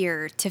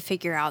easier to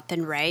figure out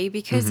than Ray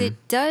because Mm-hmm.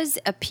 it does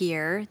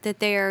appear that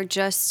they are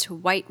just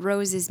White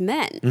Rose's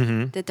men,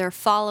 Mm-hmm. that they're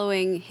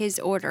following his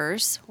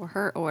orders or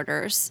her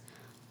orders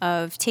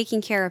of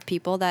taking care of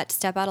people that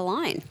step out of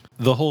line.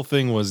 The whole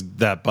thing was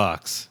that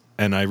box,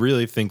 and I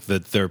really think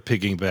that they're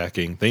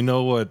piggybacking. They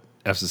know what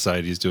F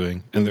Society is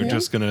doing, and they're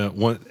just gonna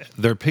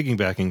they're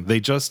piggybacking. They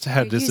just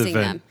had They're this using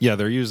event. them. Mm-hmm. Yeah,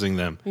 they're using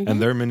them,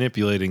 and they're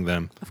manipulating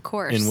them. Of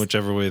course. in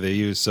whichever way they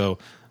use. So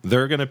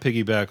they're gonna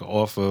piggyback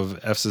off of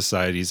F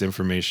Society's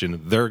information.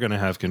 They're gonna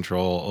have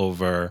control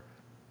over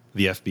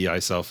the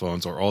FBI cell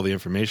phones or all the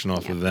information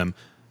off of them.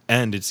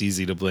 And it's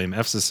easy to blame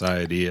F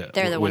Society.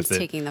 They're the with ones it.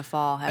 taking the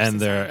fall. F and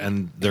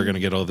Society. they're going to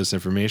get all this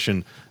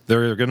information.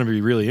 They're going to be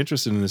really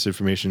interested in this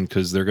information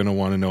because they're going to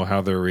want to know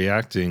how they're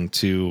reacting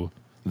to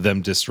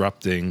them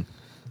disrupting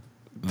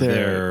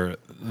Their-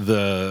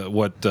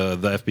 what the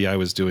FBI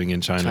was doing in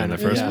China in the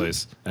first yeah.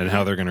 place, and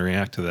how they're going to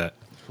react to that.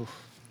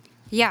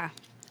 Yeah.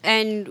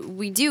 And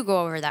we do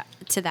go over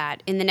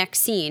that in the next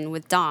scene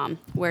with Dom,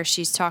 where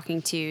she's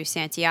talking to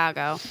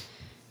Santiago.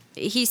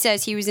 He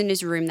says he was in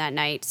his room that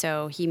night,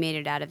 so he made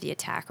it out of the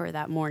attack, or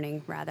that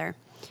morning, rather.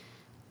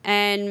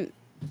 And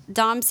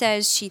Dom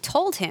says she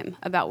told him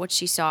about what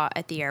she saw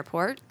at the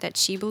airport, that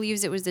she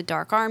believes it was the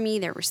Dark Army.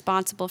 They're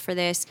responsible for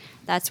this.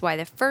 That's why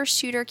the first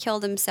shooter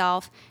killed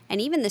himself. And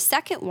even the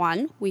second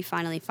one, we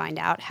finally find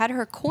out, had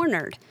her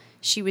cornered.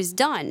 She was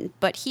done,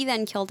 but he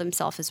then killed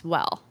himself as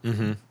well.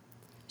 Mm-hmm.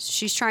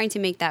 She's trying to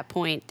make that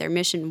point. Their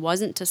mission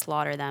wasn't to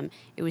slaughter them.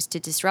 It was to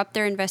disrupt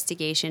their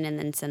investigation and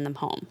then send them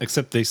home.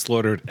 Except they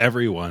slaughtered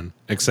everyone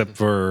except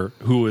for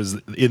who was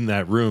in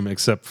that room,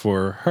 except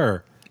for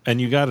her. And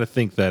you got to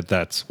think that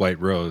that's White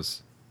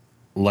Rose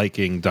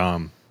liking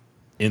Dom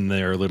in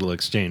their little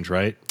exchange,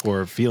 right?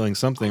 Or feeling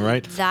something,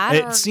 right?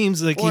 That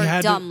seems like or he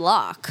had dumb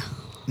luck.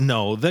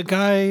 No,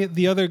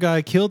 the other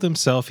guy killed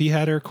himself. He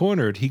had her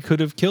cornered. He could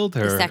have killed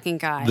her. The second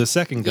guy. The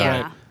second guy.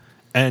 Yeah.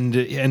 And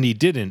he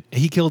didn't.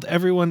 He killed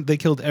everyone. They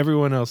killed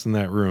everyone else in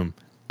that room,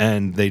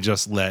 and they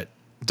just let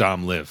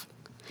Dom live.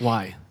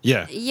 Why?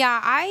 Yeah.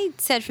 Yeah, I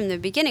said from the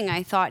beginning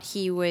I thought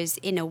he was,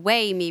 in a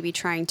way, maybe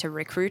trying to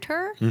recruit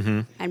her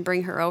and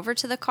bring her over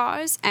to the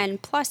cause.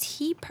 And plus,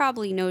 he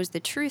probably knows the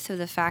truth of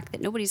the fact that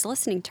nobody's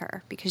listening to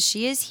her, because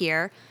she is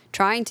here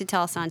trying to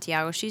tell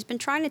Santiago. She's been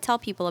trying to tell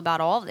people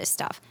about all of this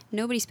stuff.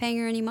 Nobody's paying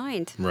her any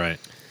mind. Right.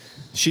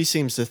 She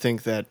seems to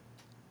think that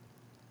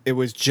it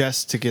was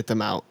just to get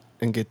them out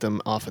and get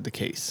them off of the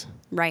case.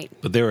 Right.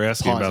 But they were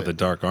asking Pause about it. the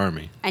Dark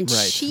Army. And Right.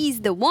 she's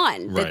the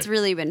one that's Right.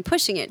 really been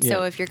pushing it. So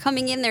Yeah. if you're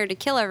coming in there to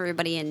kill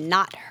everybody and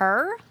not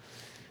her,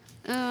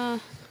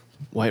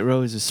 White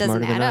Rose is doesn't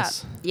smarter than add up.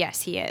 us.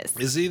 Yes, he is.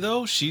 Is he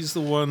though? She's the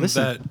one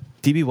Listen, that.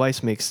 DB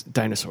Weiss makes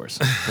dinosaurs,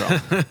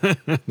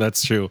 bro.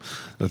 That's true.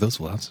 Are those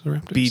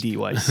velociraptors? BD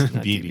Weiss,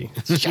 not BD.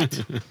 DB.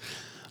 Shut.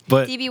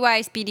 But DB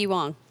Weiss, BD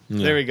Wong.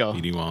 yeah, There we go.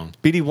 BD Wong.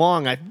 BD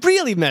Wong, I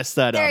really messed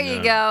that There up.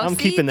 you go. I'm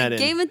See, keeping that the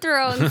in. Game of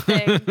Thrones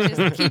thing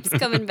just keeps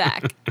coming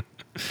back.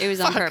 It was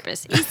on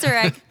purpose. Easter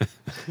egg.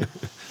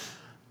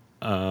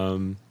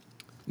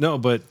 No,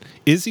 but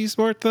is he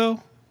smart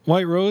though?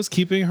 White Rose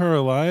keeping her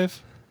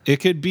alive? It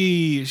could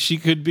be. She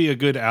could be a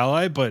good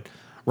ally, but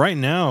right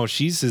now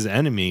she's his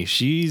enemy.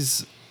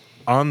 She's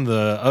on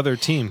the other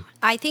team.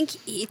 I think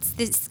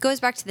this goes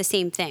back to the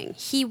same thing.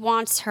 He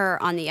wants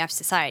her on the F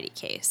Society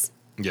case.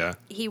 Yeah.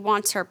 He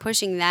wants her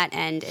pushing that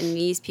end and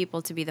needs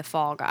people to be the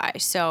fall guy.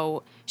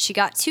 So she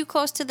got too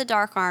close to the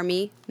Dark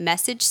Army.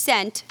 Message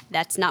sent.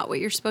 That's not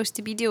what you're supposed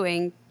to be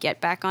doing. Get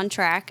back on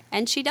track.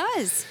 And she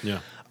does.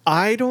 Yeah.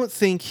 I don't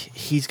think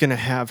he's going to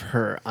have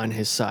her on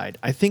his side.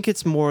 I think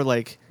it's more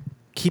like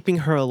keeping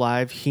her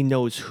alive. He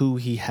knows who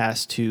he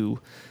has to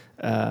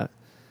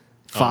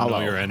follow.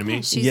 Know your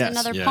enemy. She's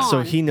another Yeah. pawn.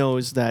 So he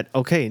knows that,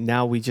 okay,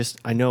 now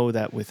I know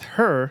that with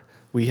her,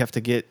 we have to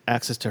get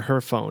access to her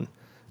phone,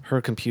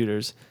 her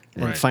computers,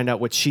 and Right. find out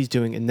what she's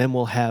doing, and then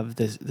we'll have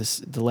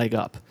the leg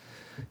up.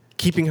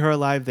 Keeping her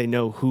alive, they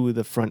know who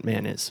the front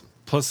man is.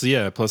 Plus he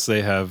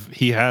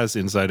has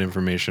inside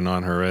information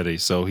on her already,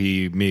 so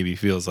he maybe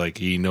feels like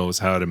he knows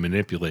how to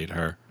manipulate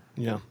her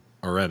Yeah.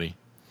 already.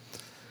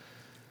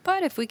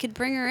 But if we could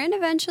bring her in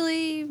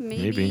eventually,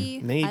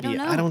 Maybe. Maybe. I don't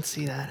know. I don't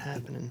see that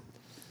happening.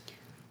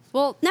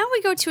 Well, now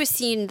we go to a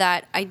scene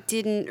that I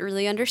didn't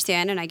really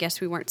understand, and I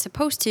guess we weren't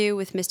supposed to,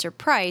 with Mr.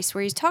 Price,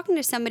 where he's talking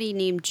to somebody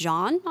named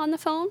John on the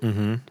phone.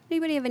 Mm-hmm.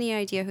 Anybody have any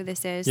idea who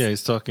this is? Yeah,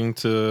 he's talking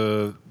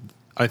to.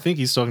 I think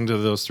he's talking to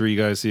those three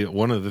guys.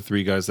 One of the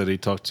three guys that he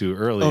talked to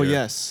earlier. Oh,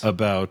 yes.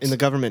 About In the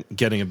government.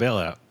 getting a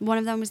bailout. One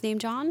of them was named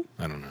John?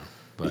 I don't know,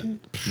 but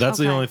that's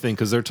the Okay. only thing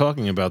because they're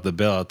talking about the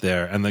bailout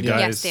there, and the Yeah.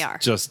 guys Yes, they are.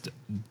 just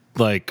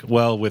like,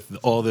 well, with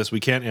all this, we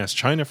can't ask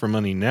China for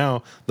money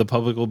now. The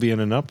public will be in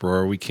an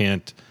uproar. We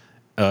can't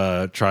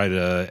try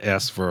to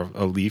ask for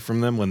a leave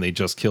from them when they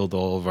just killed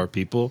all of our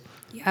people.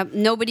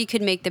 Nobody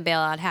could make the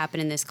bailout happen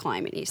in this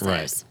climate, he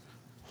says.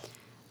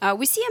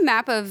 We see a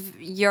map of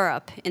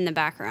Europe in the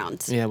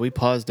background. Yeah, we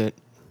paused it.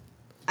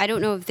 I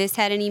don't know if this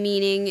had any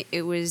meaning.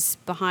 It was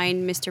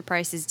behind Mr.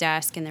 Price's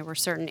desk, and there were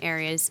certain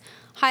areas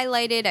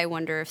highlighted. I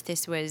wonder if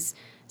this was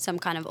some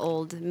kind of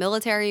old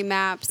military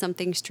map,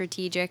 something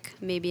strategic,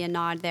 maybe a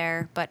nod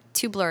there, but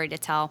too blurry to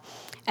tell.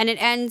 And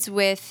it ends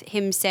with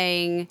him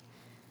saying,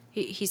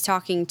 he's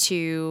talking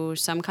to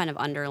some kind of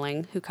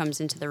underling who comes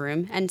into the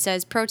room and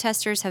says,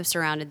 protesters have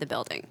surrounded the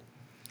building.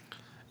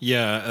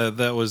 Yeah,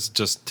 that was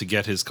just to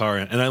get his car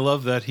in, and I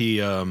love that he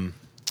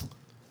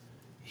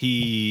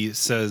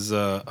says,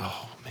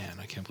 "Oh man,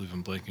 I can't believe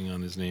I'm blanking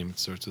on his name. It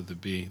starts with a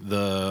B."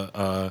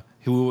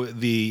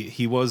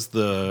 He was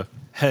the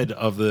head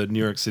of the New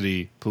York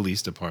City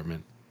Police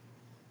Department.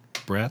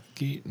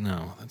 Brathke?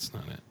 No, that's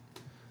not it.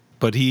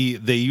 But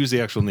they use the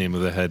actual name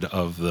of the head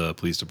of the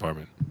police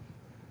department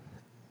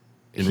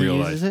in He real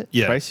uses life. it?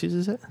 Yeah, Price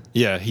uses it?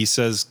 yeah. He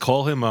says,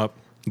 "Call him up."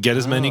 Get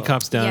as many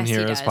cops down Yes, he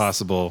here as does.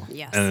 possible,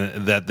 Yes.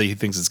 and that he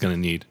thinks it's going to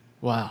need.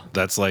 Wow.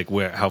 That's like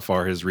how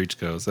far his reach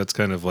goes. That's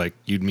kind of like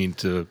you'd need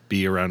to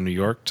be around New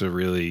York to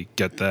really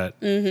get that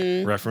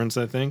reference,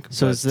 I think.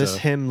 So But, is this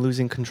him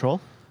losing control?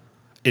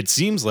 it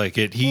seems like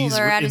it. He's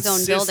they're at his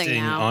own building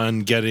insisting now. on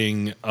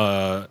getting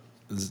Zhang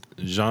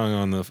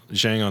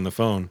on the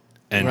phone,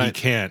 and he Right.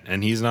 can't,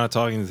 and he's not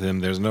talking to him.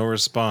 There's no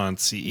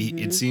response.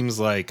 It seems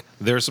like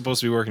they're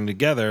supposed to be working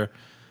together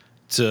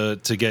to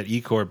get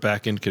E-Corp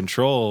back in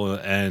control,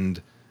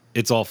 and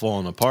it's all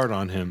falling apart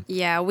on him.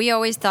 Yeah, we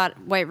always thought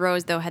White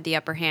Rose, though, had the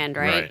upper hand,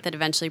 right? Right. That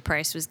eventually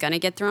Price was going to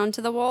get thrown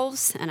to the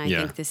wolves, and I Yeah.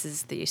 think this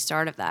is the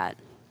start of that.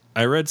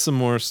 I read some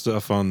more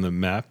stuff on the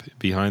map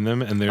behind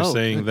them, and they're Oh,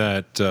 saying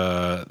good.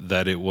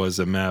 that it was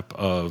a map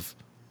of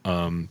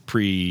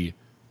pre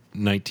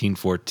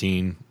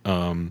 1914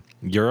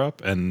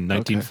 Europe, and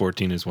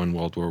 1914 is when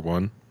World War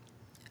One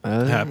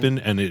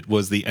happened, and it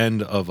was the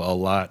end of a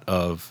lot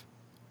of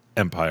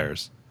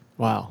empires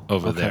Wow.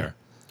 over Okay. there.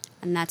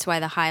 And that's why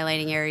the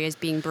highlighting area is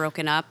being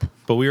broken up.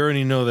 But we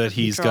already know that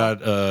he's Control.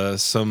 got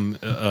some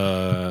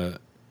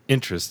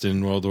interest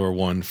in World War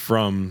One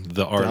from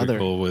the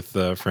article with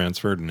Franz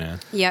Ferdinand.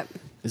 Yep.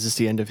 Is this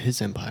the end of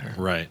his empire?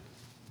 Right.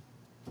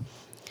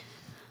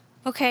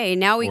 Okay,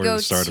 now we Or go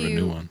the start to of a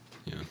new one.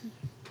 Yeah.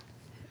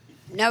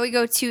 Now we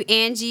go to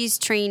Angie's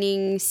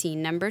training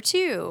scene number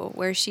 2,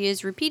 where she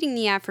is repeating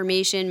the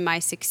affirmation, "My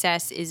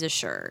success is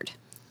assured,"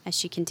 as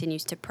she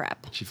continues to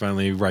prep. She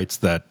finally writes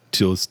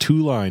those 2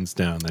 lines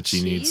down that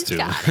she needs She's to.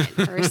 got it.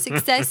 Her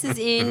success is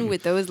in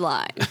with those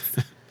lines.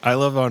 I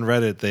love on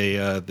Reddit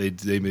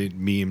they made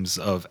memes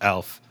of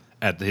Alf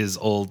at his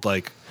old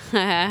like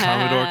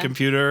Commodore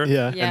computer,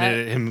 Yeah. Yeah.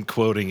 and him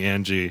quoting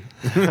Angie.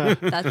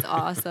 That's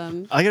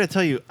awesome. I gotta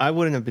tell you, I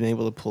wouldn't have been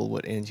able to pull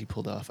what Angie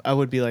pulled off. I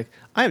would be like,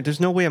 there's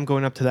no way I'm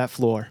going up to that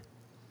floor.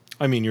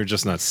 I mean, you're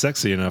just not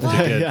sexy enough to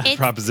get Yeah.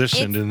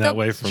 propositioned in that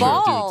way from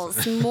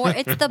balls more.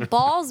 It's the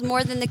balls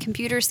more than the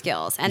computer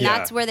skills, and Yeah.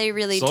 that's where they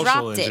really Social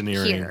dropped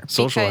engineering, it here.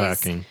 social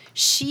because hacking.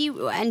 She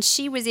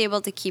was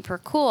able to keep her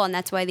cool, and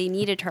that's why they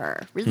needed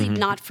her. Really, Mhm.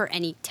 not for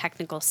any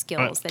technical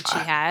skills that she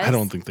has. I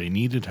don't think they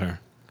needed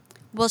her.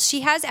 Well,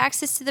 she has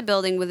access to the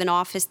building with an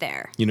office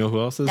there. You know who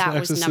else has That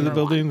was access to the number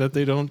building that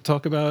they don't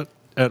talk about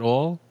at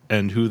all,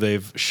 and who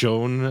they've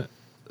shown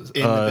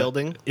In the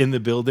building? in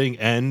the building,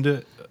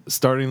 and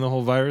starting the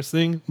whole virus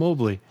thing?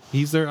 Mobley.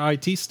 He's their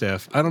IT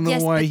staff. I don't know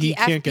Yes, why but he the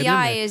can't get in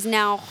FBI there. is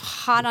now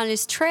hot on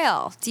his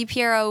trail.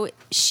 DiPiero,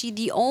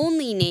 the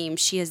only name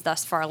she has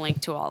thus far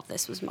linked to all of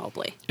this was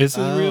Mobley. Is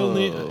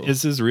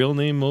his real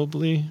name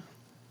Mobley?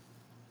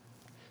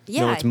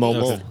 Yeah, it's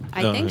Mobile.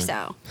 I think Okay.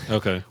 so.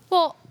 Okay.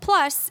 Well,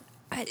 plus,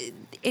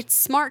 it's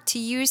smart to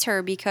use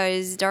her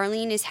because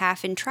Darlene is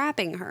half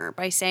entrapping her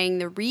by saying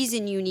the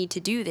reason you need to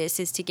do this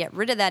is to get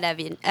rid of that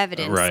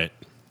evidence Right.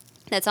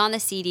 that's on the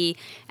CD.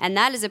 And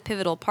that is a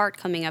pivotal part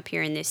coming up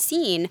here in this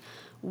scene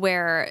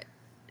where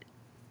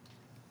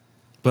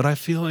But I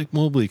feel like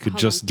Mobley could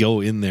just go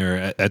in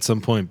there at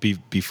some point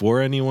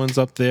before anyone's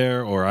up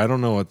there, or I don't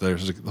know what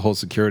the whole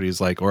security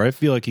is like, or I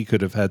feel like he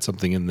could have had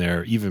something in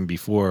there even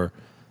before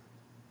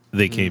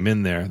they came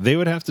in there. They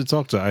would have to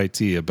talk to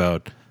IT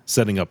about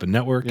setting up a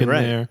network in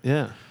there.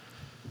 Yeah.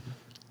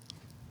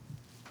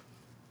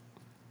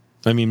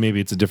 I mean, maybe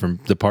it's a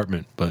different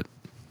department, but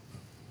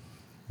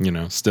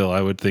still,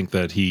 I would think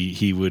that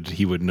he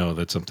would know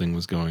that something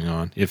was going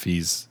on if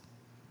he's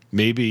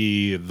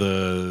maybe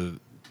the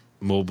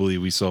Mobley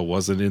we saw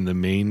wasn't in the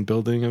main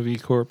building of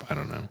E-Corp. I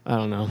don't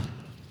know.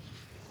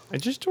 I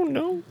just don't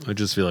know. I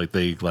just feel like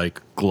they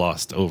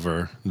glossed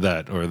over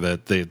that, or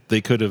that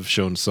they could have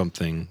shown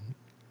something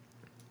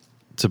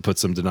to put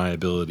some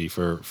deniability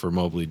for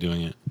Mobley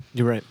doing it.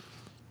 You're right.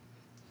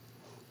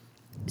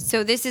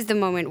 So this is the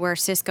moment where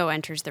Cisco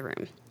enters the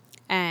room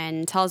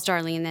and tells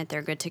Darlene that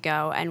they're good to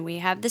go. And we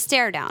have the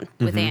stare down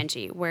with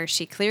Angie, where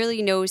she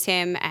clearly knows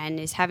him and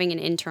is having an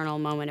internal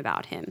moment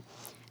about him.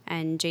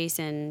 And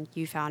Jason,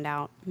 you found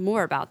out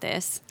more about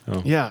this.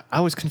 Oh. Yeah,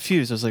 I was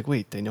confused. I was like,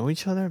 wait, they know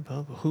each other?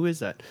 Who is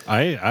that?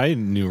 I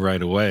knew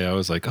right away. I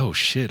was like, oh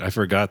shit, I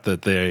forgot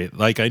that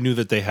I knew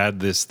that they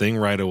had this thing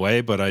right away,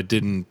 but I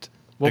didn't.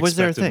 What was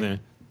their expect thing? him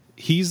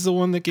to- He's the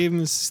one that gave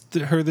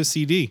her the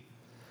CD.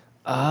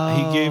 Oh.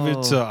 He gave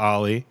it to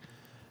Ollie.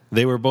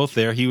 They were both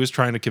there. He was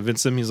trying to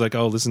convince him. He's like,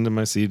 oh, listen to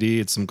my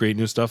CD. It's some great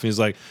new stuff. And he's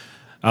like,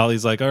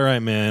 Ollie's like, all right,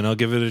 man, I'll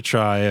give it a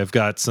try. I've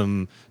got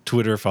some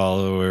Twitter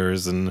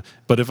followers,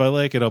 but if I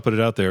like it, I'll put it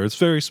out there. It's a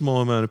very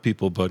small amount of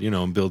people, but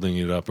I'm building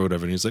it up or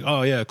whatever. And he's like,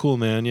 oh yeah, cool,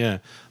 man, yeah.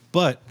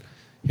 But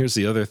here's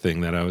the other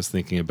thing that I was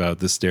thinking about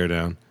this stare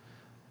down.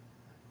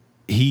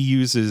 He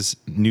uses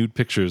nude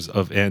pictures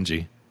of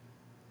Angie.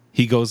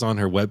 He goes on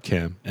her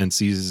webcam and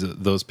sees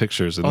those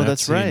pictures, and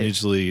that's he right.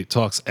 usually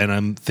talks. And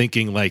I'm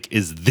thinking,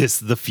 is this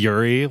the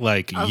Fury?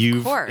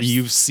 Of course.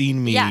 You've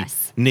seen me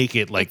Yes.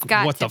 naked. It's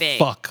got What to the be.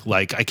 fuck?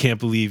 I can't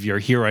believe you're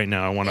here right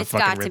now. I want to It's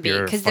fucking got to rip be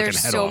your because fucking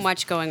there's head so off.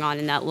 much going on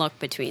in that look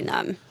between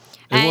them.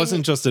 It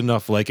wasn't just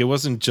enough. It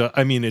wasn't just.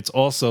 I mean, it's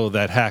also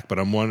that hack, but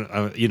I'm one.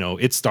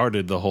 It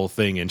started the whole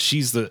thing, and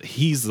he's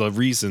the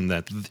reason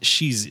that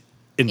she's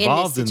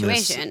involved in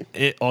this situation.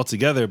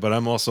 altogether. But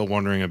I'm also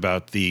wondering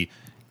about the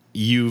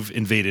you've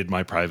invaded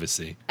my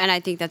privacy. And I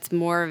think that's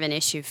more of an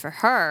issue for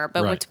her.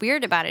 But Right. what's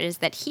weird about it is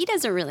that he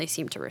doesn't really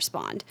seem to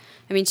respond.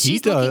 I mean, He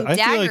she's does. looking I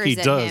feel daggers like he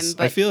at does. him.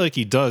 But I feel like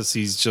he does.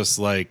 He's just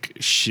like,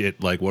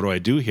 shit, like, what do I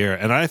do here?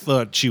 And I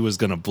thought she was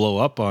going to blow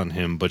up on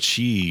him, but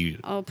she...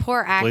 oh,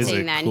 poor plays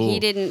acting it then. cool. He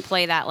didn't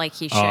play that like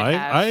he should I,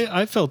 have.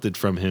 I felt it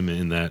from him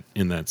in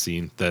that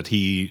scene, that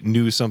he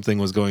knew something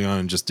was going on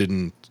and just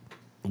didn't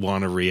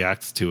want to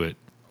react to it.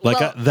 Like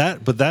Well-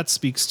 but that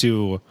speaks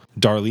to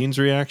Darlene's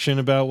reaction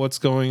about what's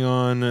going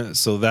on.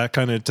 So that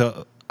kind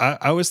of,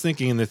 I was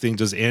thinking in the thing,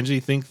 does Angie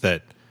think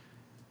that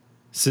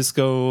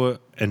Cisco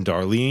and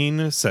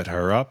Darlene set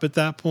her up at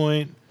that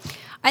point?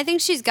 I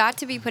think she's got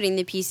to be putting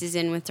the pieces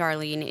in with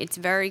Darlene. It's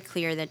very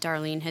clear that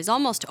Darlene has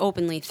almost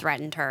openly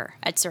threatened her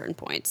at certain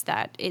points.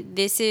 That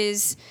this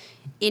is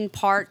in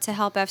part to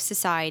help F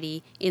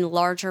Society, in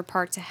larger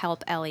part to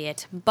help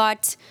Elliot.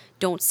 But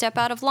don't step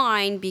out of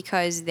line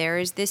because there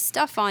is this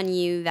stuff on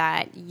you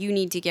that you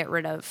need to get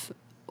rid of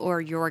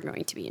or you're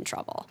going to be in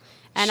trouble.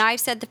 And I've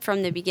said that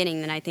from the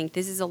beginning that I think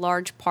this is a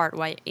large part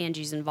why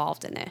Angie's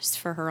involved in this,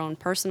 for her own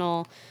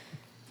personal,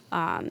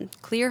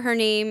 clear her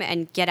name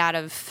and get out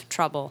of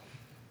trouble.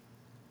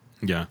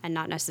 Yeah. And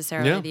not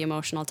necessarily Yeah. the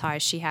emotional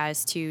ties she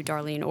has to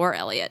Darlene or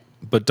Elliot.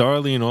 But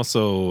Darlene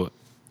also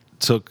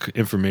took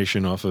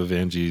information off of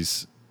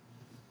Angie's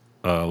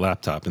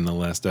laptop in the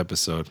last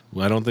episode.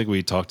 I don't think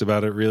we talked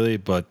about it really,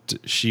 but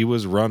she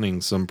was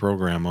running some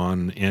program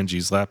on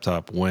Angie's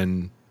laptop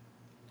when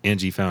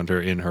Angie found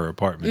her in her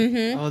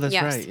apartment. Oh, that's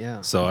Yes. right.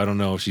 Yeah. So I don't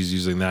know if she's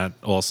using that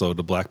also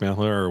to blackmail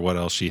her or what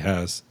else she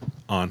has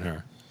on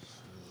her.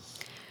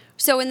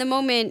 So in the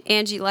moment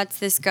Angie lets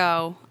this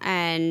go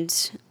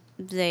and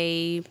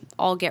they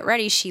all get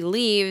ready, she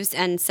leaves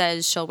and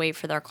says she'll wait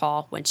for their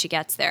call when she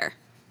gets there.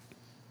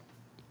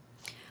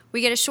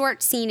 We get a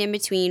short scene in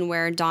between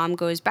where Dom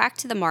goes back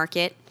to the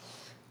market.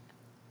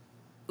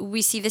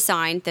 We see the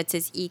sign that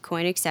says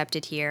eCoin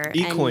accepted here.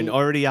 eCoin and-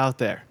 already out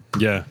there.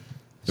 Yeah.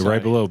 Sorry.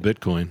 Right below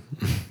Bitcoin.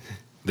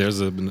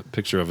 There's a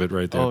picture of it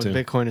right there Oh, too.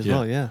 Bitcoin as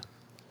well. Yeah.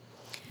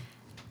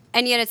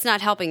 And yet it's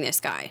not helping this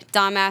guy.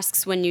 Dom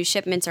asks when new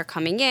shipments are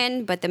coming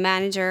in, but the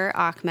manager,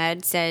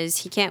 Ahmed, says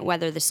he can't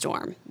weather the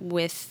storm.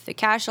 With the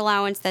cash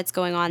allowance that's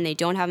going on, they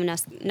don't have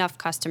enough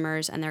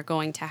customers and they're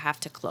going to have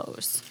to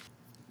close.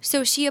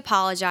 So she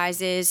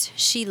apologizes,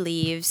 she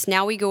leaves.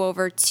 Now we go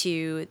over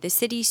to the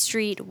city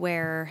street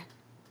where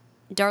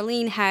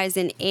Darlene has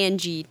an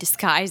Angie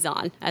disguise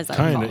on, as I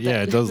Kind called of.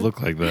 Yeah, it does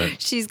look like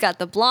that. She's got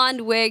the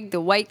blonde wig,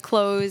 the white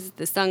clothes,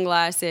 the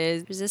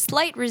sunglasses. There's a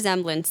slight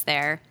resemblance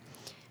there.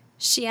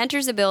 She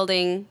enters a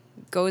building,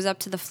 goes up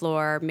to the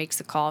floor, makes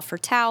a call for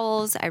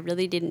towels. I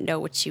really didn't know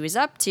what she was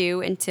up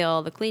to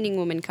until the cleaning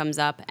woman comes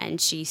up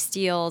and she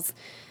steals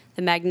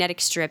the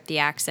magnetic strip, the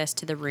access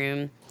to the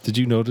room. Did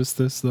you notice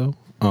this though?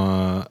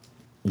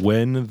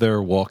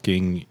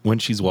 When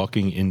she's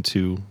walking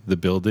into the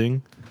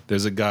building,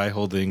 there's a guy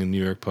holding a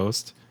New York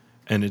Post,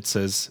 and it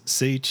says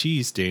 "Say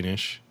cheese,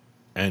 Danish,"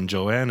 and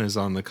Joanna's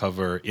on the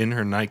cover in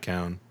her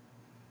nightgown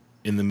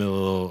in the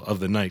middle of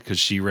the night because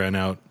she ran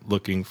out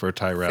looking for For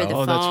Tyrell. the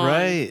Oh, that's phone.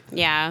 right.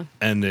 Yeah.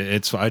 And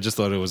I just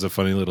thought it was a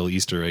funny little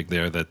Easter egg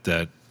there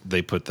that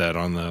they put that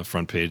on the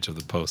front page of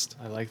the Post.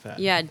 I like that.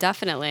 Yeah,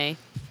 definitely.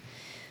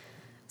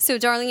 So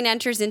Darlene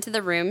enters into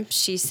the room.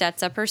 She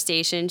sets up her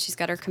station. She's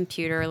got her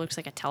computer. It looks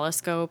like a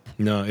telescope.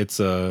 No, it's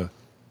a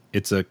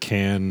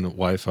CAN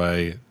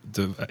Wi-Fi.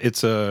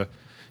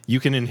 You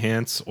can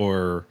enhance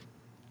or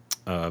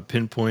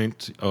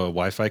pinpoint a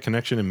Wi-Fi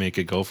connection and make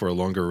it go for a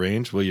longer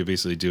range. What you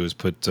basically do is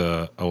put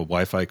a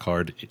Wi-Fi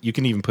card. You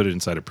can even put it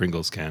inside a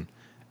Pringles can,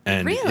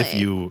 and if Really?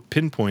 you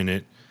pinpoint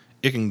it,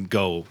 it can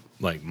go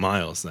like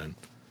miles. Then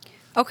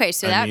Okay,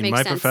 so that makes my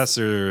sense.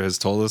 professor has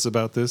told us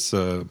about this.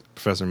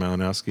 Professor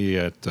Malinowski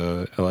at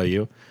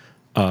LIU.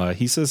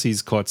 He says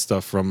he's caught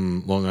stuff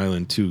from Long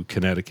Island to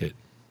Connecticut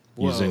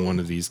using one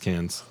of these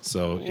cans.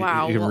 So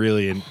Wow. it can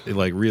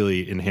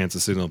really enhance the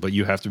signal, but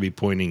you have to be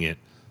pointing it.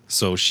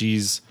 So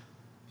she's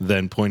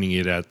then pointing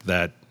it at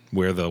that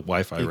where the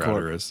Wi-Fi E-Corp.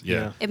 router is. Yeah.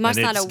 Yeah. It must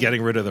and not it's have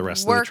getting rid of the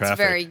rest of the worked traffic.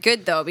 very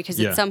good though, because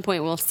Yeah. at some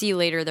point we'll see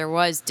later there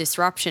was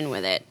disruption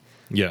with it.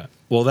 Yeah.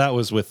 Well, that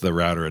was with the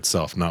router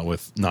itself, not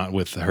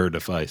with her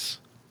device.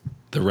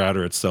 The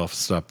router itself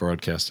stopped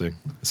broadcasting,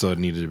 so it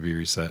needed to be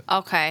reset.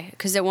 Okay,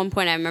 because at one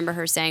point I remember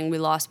her saying we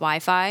lost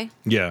Wi-Fi.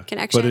 Yeah,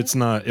 Connection? but it's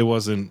not. It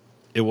wasn't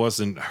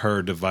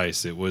her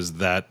device. It was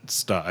that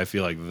stuff. I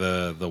feel like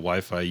the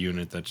Wi-Fi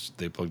unit that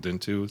they plugged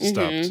into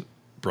stopped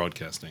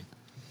broadcasting.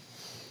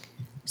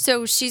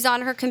 So she's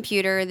on her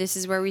computer. This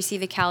is where we see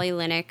the Kali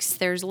Linux.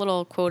 There's a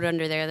little quote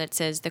under there that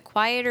says, "The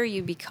quieter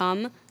you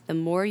become, the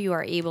more you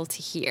are able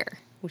to hear,"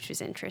 which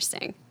was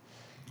interesting.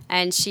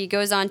 And she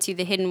goes on to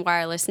the hidden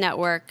wireless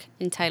network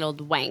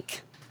entitled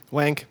Wank.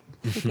 Wank.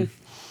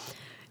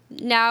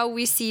 Now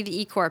we see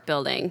the E-Corp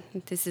building.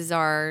 This is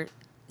our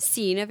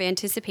scene of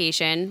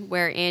anticipation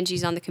where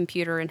Angie's on the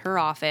computer in her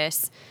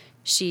office.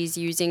 She's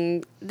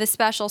using the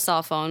special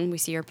cell phone. We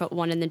see her put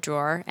one in the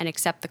drawer and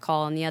accept the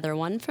call on the other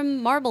one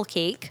from Marble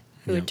Cake,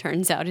 who it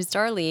turns out is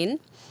Darlene.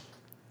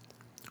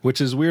 Which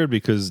is weird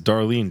because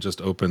Darlene just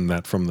opened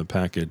that from the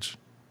package.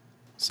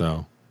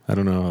 So I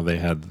don't know how they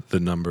had the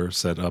number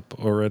set up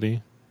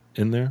already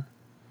in there.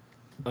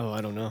 Oh,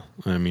 I don't know.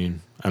 I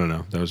mean, I don't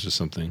know. That was just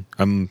something.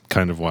 I'm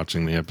kind of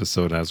watching the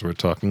episode as we're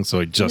talking, so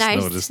I just Nice.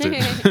 noticed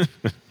it.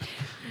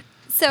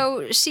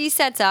 So she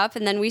sets up,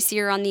 and then we see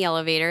her on the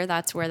elevator.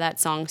 That's where that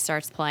song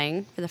starts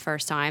playing for the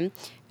first time.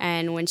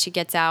 And when she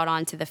gets out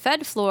onto the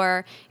Fed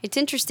floor, it's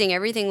interesting.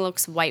 Everything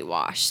looks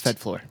whitewashed. Fed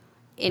floor.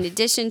 In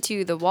addition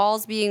to the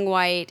walls being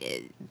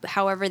white,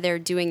 however they're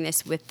doing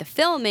this with the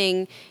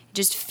filming, it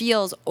just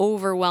feels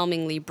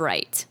overwhelmingly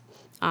bright.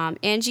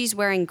 Angie's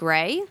wearing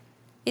gray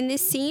in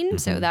this scene,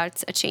 so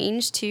that's a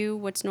change to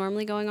what's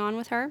normally going on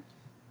with her.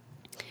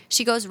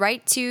 She goes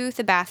right to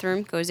the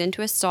bathroom, goes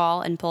into a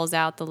stall, and pulls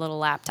out the little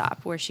laptop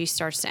where she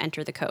starts to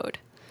enter the code.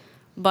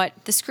 But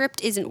the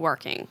script isn't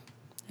working.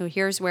 So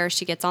here's where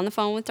she gets on the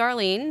phone with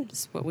Darlene.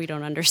 This is what we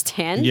don't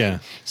understand. Yeah.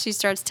 She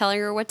starts telling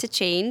her what to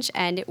change,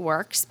 and it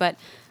works. But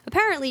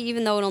apparently,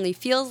 even though it only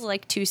feels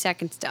like 2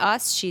 seconds to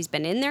us, she's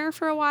been in there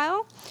for a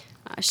while.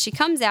 She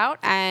comes out,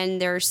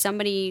 and there's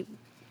somebody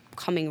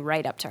coming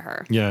right up to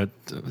her. Yeah,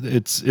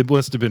 it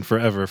must have been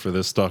forever for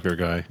this stalker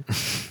guy.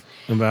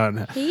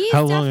 About He's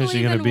how long is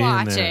she going to be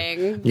watching.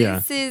 in there?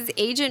 This is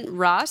Agent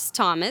Ross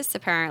Thomas,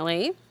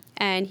 apparently.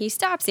 And he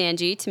stops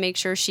Angie to make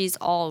sure she's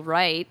all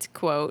right,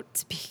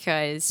 quote,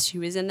 because she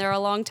was in there a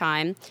long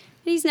time. And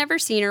he's never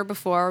seen her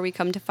before. We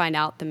come to find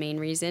out the main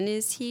reason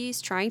is he's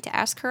trying to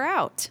ask her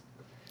out.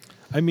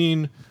 I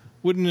mean,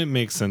 wouldn't it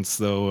make sense,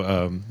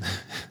 though,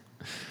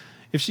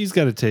 if she's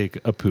got to take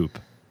a poop?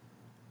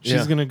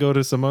 She's going to go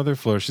to some other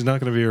floor. She's not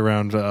going to be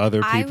around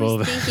other people. I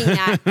was thinking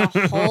that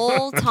the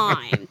whole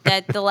time.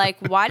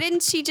 Why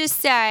didn't she just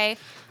say,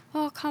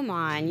 oh, come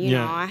on, you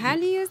know, I had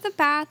to use the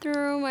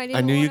bathroom.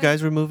 I knew you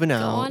guys were moving go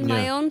out. on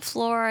my own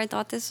floor. I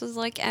thought this was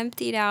like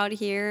emptied out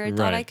here. I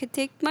thought I could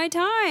take my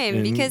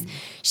time because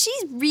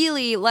she's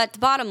really the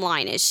bottom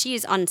line is she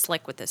is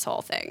unslick with this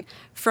whole thing.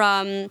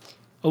 From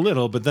A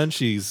little, but then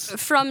she's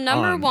number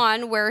on.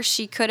 one, where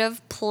she could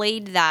have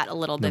played that a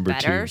little bit Number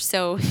better. two.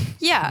 So,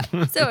 yeah.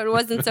 So it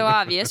wasn't so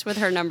obvious with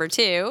her number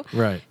two.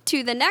 Right.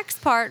 To the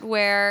next part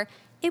where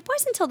it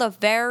wasn't until the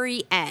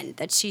very end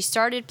that she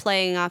started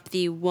playing up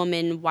the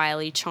woman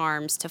wily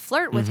charms to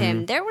flirt with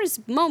him. There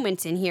was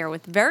moments in here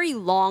with very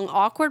long,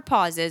 awkward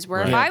pauses where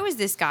if Right. I was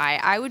this guy,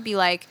 I would be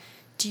like,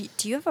 do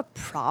you have a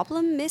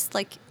problem, miss?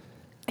 Like,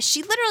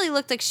 she literally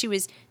looked like she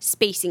was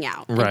spacing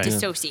out and Right.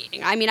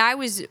 dissociating. I mean, I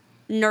was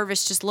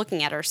nervous just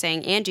looking at her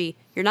saying, Angie,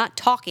 you're not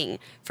talking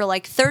for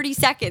like 30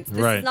 seconds.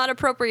 This Right. is not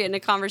appropriate in a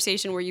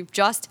conversation where you've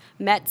just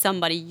met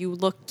somebody. You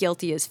look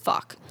guilty as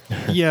fuck.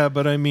 Yeah,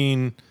 but I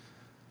mean,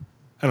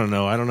 I don't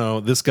know.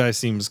 This guy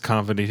seems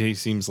confident. He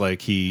seems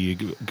like he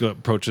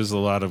approaches a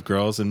lot of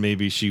girls, and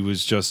maybe she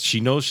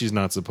knows she's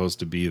not supposed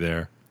to be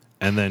there.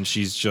 And then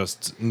she's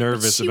just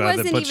nervous She about it.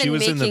 wasn't But she even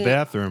was in the making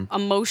bathroom.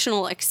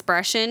 Emotional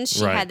expression.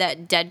 She Right. had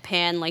that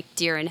deadpan, like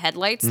deer in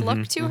headlights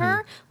look to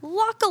her.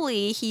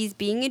 Luckily, he's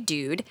being a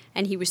dude,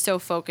 and he was so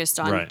focused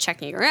on Right.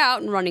 checking her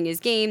out and running his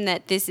game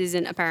that this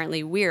isn't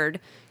apparently weird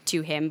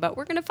to him. But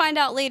we're going to find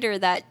out later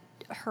that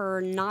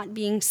her not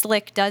being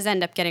slick does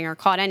end up getting her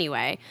caught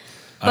anyway.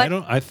 But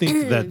I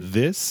think that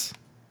this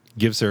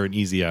gives her an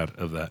easy out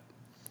of that.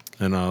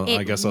 And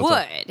I guess I'll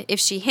would if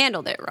she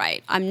handled it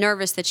right. I'm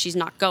nervous that she's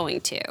not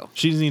going to. all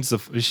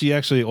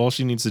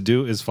she needs to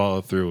do is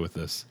follow through with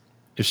this.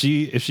 If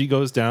she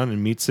goes down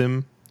and meets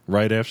him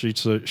right after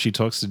she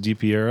talks to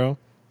DiPiero,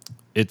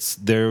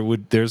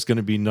 there's going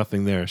to be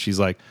nothing there. She's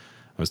like,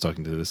 I was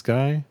talking to this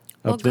guy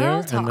up there,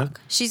 girl talk. and then,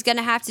 She's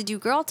gonna have to do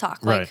girl talk.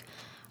 Right. Like,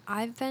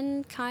 I've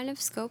been kind of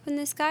scoping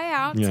this guy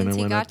out Yeah, and since I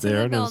he went got up to there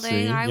the to building.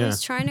 see, I yeah.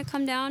 was trying to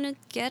come down and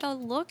get a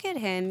look at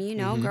him,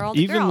 girl to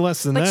even girl.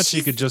 less than But that, she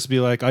she's- could just be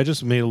like, I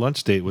just made a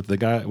lunch date with the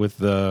guy with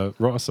the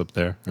Ross up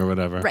there or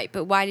whatever. Right,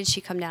 but why did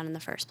she come down in the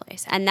first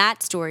place? And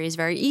that story is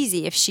very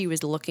easy if she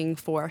was looking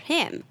for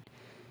him.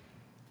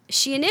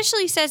 She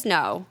initially says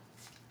no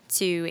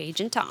to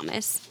Agent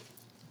Thomas.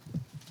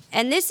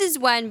 And this is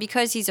when,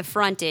 because he's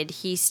affronted,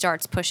 he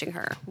starts pushing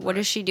her. What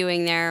is she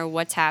doing there?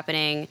 What's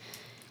happening?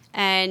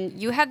 And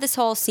you have this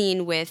whole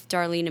scene with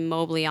Darlene and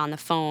Mobley on the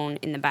phone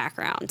in the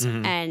background.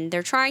 And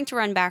they're trying to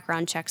run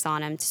background checks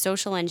on him, to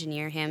social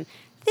engineer him.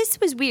 This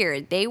was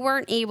weird. They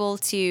weren't able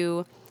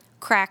to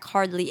crack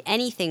hardly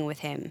anything with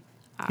him.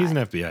 He's an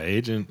FBI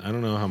agent. I don't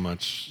know how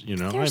much, They're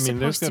I mean, there's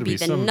supposed got to to be be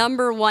the some.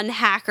 number one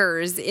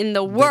hackers in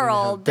the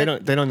world. They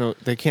don't know.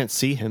 They can't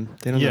see him.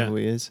 They don't know who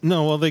he is.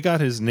 No, well, they got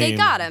his name.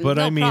 got him, But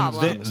no I mean,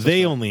 problem.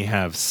 they only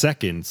have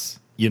seconds,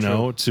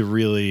 to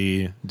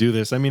really do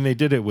this. I mean, they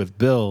did it with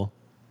Bill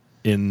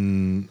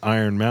in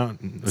Iron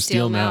Mountain, or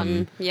Steel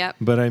Mountain. Yep.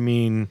 But I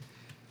mean,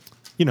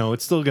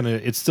 it's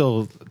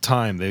still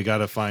time. They got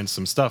to find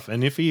some stuff.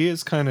 And if he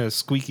is kind of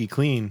squeaky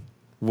clean,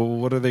 well,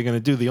 what are they going to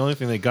do? The only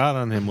thing they got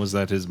on him was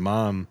that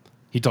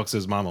he talks to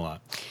his mom a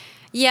lot.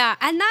 Yeah,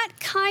 and that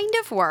kind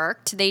of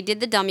worked. They did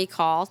the dummy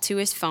call to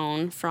his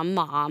phone from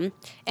mom,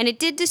 and it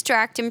did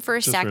distract him for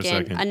a, Just for a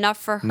second, second. enough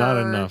for her. Not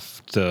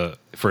enough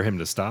for him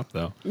to stop,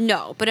 though.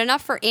 No, but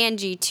enough for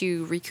Angie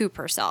to recoup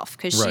herself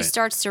because she Right.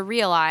 starts to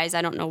realize,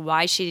 I don't know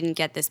why she didn't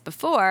get this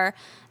before,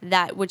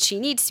 that what she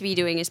needs to be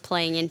doing is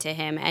playing into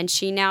him, and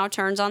she now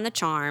turns on the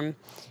charm,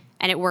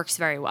 and it works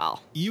very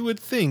well. You would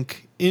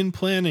think in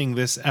planning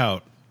this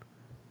out,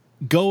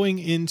 going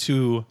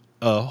into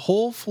a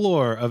whole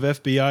floor of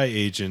FBI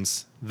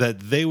agents, that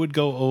they would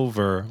go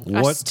over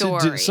what to do,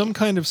 story. some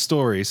kind of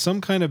story, some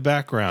kind of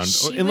background,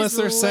 She unless was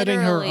they're setting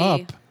her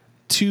literally- up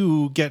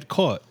to get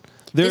caught.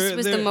 This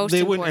was the most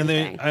they wouldn't,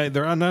 important and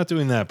they're not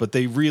doing that, but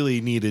they really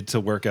needed to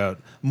work out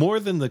more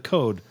than the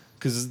code,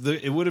 because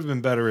it would have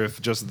been better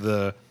if just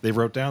they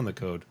wrote down the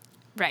code.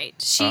 Right.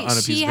 On a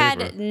piece She of had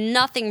paper.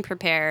 nothing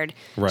prepared.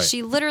 Right.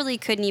 She literally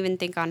couldn't even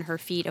think on her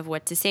feet of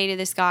what to say to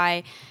this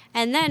guy.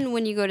 And then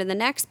when you go to the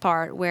next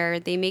part where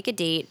they make a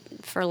date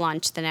for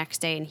lunch the next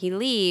day and he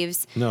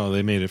leaves, No,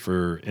 they made it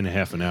for in a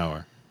half an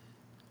hour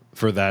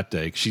for that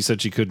day. She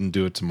said she couldn't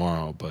do it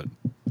tomorrow, but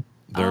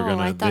they're gonna.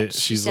 I thought she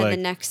she's said like,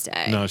 the next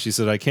day. No, she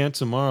said I can't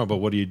tomorrow. But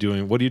what are you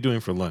doing? What are you doing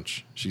for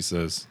lunch? She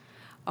says.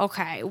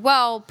 Okay,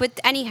 well, but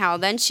anyhow,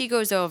 then she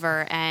goes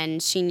over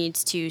and she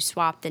needs to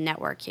swap the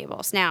network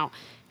cables. Now,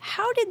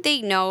 how did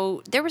they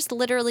know? There was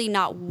literally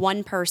not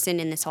one person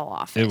in this whole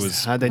office. It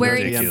was How'd they know where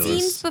the it ridiculous.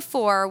 seems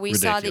before we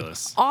saw the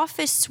Ridiculous.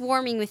 office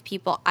swarming with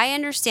people. I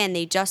understand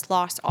they just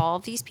lost all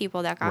of these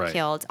people that got Right.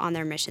 killed on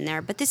their mission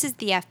there, but this is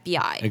the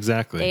FBI.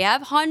 Exactly. They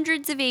have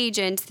hundreds of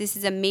agents. This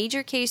is a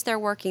major case they're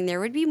working. There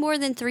would be more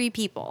than 3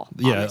 people.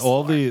 on Yeah, this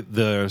all floor.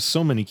 there are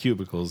so many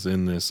cubicles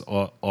in this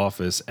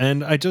office,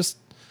 and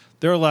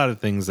there are a lot of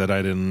things that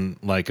I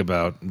didn't like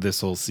about this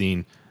whole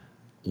scene.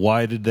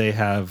 Why did they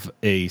have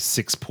a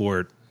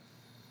 6-port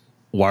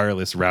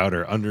wireless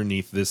router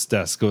underneath this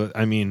desk?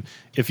 I mean,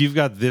 if you've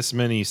got this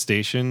many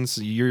stations,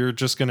 you're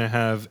just going to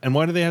have. And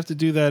why do they have to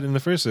do that in the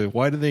first place?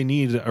 Why do they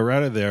need a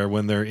router there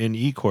when they're in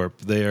E Corp?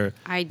 I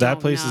That don't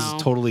place know.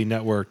 is totally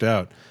networked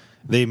out.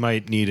 They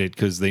might need it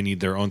because they need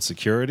their own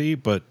security,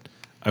 but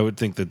I would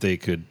think that they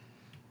could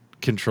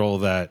control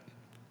that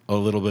a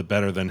little bit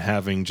better than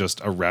having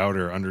just a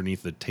router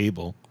underneath the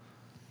table.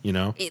 You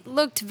know? It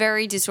looked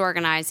very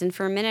disorganized, and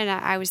for a minute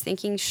I was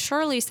thinking,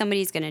 surely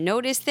somebody's going to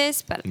notice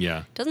this, but Yeah.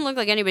 it doesn't look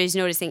like anybody's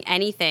noticing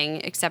anything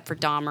except for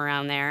Dom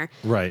around there.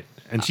 Right.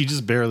 And she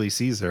just barely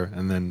sees her,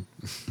 and then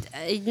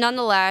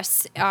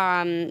Nonetheless,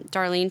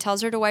 Darlene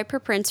tells her to wipe her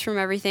prints from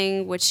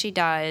everything, which she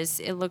does.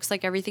 It looks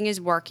like everything is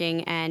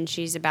working, and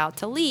she's about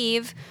to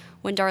leave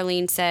when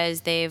Darlene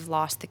says they've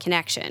lost the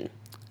connection.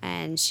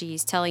 And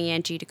she's telling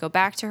Angie to go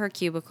back to her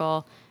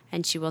cubicle,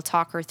 and she will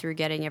talk her through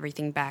getting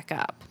everything back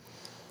up.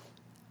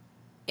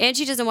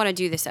 Angie doesn't want to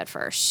do this at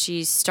first.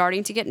 She's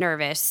starting to get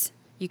nervous.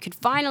 You could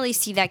finally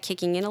see that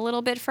kicking in a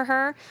little bit for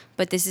her,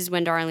 but this is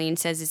when Darlene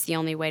says it's the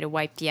only way to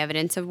wipe the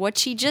evidence of what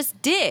she just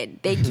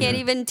did. They can't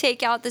even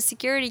take out the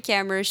security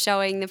cameras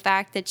showing the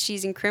fact that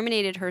she's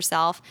incriminated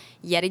herself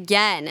yet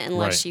again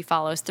unless Right. she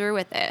follows through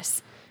with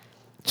this.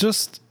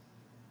 just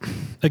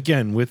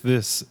again with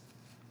this,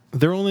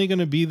 they're only going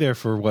to be there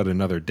for what,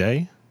 another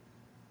day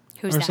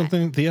Who's or that?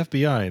 something? The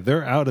FBI,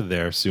 they're out of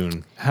there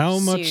soon. How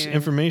much Soon.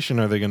 information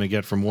are they going to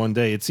get from one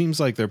day? It seems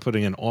like they're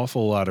putting an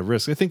awful lot of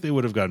risk. I think they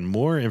would have gotten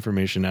more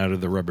information out of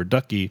the rubber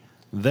ducky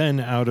than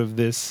out of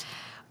this.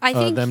 I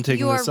think them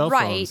taking you're the cell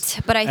right,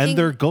 phones. but I and think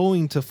they're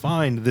going to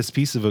find this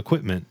piece of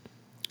equipment.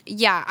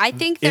 Yeah, I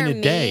think in their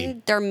a day.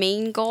 their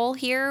main goal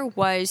here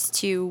was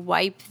to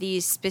wipe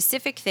these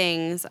specific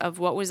things of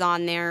what was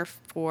on there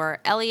for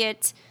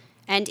Elliot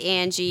and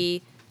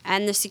Angie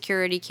and the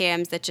security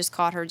cams that just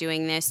caught her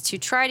doing this, to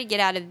try to get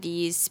out of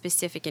these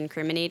specific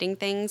incriminating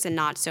things and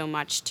not so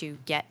much to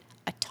get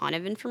a ton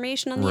of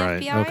information on the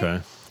Right, FBI.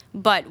 okay.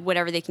 But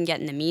whatever they can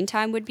get in the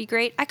meantime would be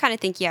great. I kind of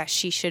think, yeah,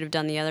 she should have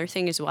done the other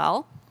thing as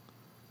well.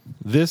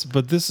 This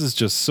is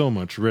just so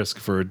much risk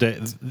for a day.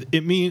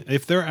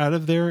 If they're out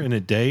of there in a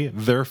day,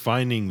 they're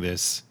finding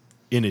this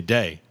in a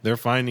day. They're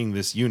finding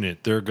this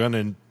unit. They're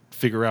gonna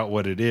figure out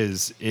what it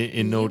is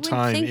in no would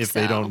time think if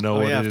they so. don't know Oh,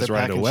 what yeah, it if is they're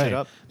right packing away. shit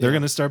up. They're Yeah.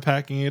 gonna start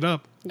packing it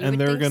up, You and would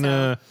they're think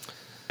gonna.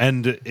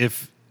 And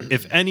if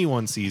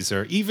anyone sees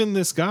her, even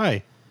this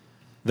guy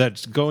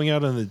that's going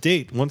out on the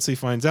date, once he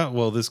finds out,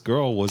 well, this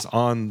girl was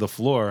on the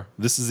floor.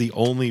 This is the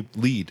only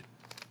lead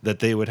that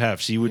they would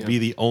have. She would be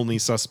the only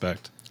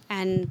suspect.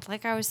 And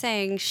like I was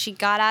saying, she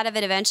got out of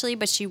it eventually,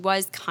 but she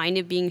was kind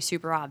of being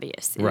super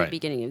obvious in Right. the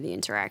beginning of the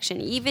interaction.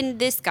 Even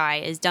this guy,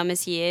 as dumb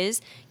as he is,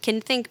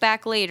 can think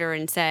back later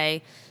and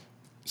say,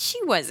 she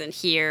wasn't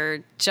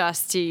here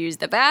just to use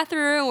the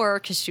bathroom or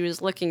because she was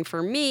looking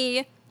for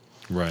me.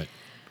 Right.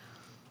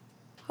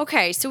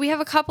 Okay, so we have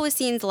a couple of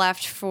scenes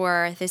left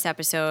for this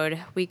episode.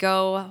 We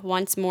go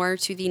once more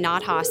to the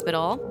Knot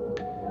Hospital.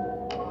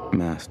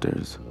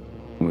 Masters,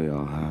 we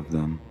all have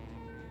them.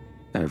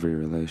 Every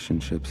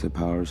relationship's a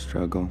power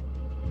struggle.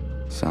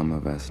 Some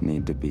of us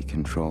need to be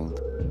controlled.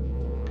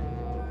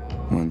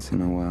 Once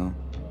in a while,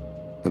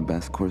 the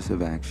best course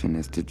of action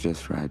is to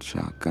just ride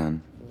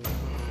shotgun.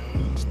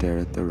 stare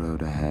at the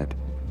road ahead,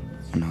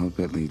 and hope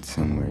it leads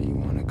somewhere you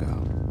want to go.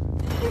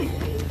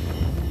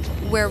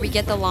 Where we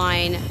get the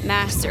line,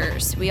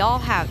 Masters, we all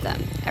have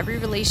them. Every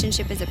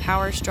relationship is a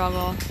power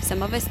struggle.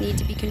 Some of us need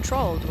to be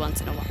controlled once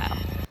in a while.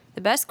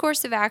 The best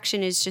course of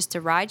action is just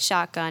to ride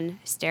shotgun,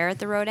 stare at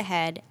the road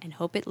ahead, and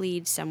hope it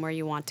leads somewhere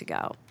you want to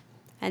go.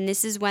 And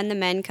this is when the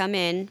men come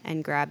in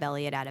and grab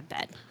Elliot out of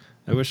bed.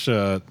 I wish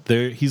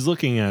he's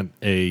looking at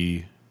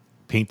a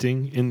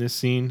painting in this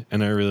scene,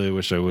 and I really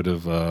wish I would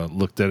have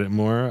looked at it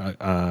more.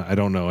 I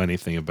don't know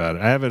anything about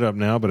it. I have it up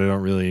now, but I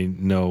don't really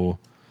know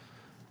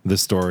the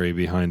story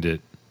behind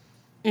it.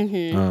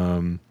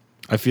 Mm-hmm.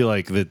 I feel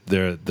like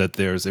that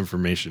there's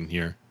information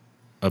here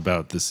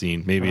about the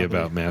scene, maybe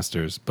about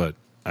Masters, but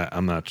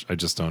I'm not. I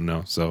just don't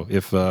know. So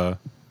if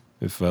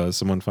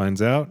someone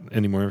finds out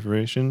any more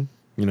information,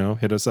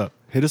 hit us up.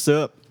 Hit us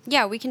up.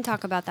 Yeah, we can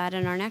talk about that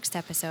in our next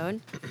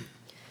episode.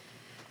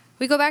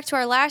 We go back to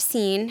our last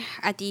scene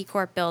at the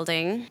E-Corp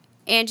building.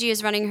 Angie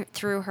is running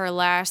through her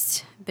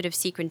last bit of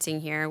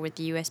sequencing here with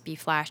the USB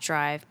flash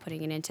drive,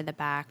 putting it into the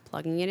back,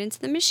 plugging it into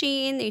the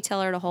machine. They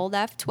tell her to hold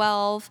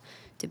F12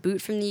 to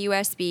boot from the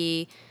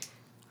USB.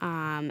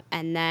 And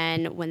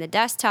then when the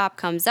desktop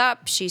comes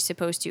up, she's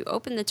supposed to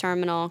open the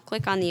terminal,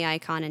 click on the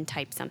icon, and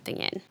type something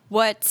in.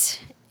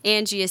 What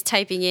Angie is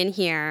typing in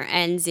here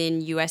ends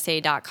in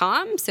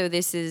USA.com. So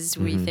this is,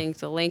 we think,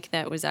 the link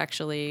that was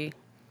actually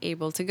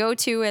able to go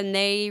to, and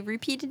they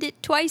repeated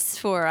it twice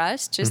for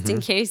us, just in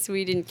case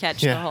we didn't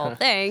catch the whole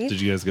thing. Did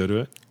you guys go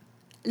to it?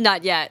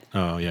 Not yet.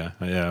 Oh yeah,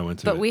 I went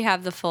to it. But we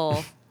have the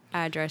full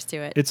address to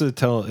it. It's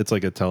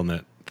like a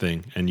telnet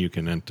thing, and you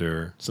can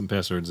enter some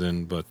passwords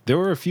in. But there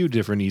were a few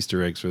different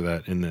Easter eggs for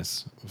that in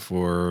this,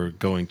 for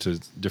going to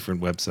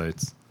different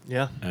websites.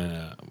 Yeah.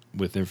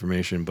 With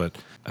information, but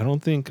I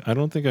don't think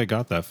I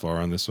got that far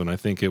on this one. I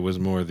think it was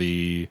more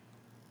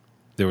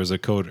there was a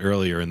code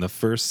earlier in the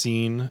first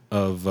scene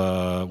of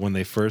when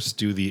they first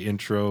do the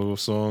intro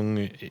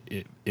song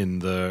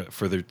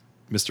for the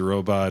Mr.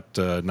 Robot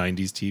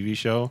 90s TV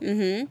show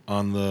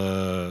on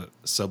the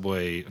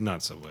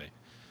not subway,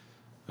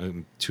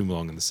 I'm too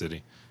long in the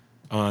city,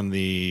 on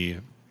the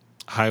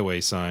highway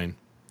sign.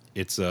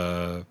 It's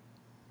a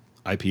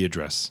IP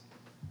address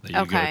that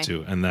you go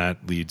to, and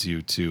that leads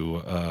you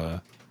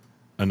to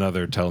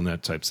another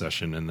telnet type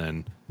session, and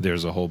then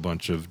there's a whole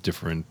bunch of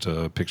different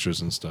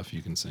pictures and stuff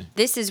you can see.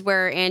 This is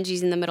where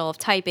Angie's in the middle of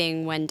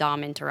typing when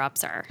Dom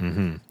interrupts her.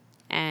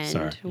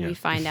 And we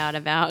find out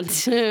about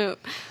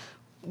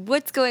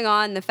what's going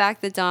on, the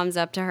fact that Dom's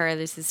up to her.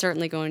 This is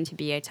certainly going to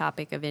be a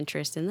topic of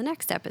interest in the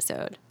next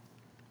episode.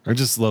 I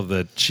just love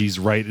that she's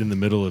right in the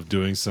middle of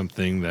doing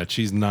something that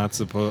she's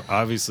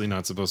obviously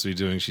not supposed to be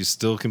doing. She's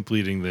still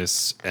completing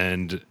this,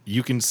 and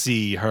you can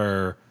see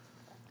her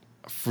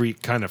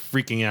kind of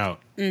freaking out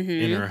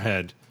in her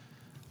head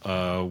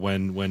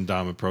when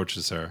Dom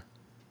approaches her.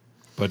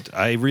 But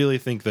I really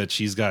think that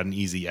she's got an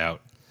easy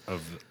out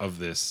of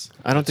this.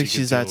 I don't think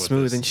she's that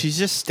smooth, and she's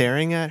just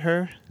staring at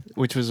her,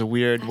 which was a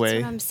weird way.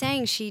 That's what I'm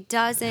saying. She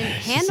doesn't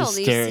handle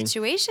these staring.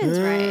 situations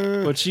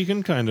right. But she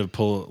can kind of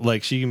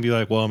she can be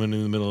like, well, I'm in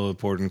the middle of a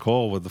important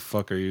call. What the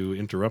fuck are you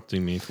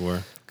interrupting me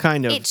for?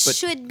 Kind of. It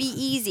should be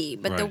easy,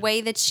 but the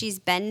way that she's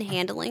been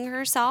handling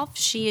herself,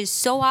 she is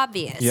so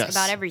obvious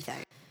about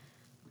everything.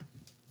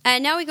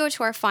 And now we go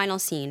to our final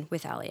scene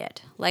with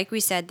Elliot. Like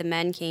we said, the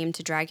men came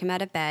to drag him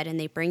out of bed, and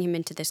they bring him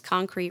into this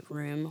concrete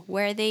room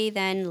where they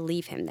then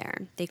leave him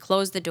there. They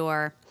close the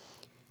door,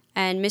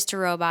 and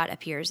Mr. Robot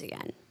appears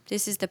again.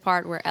 This is the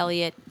part where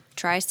Elliot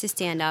tries to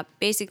stand up,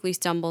 basically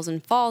stumbles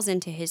and falls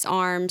into his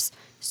arms,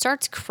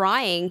 starts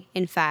crying,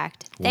 in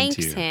fact,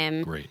 thanks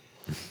him. Great.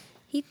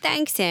 He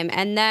thanks him,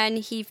 and then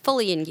he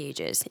fully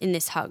engages in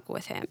this hug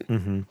with him.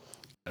 Mm-hmm.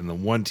 And the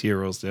one tear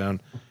rolls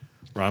down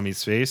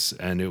Rami's face,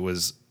 and it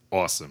was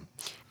awesome.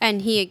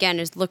 And he, again,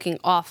 is looking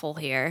awful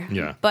here.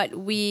 Yeah. But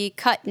we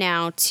cut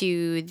now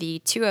to the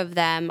two of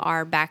them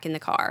are back in the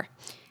car.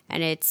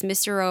 And it's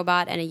Mr.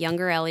 Robot and a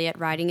younger Elliot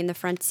riding in the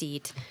front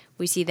seat.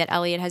 We see that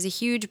Elliot has a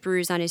huge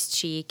bruise on his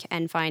cheek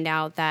and find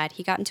out that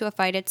he got into a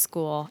fight at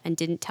school and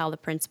didn't tell the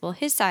principal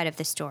his side of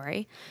the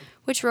story,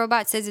 which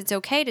Robot says it's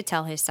okay to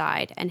tell his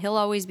side, and he'll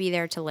always be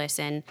there to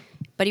listen,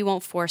 but he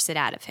won't force it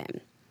out of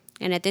him.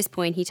 And at this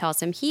point, he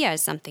tells him he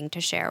has something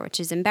to share, which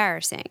is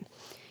embarrassing.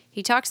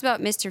 He talks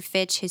about Mr.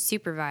 Fitch, his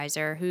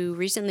supervisor, who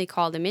recently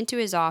called him into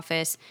his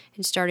office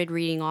and started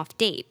reading off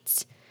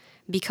dates.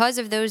 Because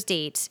of those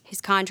dates, his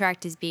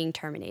contract is being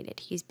terminated.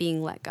 He's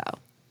being let go.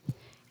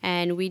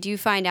 And we do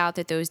find out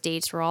that those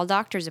dates were all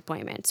doctor's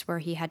appointments where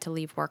he had to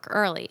leave work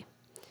early.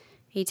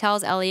 He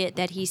tells Elliot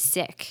that he's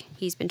sick.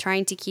 He's been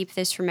trying to keep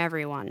this from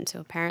everyone, so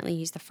apparently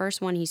he's the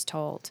first one he's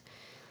told.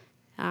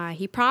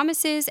 He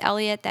promises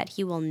Elliot that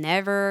he will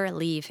never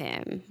leave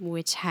him,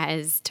 which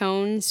has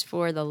tones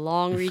for the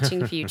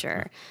long-reaching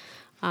future.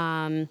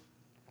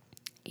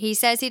 He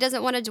says he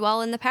doesn't want to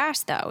dwell in the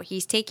past, though.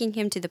 He's taking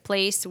him to the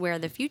place where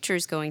the future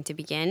is going to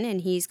begin,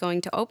 and he's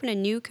going to open a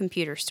new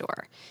computer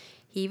store.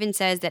 He even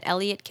says that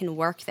Elliot can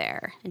work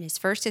there, and his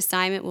first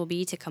assignment will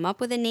be to come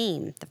up with a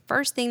name, the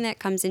first thing that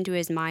comes into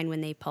his mind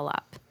when they pull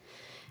up.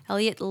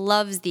 Elliot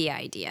loves the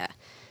idea.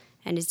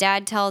 And his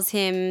dad tells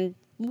him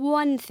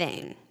one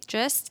thing: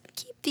 just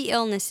keep the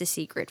illness a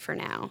secret for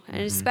now.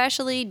 And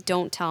especially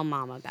don't tell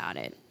mom about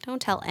it.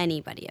 Don't tell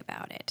anybody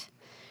about it.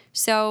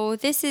 So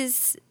this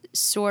is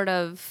sort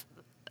of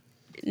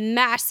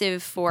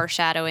massive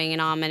foreshadowing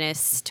and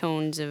ominous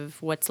tones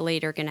of what's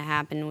later going to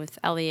happen with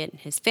Elliot and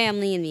his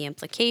family and the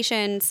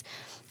implications.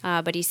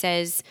 But he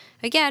says,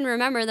 again,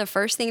 remember the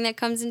first thing that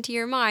comes into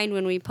your mind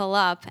when we pull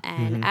up.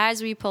 And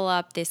as we pull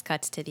up, this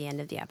cuts to the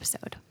end of the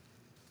episode.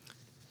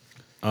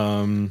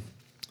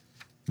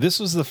 This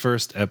was the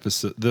first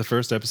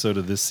episode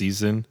of this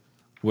season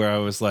where I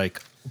was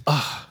like,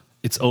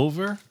 it's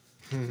over?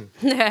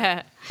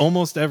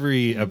 Almost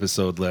every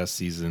episode last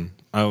season,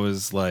 I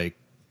was like,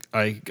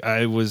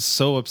 I was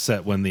so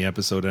upset when the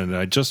episode ended.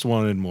 I just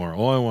wanted more.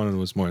 All I wanted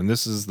was more. And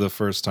this is the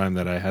first time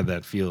that I had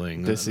that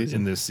feeling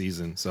in this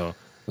season. So I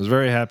was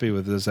very happy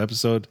with this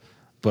episode.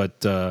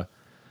 But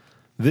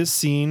this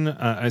scene,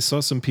 I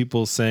saw some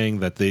people saying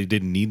that they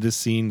didn't need this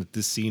scene, that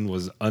this scene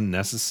was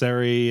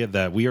unnecessary,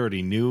 that we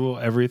already knew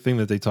everything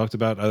that they talked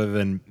about other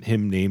than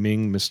him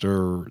naming the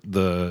store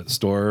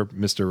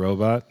Mr.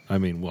 Robot. I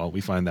mean, well,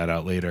 we find that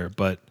out later.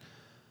 But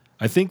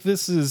I think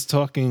this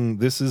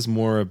is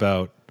more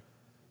about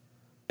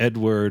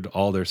Edward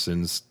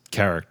Alderson's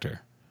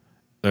character.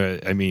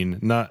 I mean,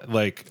 not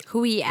like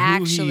who he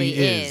actually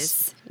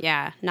is.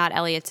 Yeah, not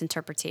Elliot's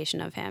interpretation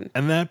of him.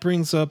 And that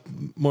brings up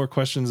more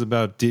questions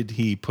about, did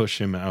he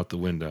push him out the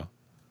window?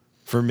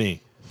 For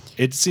me,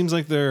 it seems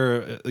like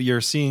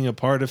you're seeing a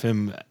part of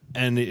him,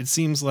 and it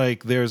seems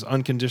like there's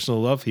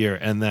unconditional love here,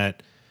 and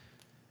that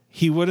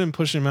he wouldn't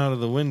push him out of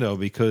the window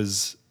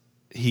because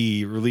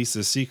he released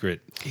a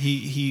secret.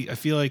 I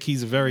feel like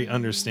he's very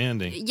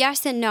understanding.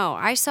 Yes and no.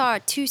 I saw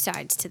two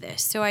sides to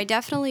this. So I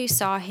definitely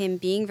saw him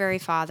being very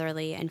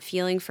fatherly and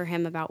feeling for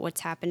him about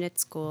what's happened at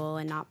school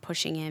and not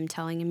pushing him,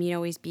 telling him he'd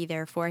always be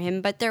there for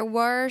him. But there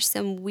were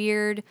some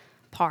weird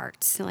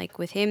parts, like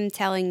with him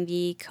telling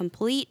the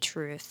complete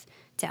truth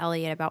to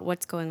Elliot about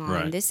what's going on.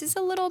 Right. This is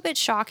a little bit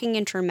shocking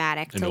and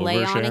traumatic An to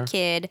lay on a overshare?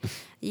 kid.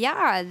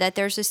 Yeah, that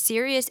there's a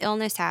serious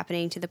illness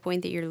happening to the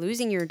point that you're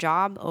losing your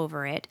job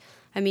over it.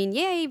 I mean,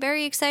 yay,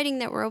 very exciting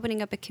that we're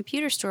opening up a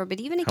computer store, but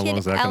even a How long kid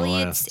is that gonna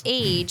Elliot's last?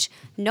 age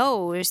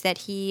knows that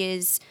he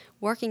is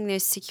working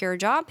this secure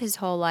job his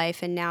whole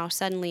life, and now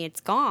suddenly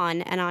it's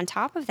gone. And on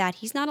top of that,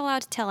 he's not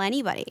allowed to tell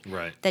anybody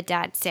Right. that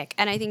dad's sick.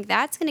 And I think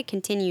that's going to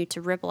continue to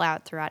ripple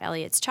out throughout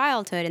Elliot's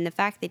childhood. And the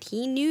fact that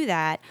he knew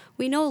that,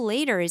 we know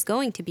later is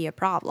going to be a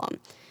problem.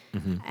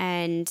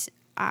 And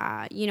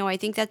I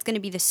think that's going to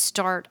be the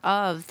start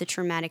of the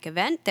traumatic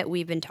event that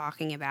we've been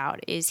talking about,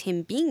 is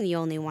him being the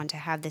only one to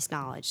have this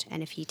knowledge.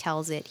 And if he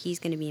tells it, he's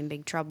going to be in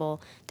big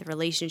trouble. The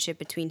relationship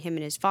between him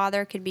and his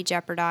father could be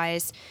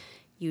jeopardized.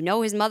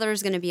 His mother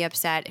is going to be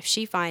upset if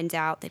she finds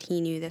out that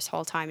he knew this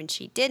whole time and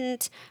she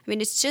didn't. I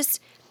mean, it's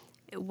just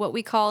what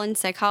we call in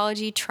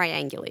psychology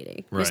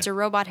triangulating. Right. Mr.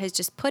 Robot has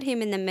just put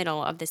him in the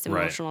middle of this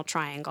Right. emotional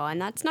triangle,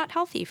 and that's not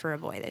healthy for a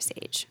boy this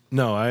age.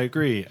 No, I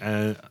agree.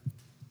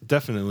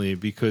 Definitely,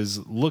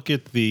 because look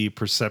at the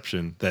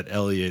perception that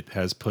Elliot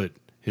has put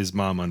his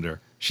mom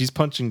under. She's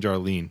punching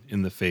Darlene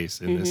in the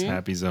face in this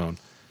happy zone.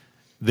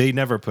 They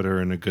never put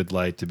her in a good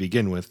light to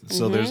begin with.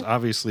 So there's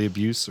obviously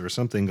abuse or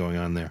something going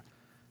on there.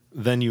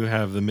 Then you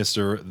have him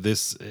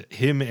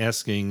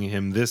asking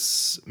him,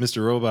 this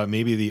Mr. Robot,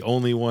 maybe the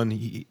only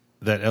one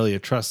that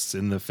Elliot trusts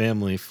in the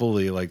family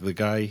fully, like the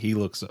guy he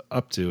looks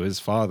up to, his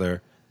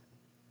father.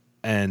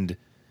 And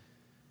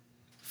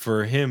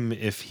for him,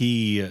 if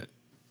he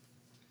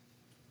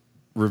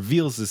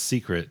reveals the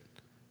secret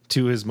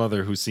to his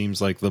mother, who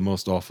seems like the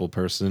most awful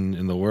person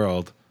in the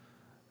world,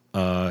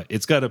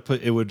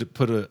 it would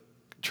put a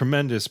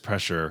tremendous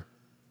pressure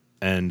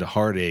and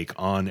heartache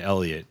on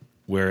Elliot,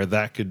 where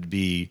that could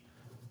be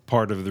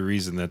part of the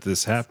reason that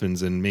this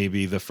happens, and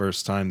maybe the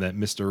first time that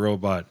Mr.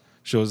 Robot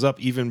shows up,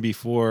 even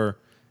before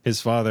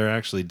his father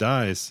actually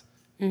dies,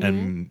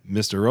 and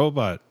Mr.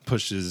 Robot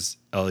pushes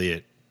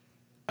Elliot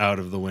out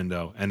of the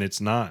window, and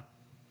it's not.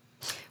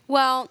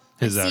 Well,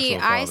 His see,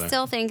 actual I father.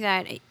 still think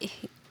that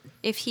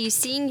if he's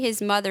seeing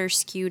his mother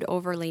skewed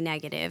overly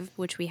negative,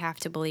 which we have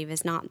to believe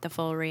is not the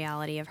full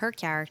reality of her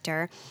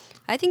character,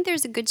 I think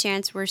there's a good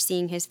chance we're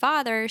seeing his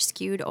father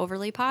skewed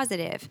overly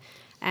positive.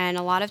 And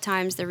a lot of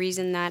times the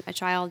reason that a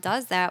child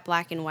does that,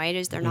 black and white,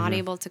 is they're not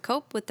able to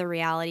cope with the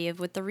reality of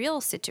what the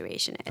real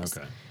situation is.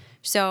 Okay.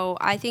 So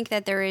I think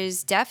that there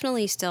is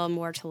definitely still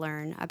more to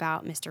learn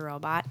about Mr.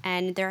 Robot,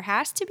 and there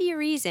has to be a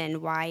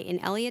reason why in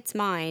Elliot's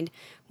mind,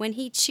 when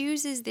he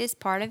chooses this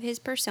part of his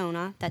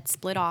persona that's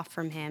split off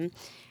from him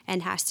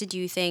and has to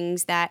do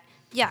things that,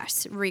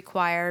 yes,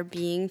 require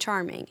being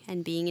charming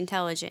and being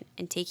intelligent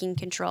and taking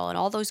control and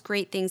all those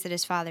great things that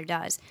his father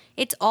does,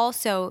 it's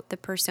also the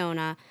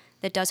persona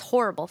that does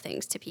horrible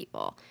things to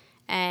people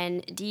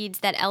and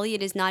deeds that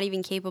Elliot is not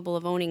even capable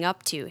of owning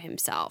up to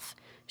himself.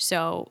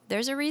 So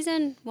there's a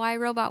reason why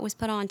Robot was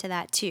put onto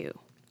that too.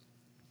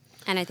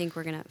 And I think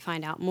we're going to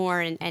find out more.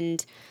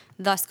 And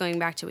thus, going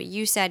back to what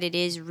you said, it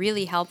is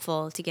really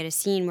helpful to get a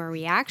scene where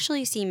we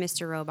actually see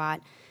Mr. Robot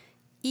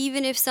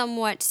even if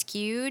somewhat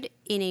skewed,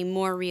 in a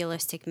more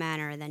realistic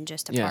manner than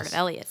just a part Yes. of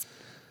Elliot's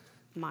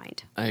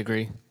mind. I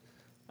agree.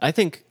 I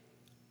think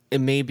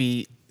it may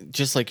be,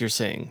 just like you're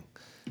saying,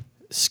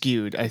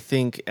 skewed. I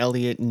think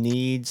Elliot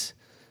needs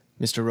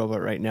Mr.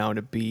 Robot right now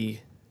to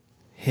be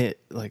hit,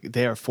 like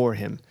there for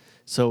him.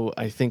 So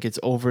I think it's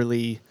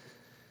overly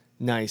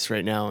nice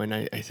right now, and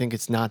I think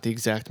it's not the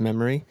exact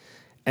memory.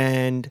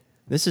 And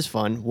this is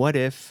fun. What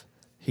if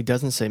he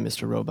doesn't say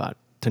Mr. Robot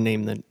to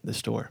name the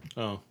store?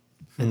 Oh,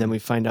 And then we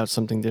find out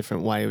something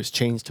different, why it was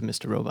changed to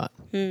Mr. Robot.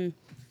 that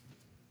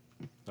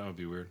would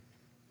be weird.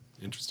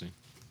 Interesting.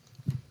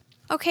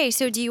 Okay,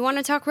 so do you want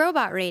to talk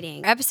robot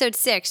rating? Episode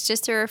 6,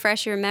 just to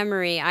refresh your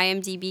memory,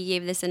 IMDb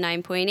gave this a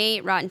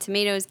 9.8. Rotten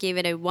Tomatoes gave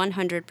it a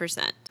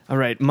 100%. All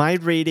right, my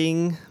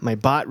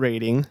bot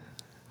rating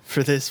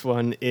for this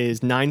one is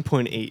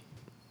 9.8.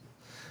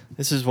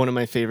 This is one of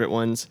my favorite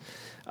ones.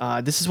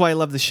 This is why I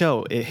love the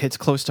show. It hits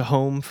close to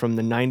home from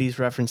the 90s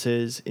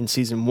references in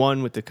season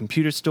 1 with the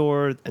computer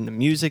store and the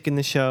music in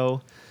the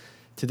show,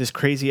 to this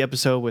crazy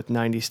episode with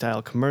 90s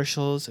style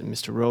commercials and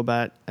Mr.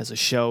 Robot as a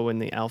show in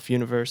the Alf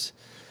universe.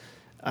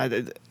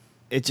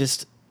 It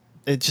just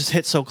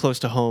hit so close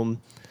to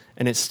home,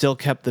 and it still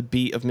kept the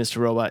beat of Mr.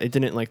 Robot. It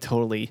didn't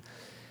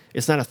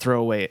it's not a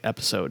throwaway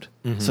episode.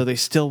 So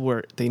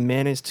they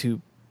managed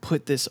to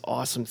put this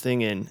awesome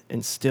thing in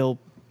and still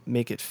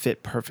make it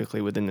fit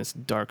perfectly within this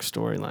dark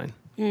storyline.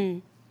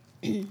 Well,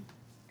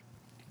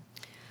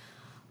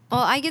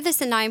 I give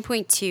this a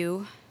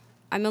 9.2.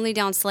 I'm only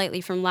down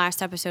slightly from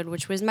last episode,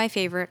 which was my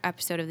favorite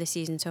episode of the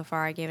season so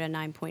far. I gave it a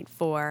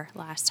 9.4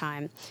 last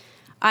time.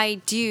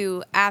 I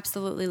do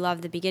absolutely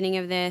love the beginning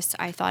of this.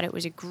 I thought it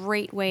was a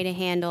great way to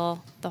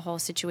handle the whole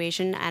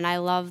situation, and I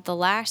love the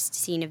last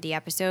scene of the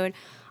episode.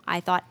 I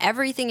thought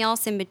everything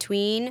else in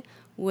between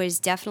was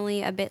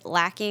definitely a bit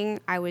lacking.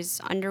 I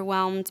was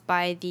underwhelmed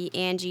by the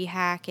Angie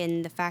hack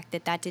and the fact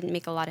that that didn't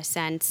make a lot of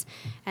sense.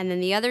 And then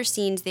the other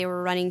scenes they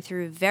were running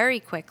through very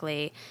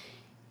quickly,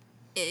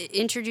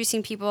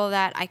 introducing people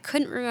that I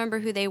couldn't remember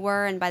who they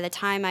were, and by the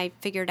time I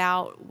figured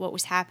out what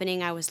was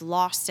happening, I was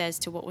lost as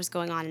to what was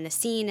going on in the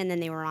scene, and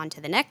then they were on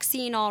to the next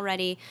scene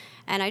already,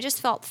 and I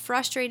just felt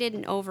frustrated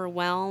and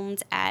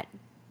overwhelmed at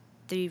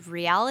the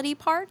reality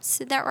parts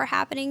that were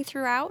happening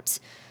throughout.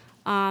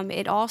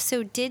 It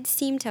also did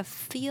seem to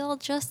feel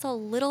just a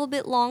little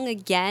bit long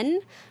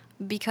again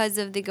because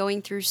of the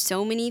going through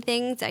so many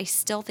things. I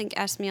still think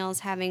Esmail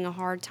is having a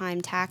hard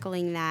time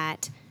tackling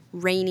that,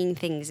 reining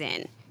things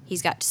in.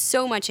 He's got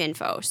so much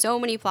info, so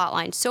many plot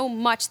lines, so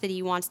much that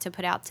he wants to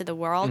put out to the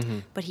world,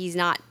 but he's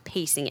not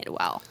pacing it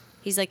well.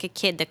 He's like a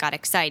kid that got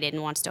excited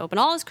and wants to open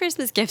all his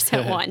Christmas gifts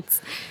at once.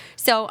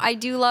 So I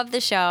do love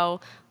the show,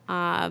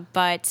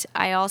 but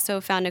I also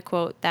found a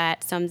quote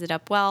that sums it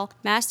up well.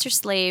 Master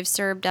Slave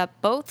served up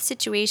both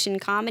situation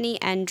comedy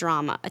and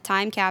drama, a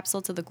time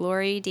capsule to the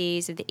glory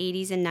days of the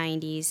 80s and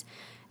 90s,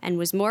 and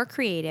was more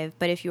creative,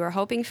 but if you are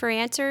hoping for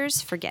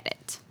answers, forget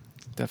it.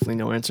 Definitely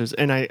no answers.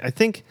 And I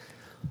think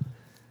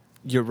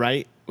you're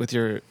right with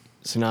your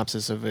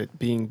synopsis of it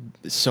being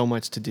so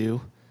much to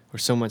do or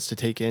so much to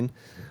take in.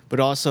 But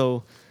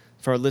also,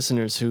 for our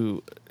listeners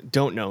who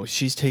don't know,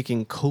 she's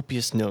taking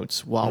copious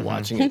notes while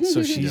watching it.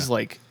 So she's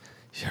like,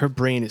 her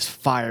brain is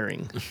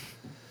firing.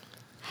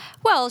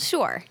 Well,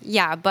 sure.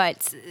 Yeah,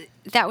 but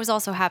that was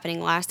also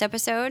happening last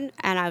episode,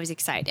 and I was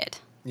excited.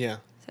 Yeah.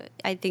 So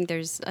I think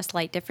there's a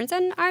slight difference,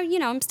 and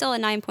I'm still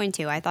at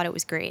 9.2. I thought it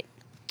was great.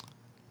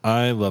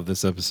 I love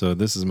this episode.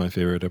 This is my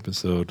favorite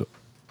episode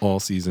all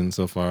season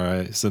so far.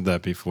 I said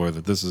that before,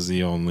 that this is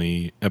the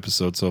only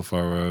episode so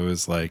far where I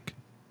was like,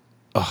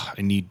 oh,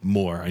 I need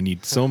more. I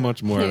need so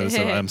much more.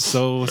 So I'm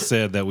so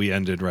sad that we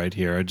ended right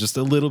here. Just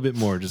a little bit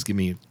more. Just give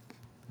me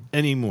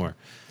any more.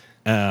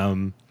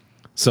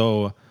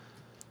 So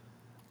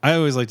I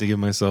always like to give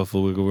myself a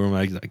wiggle room.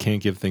 I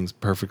can't give things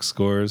perfect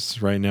scores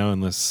right now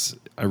unless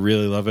I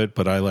really love it,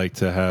 but I like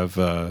to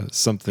have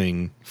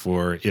something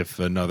for if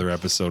another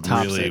episode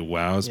Tops really it.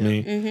 wows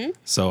me.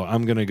 So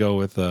I'm going to go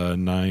with a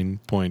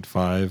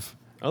 9.5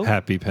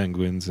 happy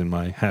penguins in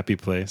my happy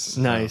place.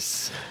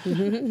 Nice.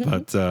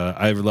 But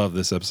I love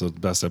this episode,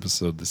 best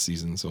episode this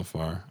season so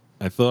far.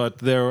 I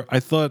thought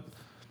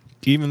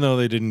even though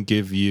they didn't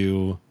give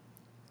you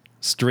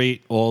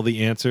straight all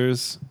the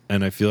answers,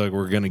 and I feel like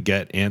we're going to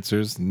get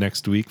answers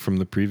next week from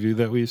the preview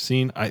that we've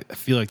seen, I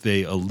feel like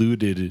they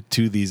alluded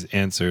to these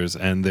answers,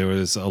 and there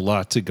was a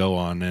lot to go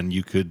on, and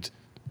you could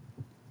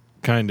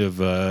kind of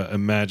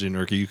imagine,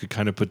 or you could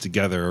kind of put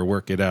together or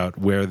work it out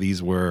where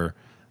these were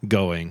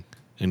going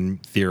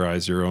and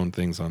theorize your own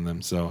things on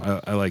them.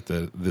 So I like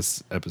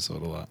this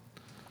episode a lot.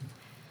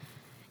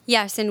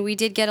 Yes, and we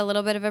did get a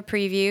little bit of a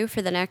preview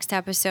for the next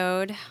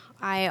episode.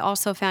 I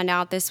also found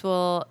out this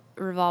will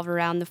revolve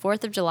around the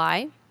 4th of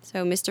July.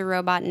 So Mr.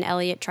 Robot and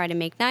Elliot try to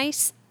make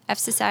nice. F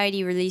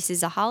Society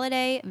releases a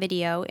holiday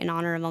video in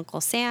honor of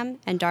Uncle Sam,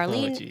 and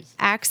Darlene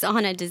acts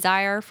on a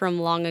desire from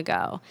long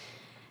ago.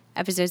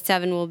 Episode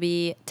 7 will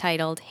be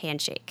titled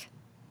Handshake.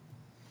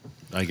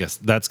 I guess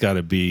that's got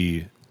to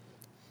be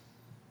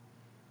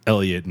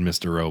Elliot and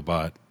Mr.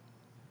 Robot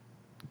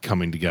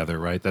coming together,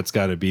 right? That's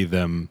got to be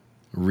them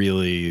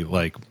really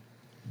like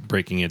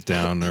breaking it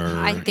down, or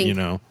I think,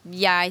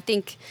 yeah, I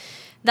think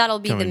that'll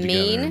be the coming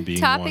together and main being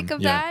topic one.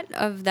 of Yeah. that,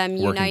 of them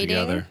Working uniting.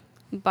 together.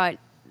 But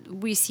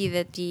we see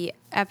that the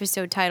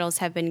episode titles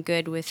have been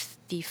good with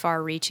the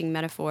far-reaching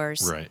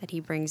metaphors Right. that he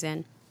brings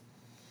in.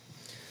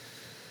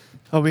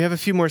 Oh, we have a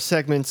few more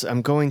segments.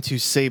 I'm going to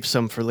save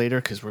some for later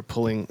because we're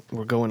going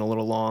a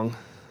little long.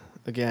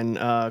 Again,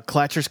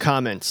 Clatcher's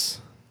comments.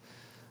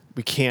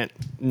 We can't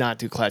not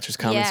do Clatcher's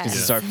comments because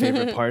Yes. it's our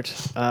favorite part.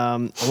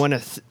 I want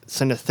to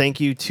send a thank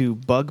you to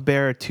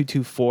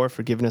Bugbear224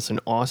 for giving us an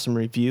awesome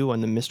review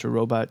on the Mr.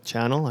 Robot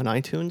channel on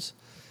iTunes.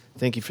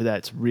 Thank you for that.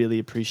 It's really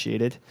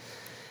appreciated.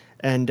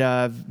 And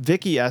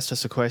Vicky asked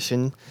us a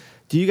question.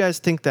 Do you guys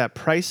think that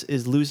Price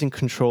is losing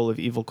control of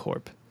Evil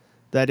Corp?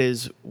 That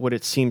is what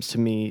it seems to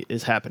me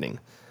is happening.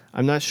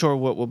 I'm not sure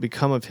what will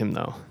become of him,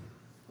 though.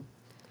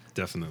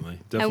 Definitely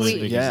we-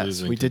 think he's Yes,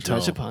 losing we did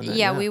touch control. upon that.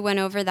 Yeah, we went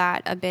over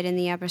that a bit in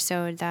the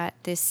episode, that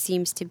this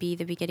seems to be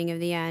the beginning of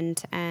the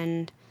end.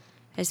 And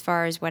as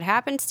far as what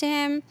happens to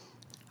him,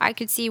 I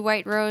could see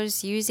White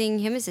Rose using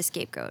him as a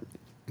scapegoat.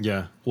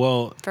 Yeah.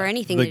 Well, For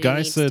anything the that he guy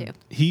needs said to.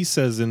 he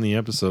says in the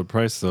episode,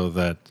 Price, though,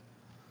 that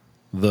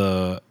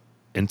the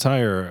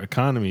entire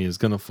economy is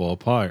going to fall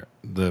apart,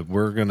 that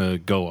we're going to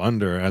go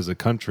under as a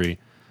country.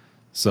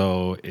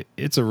 So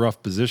it's a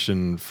rough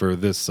position for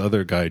this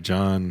other guy,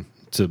 John,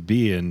 to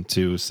be in,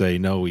 to say,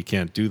 no, we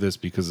can't do this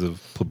because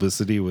of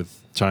publicity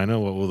with China.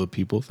 What will the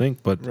people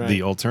think? But Right.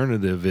 the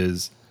alternative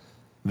is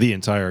the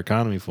entire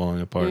economy falling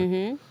apart.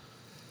 Mm-hmm.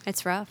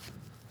 It's rough.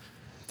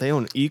 They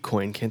own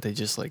eCoin. Can't they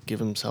just like give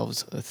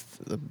themselves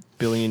a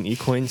billion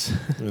eCoins?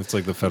 It's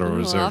like the Federal Well,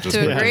 Reserve off just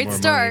to a printing great more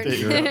start.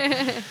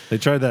 money. They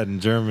tried that in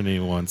Germany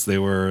once. They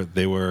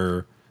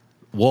were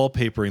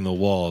wallpapering the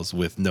walls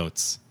with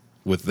notes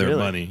with their Really?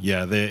 money.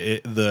 Yeah,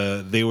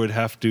 they would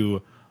have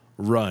to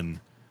run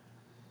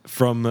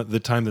from the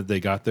time that they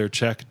got their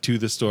check to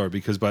the store,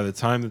 because by the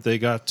time that they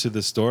got to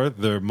the store,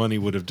 their money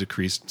would have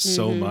decreased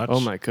so much.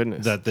 Oh, my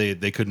goodness. that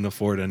they couldn't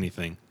afford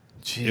anything.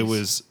 Jeez. It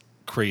was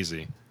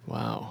crazy.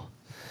 Wow.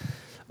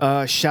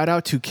 Shout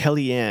out to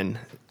Kellyanne.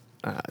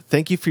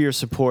 Thank you for your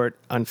support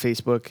on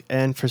Facebook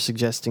and for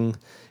suggesting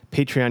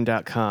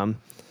patreon.com.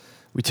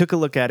 We took a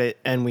look at it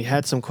and we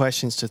had some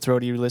questions to throw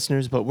to you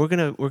listeners, but we're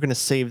gonna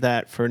save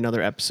that for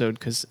another episode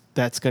because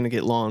that's gonna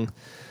get long.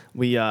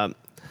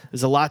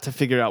 There's a lot to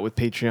figure out with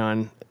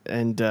Patreon,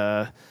 and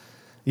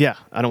yeah,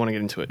 I don't want to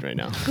get into it right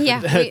now.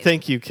 Yeah,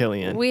 Thank you,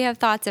 Kellyanne. We have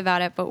thoughts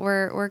about it, but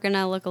we're going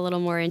to look a little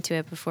more into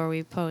it before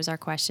we pose our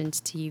questions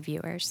to you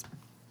viewers.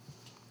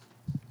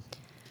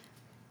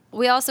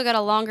 We also got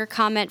a longer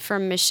comment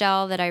from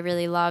Michelle that I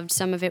really loved.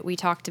 Some of it we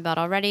talked about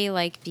already,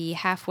 like the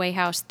halfway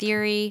house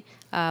theory,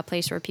 a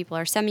place where people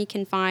are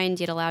semi-confined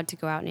yet allowed to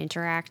go out and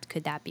interact.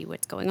 Could that be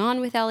what's going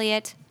on with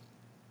Elliot?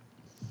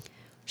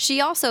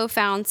 She also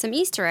found some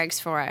Easter eggs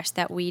for us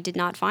that we did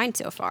not find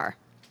so far.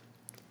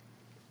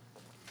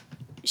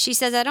 She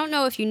says, I don't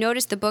know if you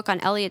noticed the book on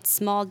Elliot's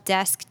small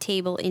desk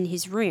table in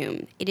his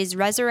room. It is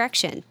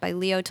Resurrection by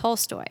Leo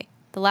Tolstoy,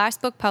 the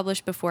last book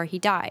published before he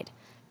died.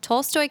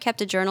 Tolstoy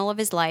kept a journal of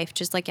his life,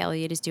 just like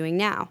Elliot is doing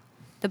now.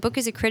 The book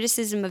is a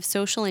criticism of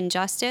social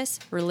injustice,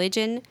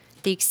 religion,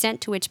 the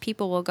extent to which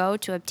people will go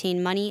to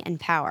obtain money and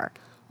power.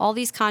 All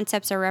these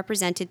concepts are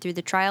represented through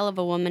the trial of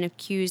a woman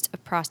accused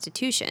of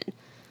prostitution.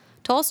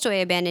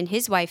 Tolstoy abandoned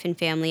his wife and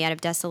family out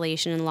of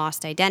desolation and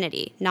lost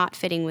identity, not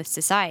fitting with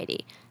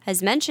society,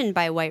 as mentioned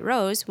by White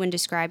Rose when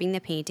describing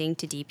the painting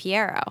to Di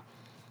Piero.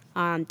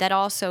 That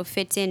also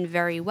fits in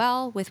very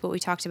well with what we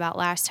talked about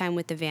last time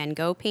with the Van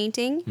Gogh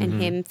painting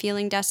and him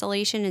feeling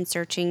desolation and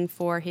searching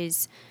for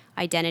his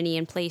identity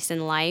and place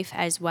in life,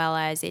 as well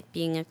as it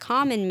being a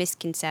common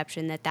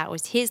misconception that that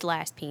was his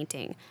last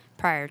painting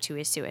prior to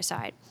his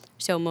suicide.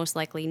 So most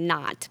likely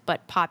not,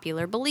 but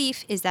popular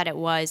belief is that it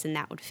was, and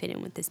that would fit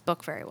in with this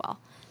book very well.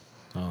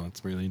 Oh,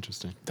 that's really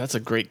interesting. That's a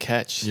great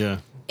catch. Yeah.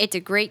 It's a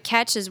great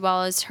catch, as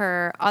well as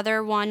her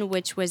other one,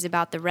 which was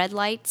about the red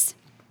lights.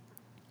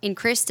 In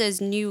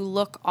Krista's new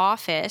look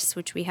office,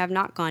 which we have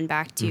not gone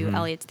back to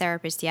Elliot's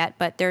therapist yet,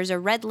 but there's a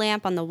red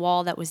lamp on the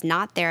wall that was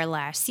not there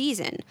last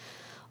season.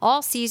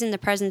 All season, the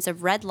presence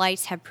of red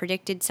lights have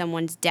predicted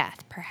someone's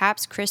death.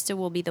 Perhaps Krista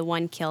will be the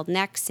one killed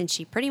next, since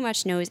she pretty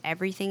much knows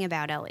everything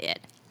about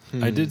Elliot.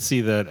 I did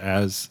see that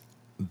as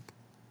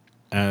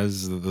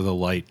the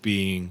light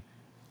being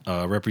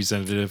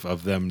representative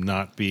of them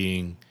not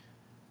being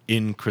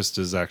in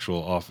Krista's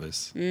actual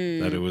office.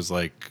 That it was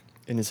like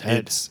In his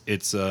head.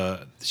 It's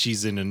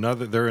she's in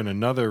another. They're in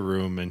another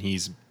room, and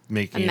he's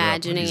making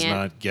Imagining it up. He's it.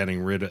 not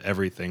getting rid of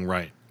everything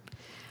right.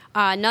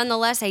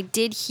 Nonetheless, I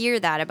did hear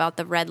that about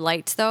the red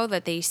lights, though,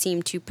 that they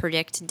seem to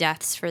predict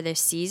deaths for this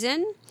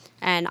season.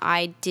 And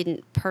I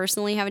didn't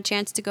personally have a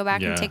chance to go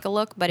back and Yeah. take a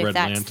look. But Red if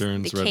that's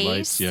lanterns, the red case,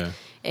 lights, yeah.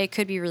 it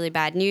could be really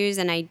bad news.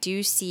 And I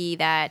do see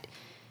that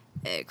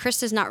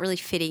Krista's not really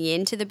fitting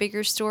into the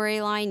bigger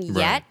storyline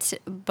yet.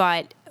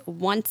 But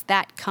once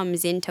that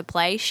comes into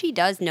play, she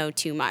does know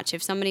too much.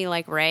 If somebody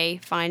like Ray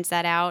finds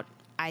that out,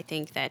 I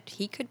think that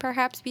he could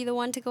perhaps be the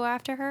one to go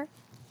after her.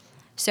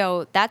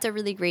 So that's a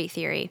really great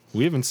theory.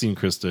 We haven't seen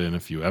Krista in a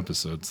few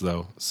episodes,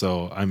 though.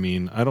 So, I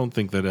mean, I don't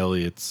think that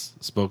Elliot's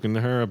spoken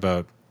to her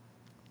about,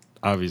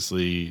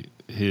 obviously,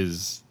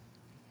 his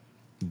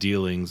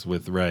dealings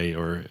with Ray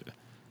or,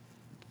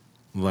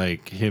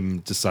 like, him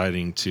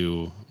deciding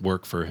to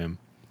work for him.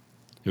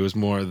 It was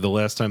more, the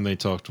last time they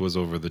talked was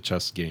over the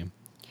chess game,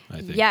 I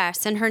think.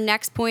 Yes, and her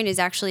next point is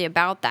actually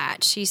about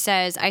that. She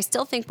says, I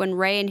still think when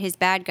Ray and his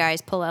bad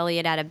guys pull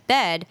Elliot out of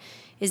bed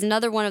is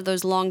another one of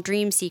those long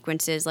dream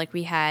sequences like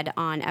we had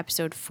on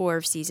episode 4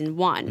 of season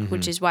 1,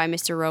 which is why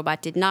Mr. Robot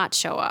did not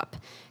show up.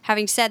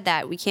 Having said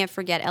that, we can't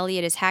forget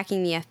Elliot is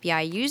hacking the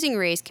FBI using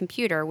Ray's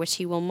computer, which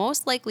he will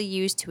most likely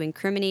use to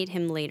incriminate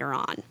him later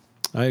on.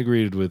 I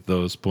agreed with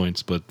those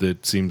points, but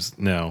it seems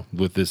now,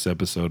 with this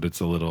episode,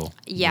 it's a little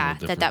Yeah,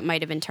 different. that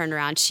might have been turned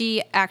around.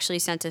 She actually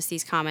sent us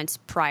these comments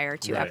prior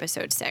to Right.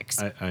 episode 6.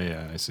 I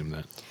assume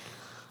that.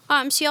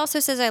 She also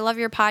says, I love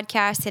your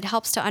podcast. It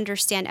helps to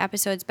understand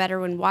episodes better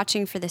when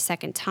watching for the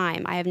second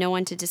time. I have no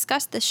one to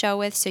discuss the show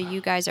with, so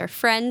you guys are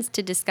friends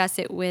to discuss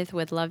it with.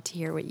 Would love to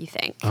hear what you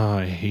think. Oh,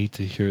 I hate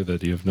to hear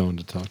that you have no one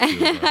to talk to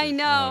about I it.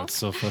 know. Oh, it's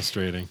so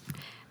frustrating.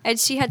 And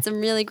she had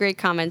some really great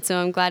comments, so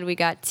I'm glad we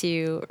got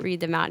to read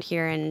them out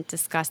here and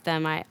discuss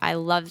them. I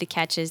love the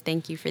catches.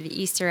 Thank you for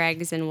the Easter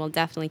eggs, and we'll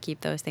definitely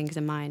keep those things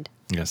in mind.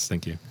 Yes,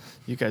 thank you.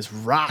 You guys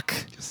rock.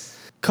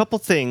 Couple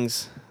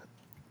things.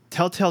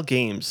 Telltale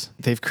Games,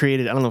 they've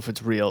created, I don't know if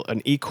it's real,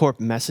 an eCorp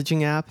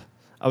messaging app.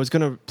 I was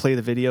going to play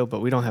the video, but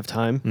we don't have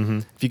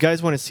time. If you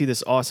guys want to see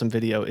this awesome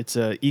video, it's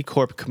a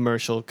eCorp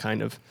commercial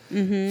kind of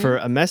for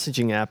a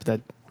messaging app that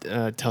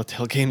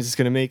Telltale Games is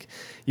going to make.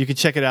 You can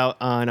check it out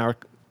on our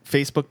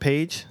Facebook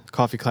page,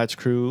 Coffee Klatch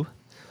Crew,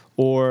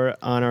 or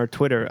on our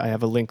Twitter. I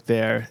have a link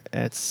there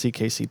at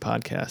CKC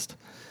Podcast.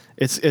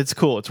 It's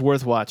cool. It's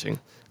worth watching.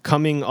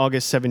 Coming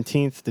August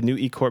 17th, the new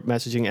eCorp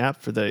messaging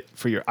app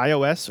for your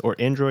iOS or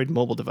Android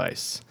mobile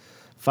device.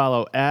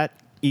 Follow at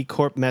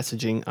eCorp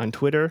Messaging on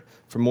Twitter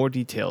for more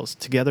details.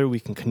 Together we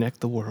can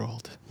connect the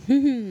world.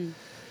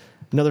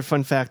 Another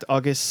fun fact,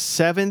 August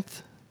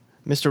 7th,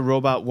 Mr.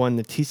 Robot won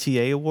the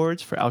TCA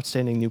Awards for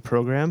Outstanding New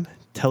Program,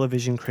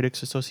 Television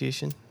Critics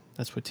Association.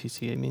 That's what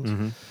TCA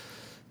means.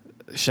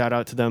 Shout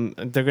out to them.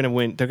 They're going to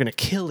win. They're going to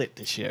kill it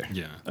this year.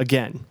 Yeah.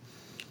 Again.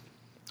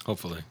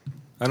 Hopefully.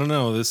 I don't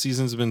know. This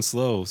season's been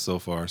slow so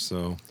far,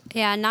 so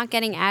Yeah, not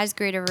getting as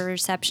great of a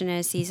reception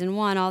as season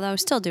 1, although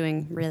still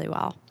doing really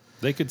well.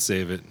 they could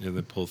save it and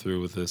then pull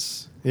through with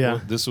this. Yeah.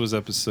 Well, this was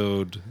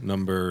episode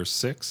number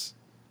 6,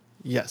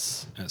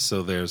 Yes.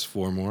 so there's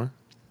 4 more.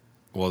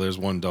 Well, there's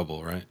one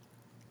double, right?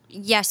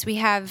 Yes, we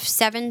have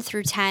 7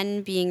 through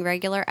 10 being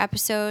regular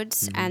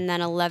episodes, and then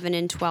 11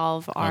 and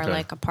 12 are Okay.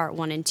 like a part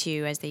 1 and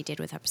 2, as they did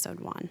with episode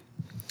 1.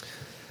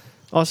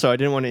 Also, I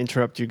didn't want to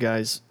interrupt you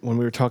guys when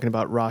we were talking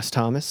about Ross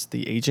Thomas,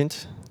 the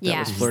agent that was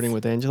Yes. flirting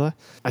with Angela.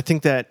 I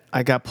think that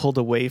I got pulled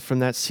away from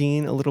that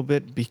scene a little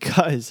bit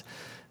because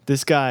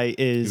this guy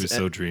is... He was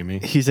so dreamy.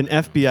 He's an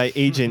FBI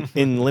agent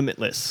in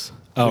Limitless.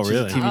 Oh, which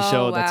really? Is a TV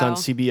show Oh, that's on wow.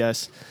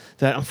 CBS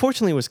that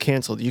unfortunately was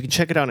canceled. You can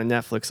check it out on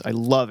Netflix. I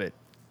love it.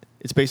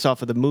 It's based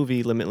off of the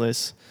movie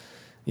Limitless.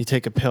 You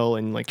take a pill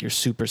and like you're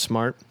super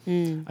smart.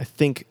 I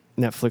think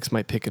Netflix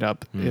might pick it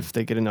up if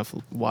they get enough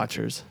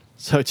watchers.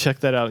 So check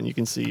that out and you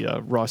can see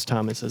Ross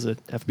Thomas as an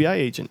FBI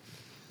agent.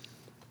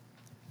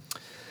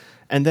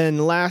 And then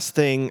last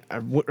thing, I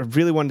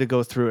really wanted to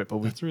go through it, but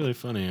we... That's really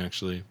funny,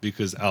 actually,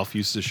 because Alf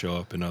used to show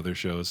up in other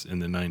shows in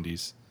the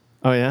 90s.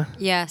 Oh, yeah?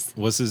 Yes.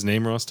 Was his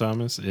name Ross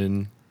Thomas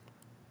in...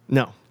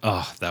 No.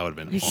 Oh, that would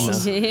have been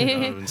awesome. That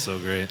would have been so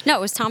great. No,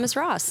 it was Thomas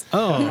Ross.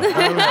 Oh,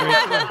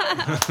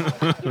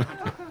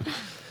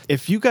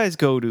 If you guys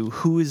go to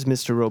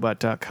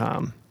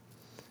whoismrrobot.com,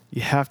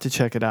 you have to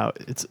check it out.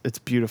 It's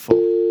beautiful.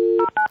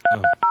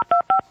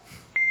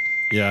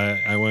 yeah,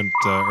 I went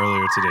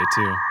earlier today,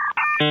 too.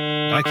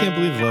 I can't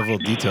believe the level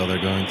of detail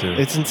they're going through.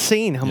 It's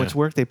insane how much Yeah.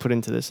 work they put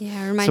into this.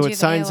 Yeah, reminds so you it of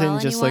signs in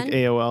AOL, just like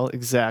anyone? AOL,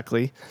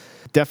 exactly.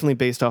 Definitely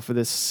based off of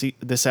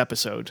this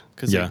episode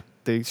because Yeah.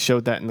 they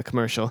showed that in the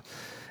commercial.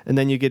 And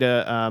then you get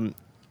a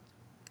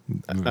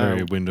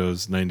Very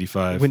Windows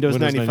 95. Windows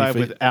 95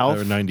 with Alf.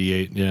 Or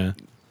 98, yeah.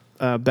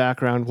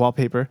 background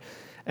wallpaper,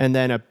 and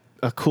then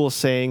a cool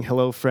saying,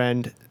 "Hello,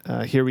 friend.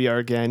 Here we are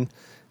again."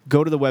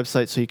 Go to the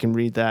website so you can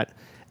read that,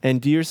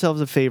 and do yourselves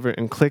a favor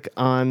and click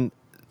on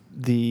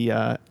the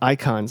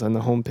icons on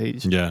the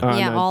homepage. Yeah. on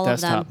Yeah, the all of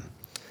desktop. them.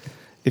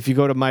 If you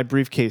go to My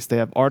Briefcase, they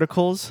have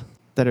articles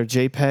that are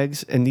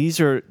JPEGs, and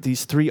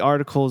these 3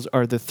 articles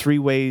are the 3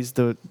 ways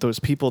those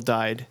people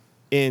died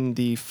in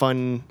the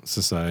fun.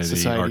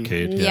 Society.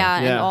 Arcade. Yeah,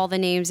 and Yeah. all the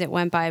names that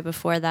went by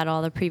before that,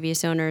 all the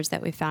previous owners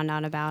that we found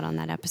out about on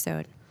that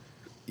episode.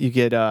 You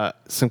get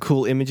some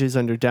cool images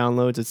under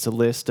downloads. It's a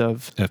list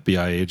of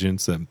FBI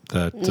agents that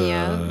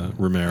Yeah.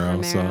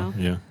 Romero saw. Romero.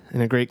 Yeah.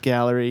 and a great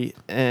gallery,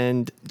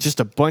 and just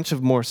a bunch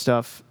of more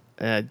stuff.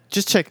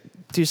 Just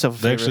do yourself a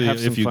favor. Actually, have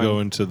some if you fun. go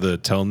into the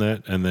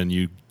Telnet and then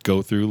you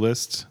go through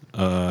list,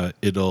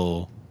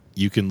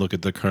 you can look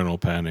at the kernel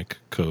panic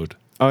code.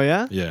 Oh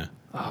yeah, Yeah.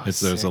 Oh,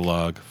 there's a sick.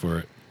 log for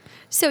it.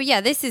 So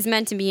yeah, this is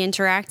meant to be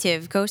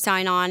interactive. Go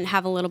sign on,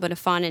 have a little bit of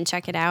fun, and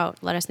check it out.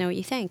 Let us know what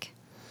you think.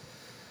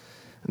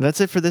 That's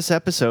it for this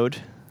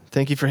episode.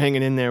 Thank you for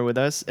hanging in there with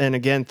us. And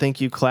again,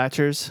 thank you,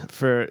 Clatchers,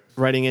 for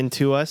writing in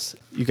to us.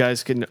 You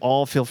guys can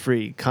all feel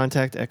free.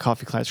 Contact at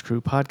Coffee Klatch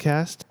Crew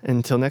Podcast. And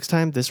until next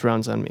time, this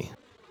round's on me.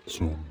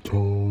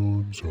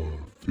 Sometimes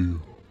I feel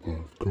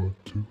I've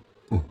got to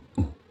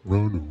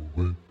run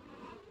away.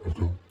 I've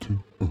got to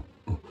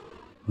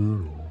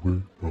run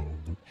away from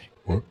the...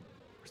 What?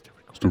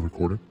 Still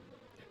recording?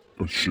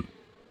 Oh, shit.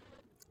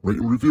 Rate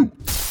and review.